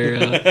together.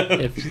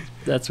 If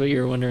that's what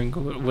you're wondering,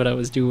 what I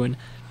was doing.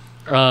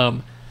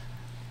 When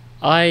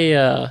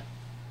I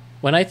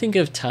think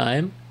of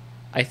time,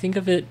 I think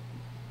of it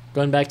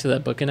going back to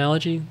that book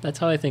analogy. That's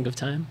how I think of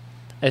time.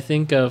 I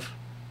think of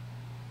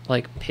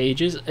like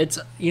pages. It's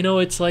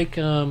like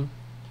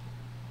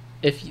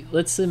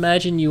let's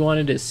imagine you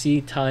wanted to see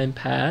time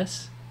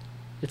pass.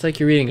 It's like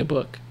you're reading a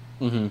book.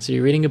 So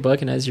you're reading a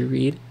book, and as you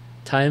read,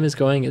 time is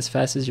going as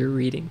fast as you're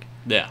reading.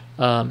 Yeah.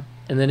 And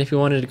then if you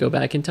wanted to go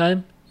back in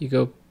time, you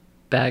go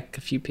back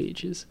a few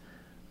pages.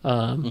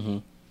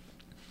 The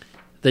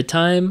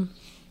time,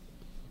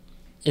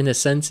 in a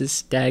sense, is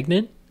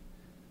stagnant,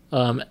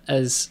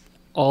 as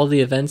all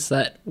the events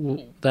that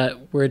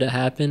were to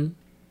happen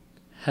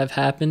have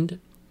happened,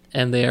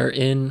 and they are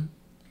in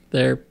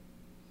their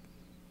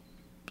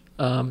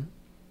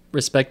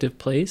respective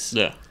place.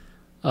 Yeah.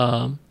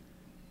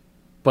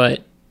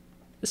 But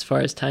as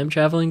far as time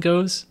traveling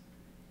goes,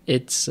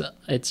 it's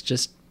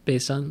just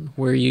based on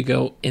where you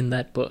go in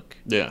that book.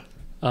 Yeah.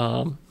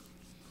 And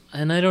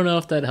I don't know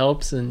if that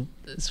helps in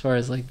as far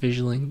as like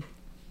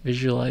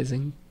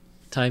visualizing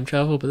time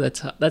travel,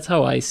 but that's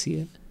how I see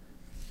it.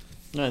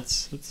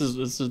 It's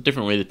a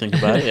different way to think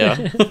about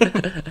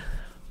it.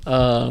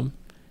 Yeah.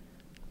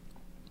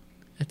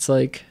 It's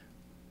like,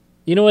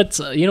 you know what's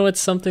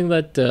something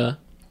that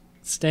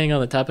staying on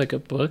the topic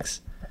of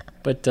books,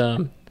 but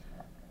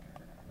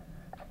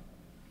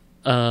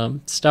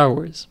Star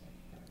Wars.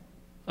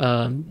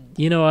 I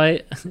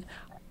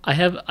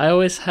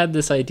always had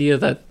this idea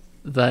that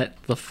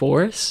the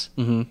Force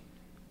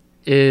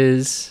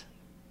is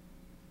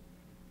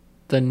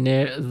I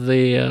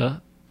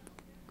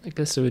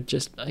guess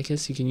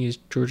you can use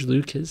George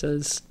Lucas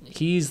as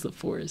he's the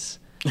Force.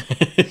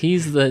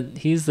 He's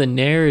the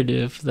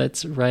narrative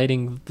that's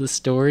writing the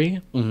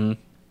story. Mm-hmm.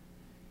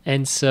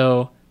 And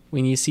so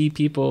when you see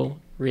people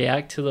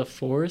react to the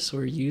Force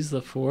or use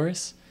the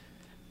Force,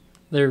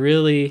 they're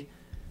really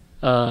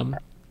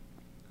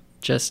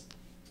just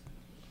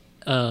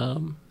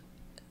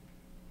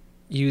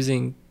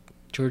using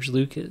George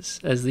Lucas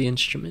as the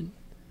instrument.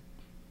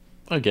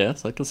 I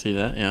guess I can see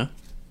that. Yeah.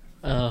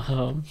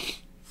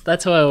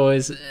 That's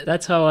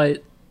how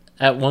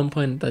at one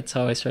point, that's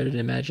how I started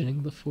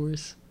imagining the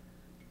Force.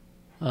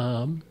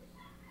 I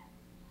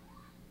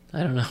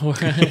don't know where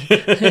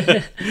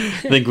I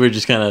think we're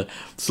just kind of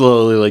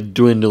slowly like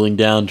dwindling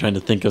down, trying to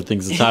think of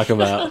things to talk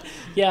about.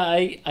 Yeah,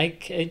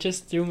 it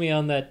just threw me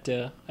on that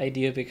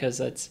idea because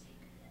that's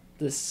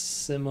the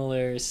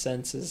similar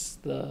sense as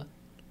the.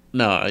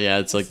 No, yeah,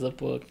 it's like the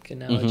book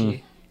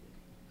analogy.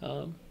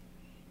 Mm-hmm.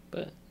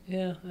 But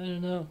yeah, I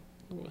don't know.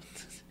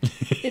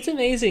 It's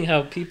amazing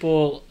how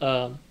people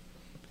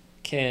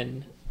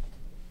can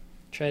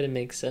try to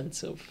make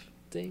sense of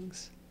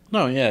things.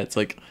 No, yeah, it's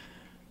like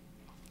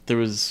there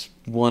was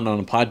one on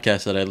a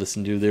podcast that I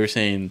listened to. They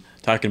were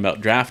talking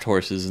about draft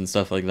horses and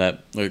stuff like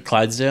that, like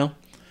Clydesdale,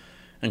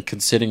 and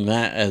considering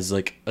that as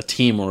like a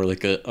team or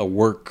like a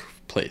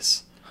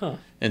workplace. Huh.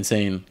 And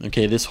saying,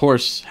 okay, this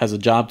horse has a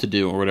job to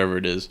do or whatever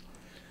it is,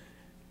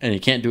 and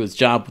it can't do its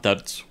job without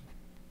its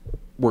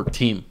work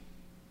team.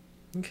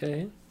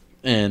 Okay.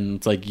 And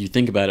it's like you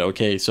think about it,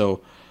 okay,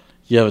 so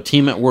you have a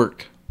team at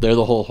work. They're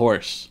the whole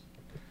horse.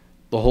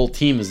 The whole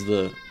team is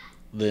the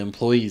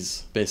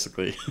employees,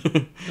 basically.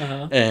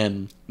 Uh-huh.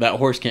 And that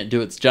horse can't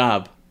do its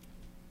job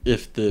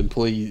if the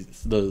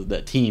employees,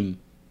 that team,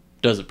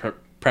 doesn't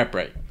prep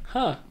right.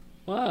 Huh.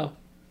 Wow.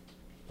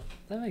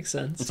 That makes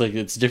sense. It's like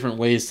it's different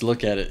ways to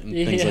look at it and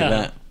things like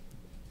that.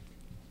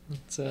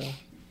 It's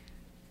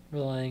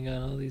relying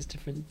on all these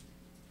different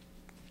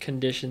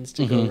conditions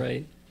to go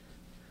right.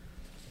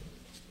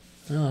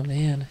 Oh,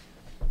 man.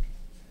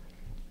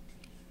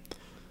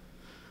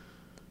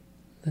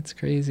 That's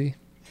crazy.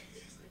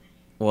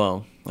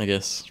 Well, I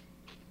guess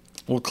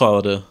we'll call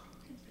it an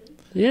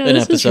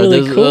this episode. Is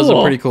really That cool. was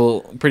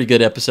a pretty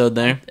good episode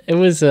there. It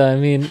was,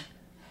 man,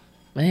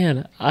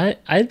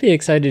 I'd be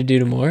excited to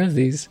do more of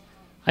these.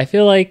 I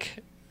feel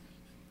like...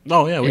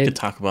 Oh, yeah, we could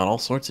talk about all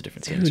sorts of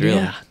different things, really.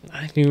 Yeah,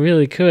 we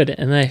really could.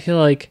 And I feel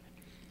like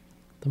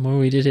the more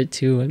we did it,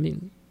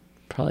 too,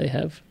 probably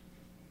have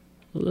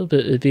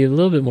it'd be a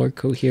little bit more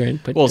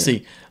coherent. But we'll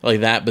see, like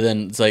that, but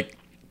then it's like,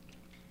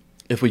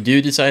 if we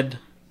do decide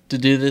to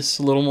do this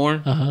a little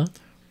more,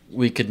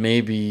 we could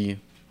maybe,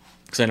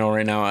 because I know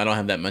right now I don't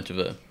have that much of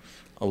a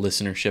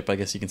listenership, I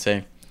guess you can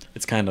say.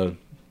 It's kind of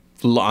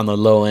on the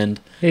low end.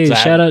 Hey,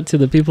 shout out to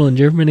the people in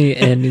Germany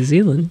and New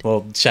Zealand.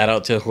 Well, shout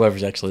out to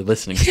whoever's actually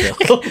listening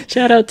still.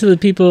 Shout out to the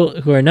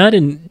people who are not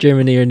in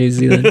Germany or New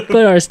Zealand,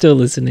 but are still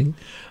listening.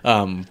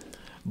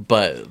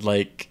 But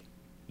like,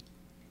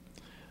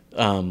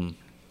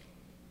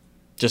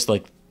 just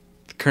like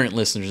the current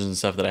listeners and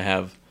stuff that I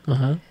have,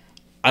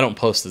 I don't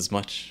post as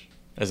much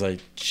as I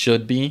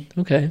should be.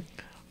 Okay.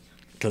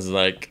 Because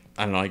like,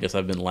 I don't know, I guess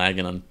I've been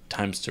lagging on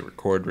times to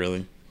record,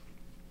 really.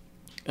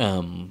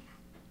 And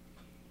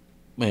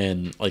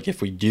like,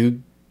 if we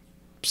do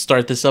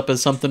start this up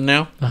as something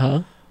now,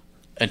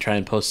 and try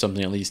and post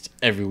something at least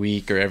every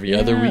week or every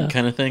other week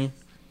kind of thing,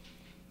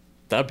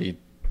 that'd be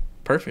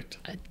perfect.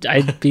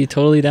 I'd be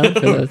totally down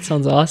for that. It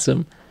sounds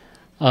awesome.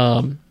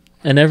 And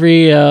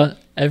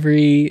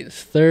every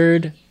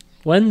third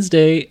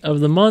Wednesday of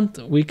the month,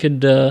 we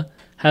could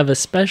have a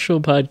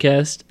special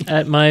podcast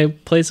at my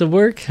place of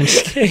work. I'm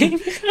just kidding.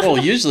 Well,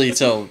 usually,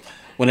 so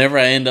whenever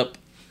I end up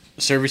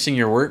servicing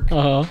your work,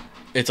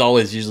 it's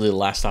always usually the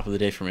last stop of the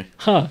day for me.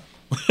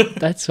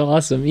 That's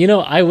awesome.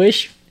 I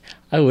wish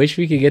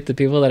we could get the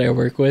people that I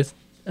work with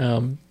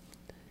in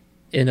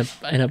a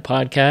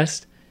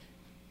podcast.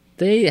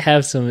 They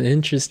have some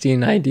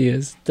interesting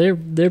ideas. They're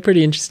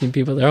pretty interesting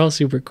people. They're all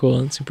super cool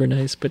and super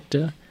nice. But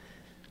man,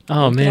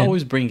 can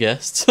always bring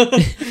guests.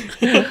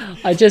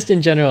 I just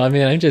in general.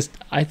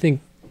 I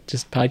think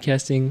just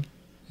podcasting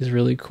is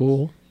really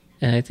cool,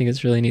 and I think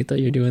it's really neat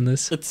that you're doing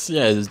this.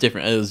 It was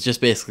different. It was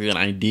just basically an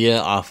idea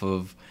off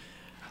of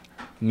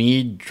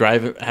me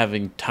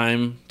having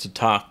time to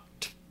talk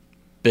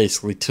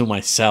basically to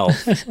myself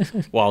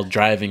while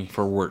driving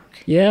for work.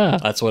 Yeah.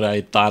 That's what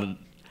I thought.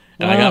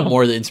 And I got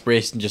more of the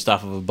inspiration just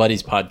off of a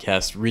buddy's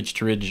podcast, Ridge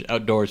to Ridge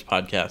Outdoors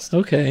podcast.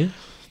 Okay.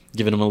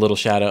 Giving them a little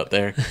shout out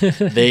there.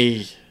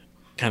 They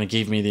kind of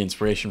gave me the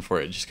inspiration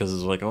for it just because it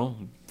was like, oh,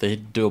 they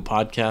do a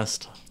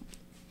podcast.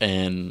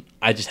 And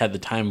I just had the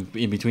time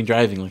in between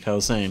driving, like I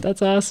was saying.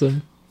 That's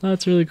awesome.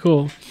 That's really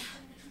cool.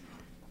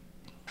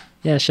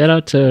 Yeah, shout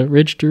out to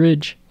Ridge to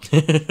Ridge.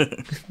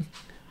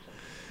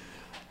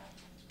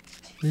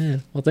 Yeah.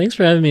 Well, thanks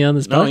for having me on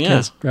this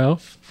podcast,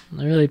 Ralph.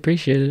 I really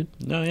appreciate it.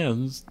 No, yeah, it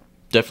was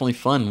definitely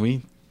fun.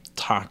 We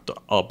talked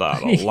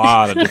about a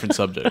lot of different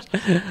subjects.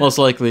 Most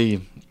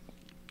likely,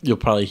 you'll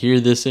probably hear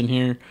this in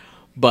here,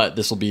 but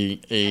this will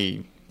be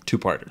a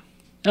two-parter.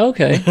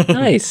 Okay,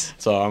 nice.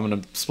 So I'm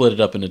gonna split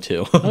it up into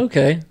 2.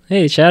 Okay.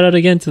 Hey, shout out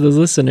again to those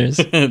listeners.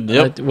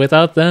 Yep.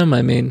 Without them,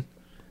 I mean,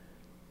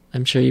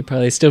 I'm sure you'd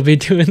probably still be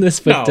doing this,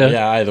 but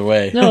yeah, either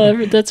way.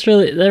 no, that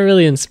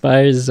really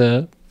inspires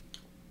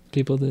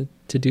people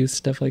to do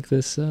stuff like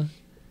this.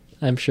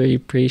 I'm sure you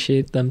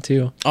appreciate them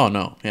too. Oh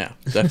no, yeah,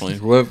 definitely.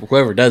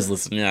 whoever does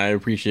listen, yeah, I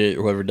appreciate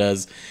whoever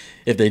does.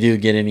 If they do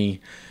get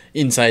any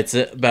insights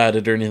about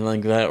it or anything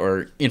like that,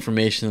 or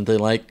information that they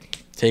like,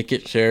 take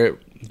it, share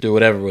it, do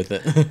whatever with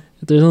it.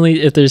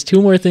 If there's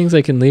 2 more things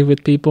I can leave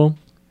with people,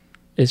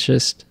 it's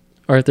just,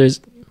 or if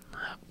there's,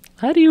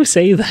 how do you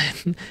say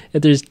that?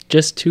 If there's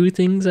just 2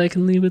 things I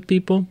can leave with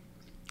people,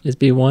 is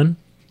be 1,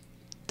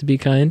 to be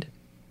kind,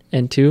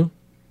 and 2,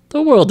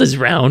 the world is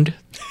round.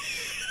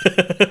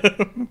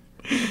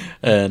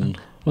 And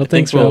well,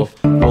 thanks, Ralph.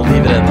 We'll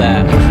leave it at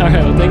that. All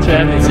right, well, thanks for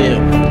having me. See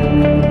you.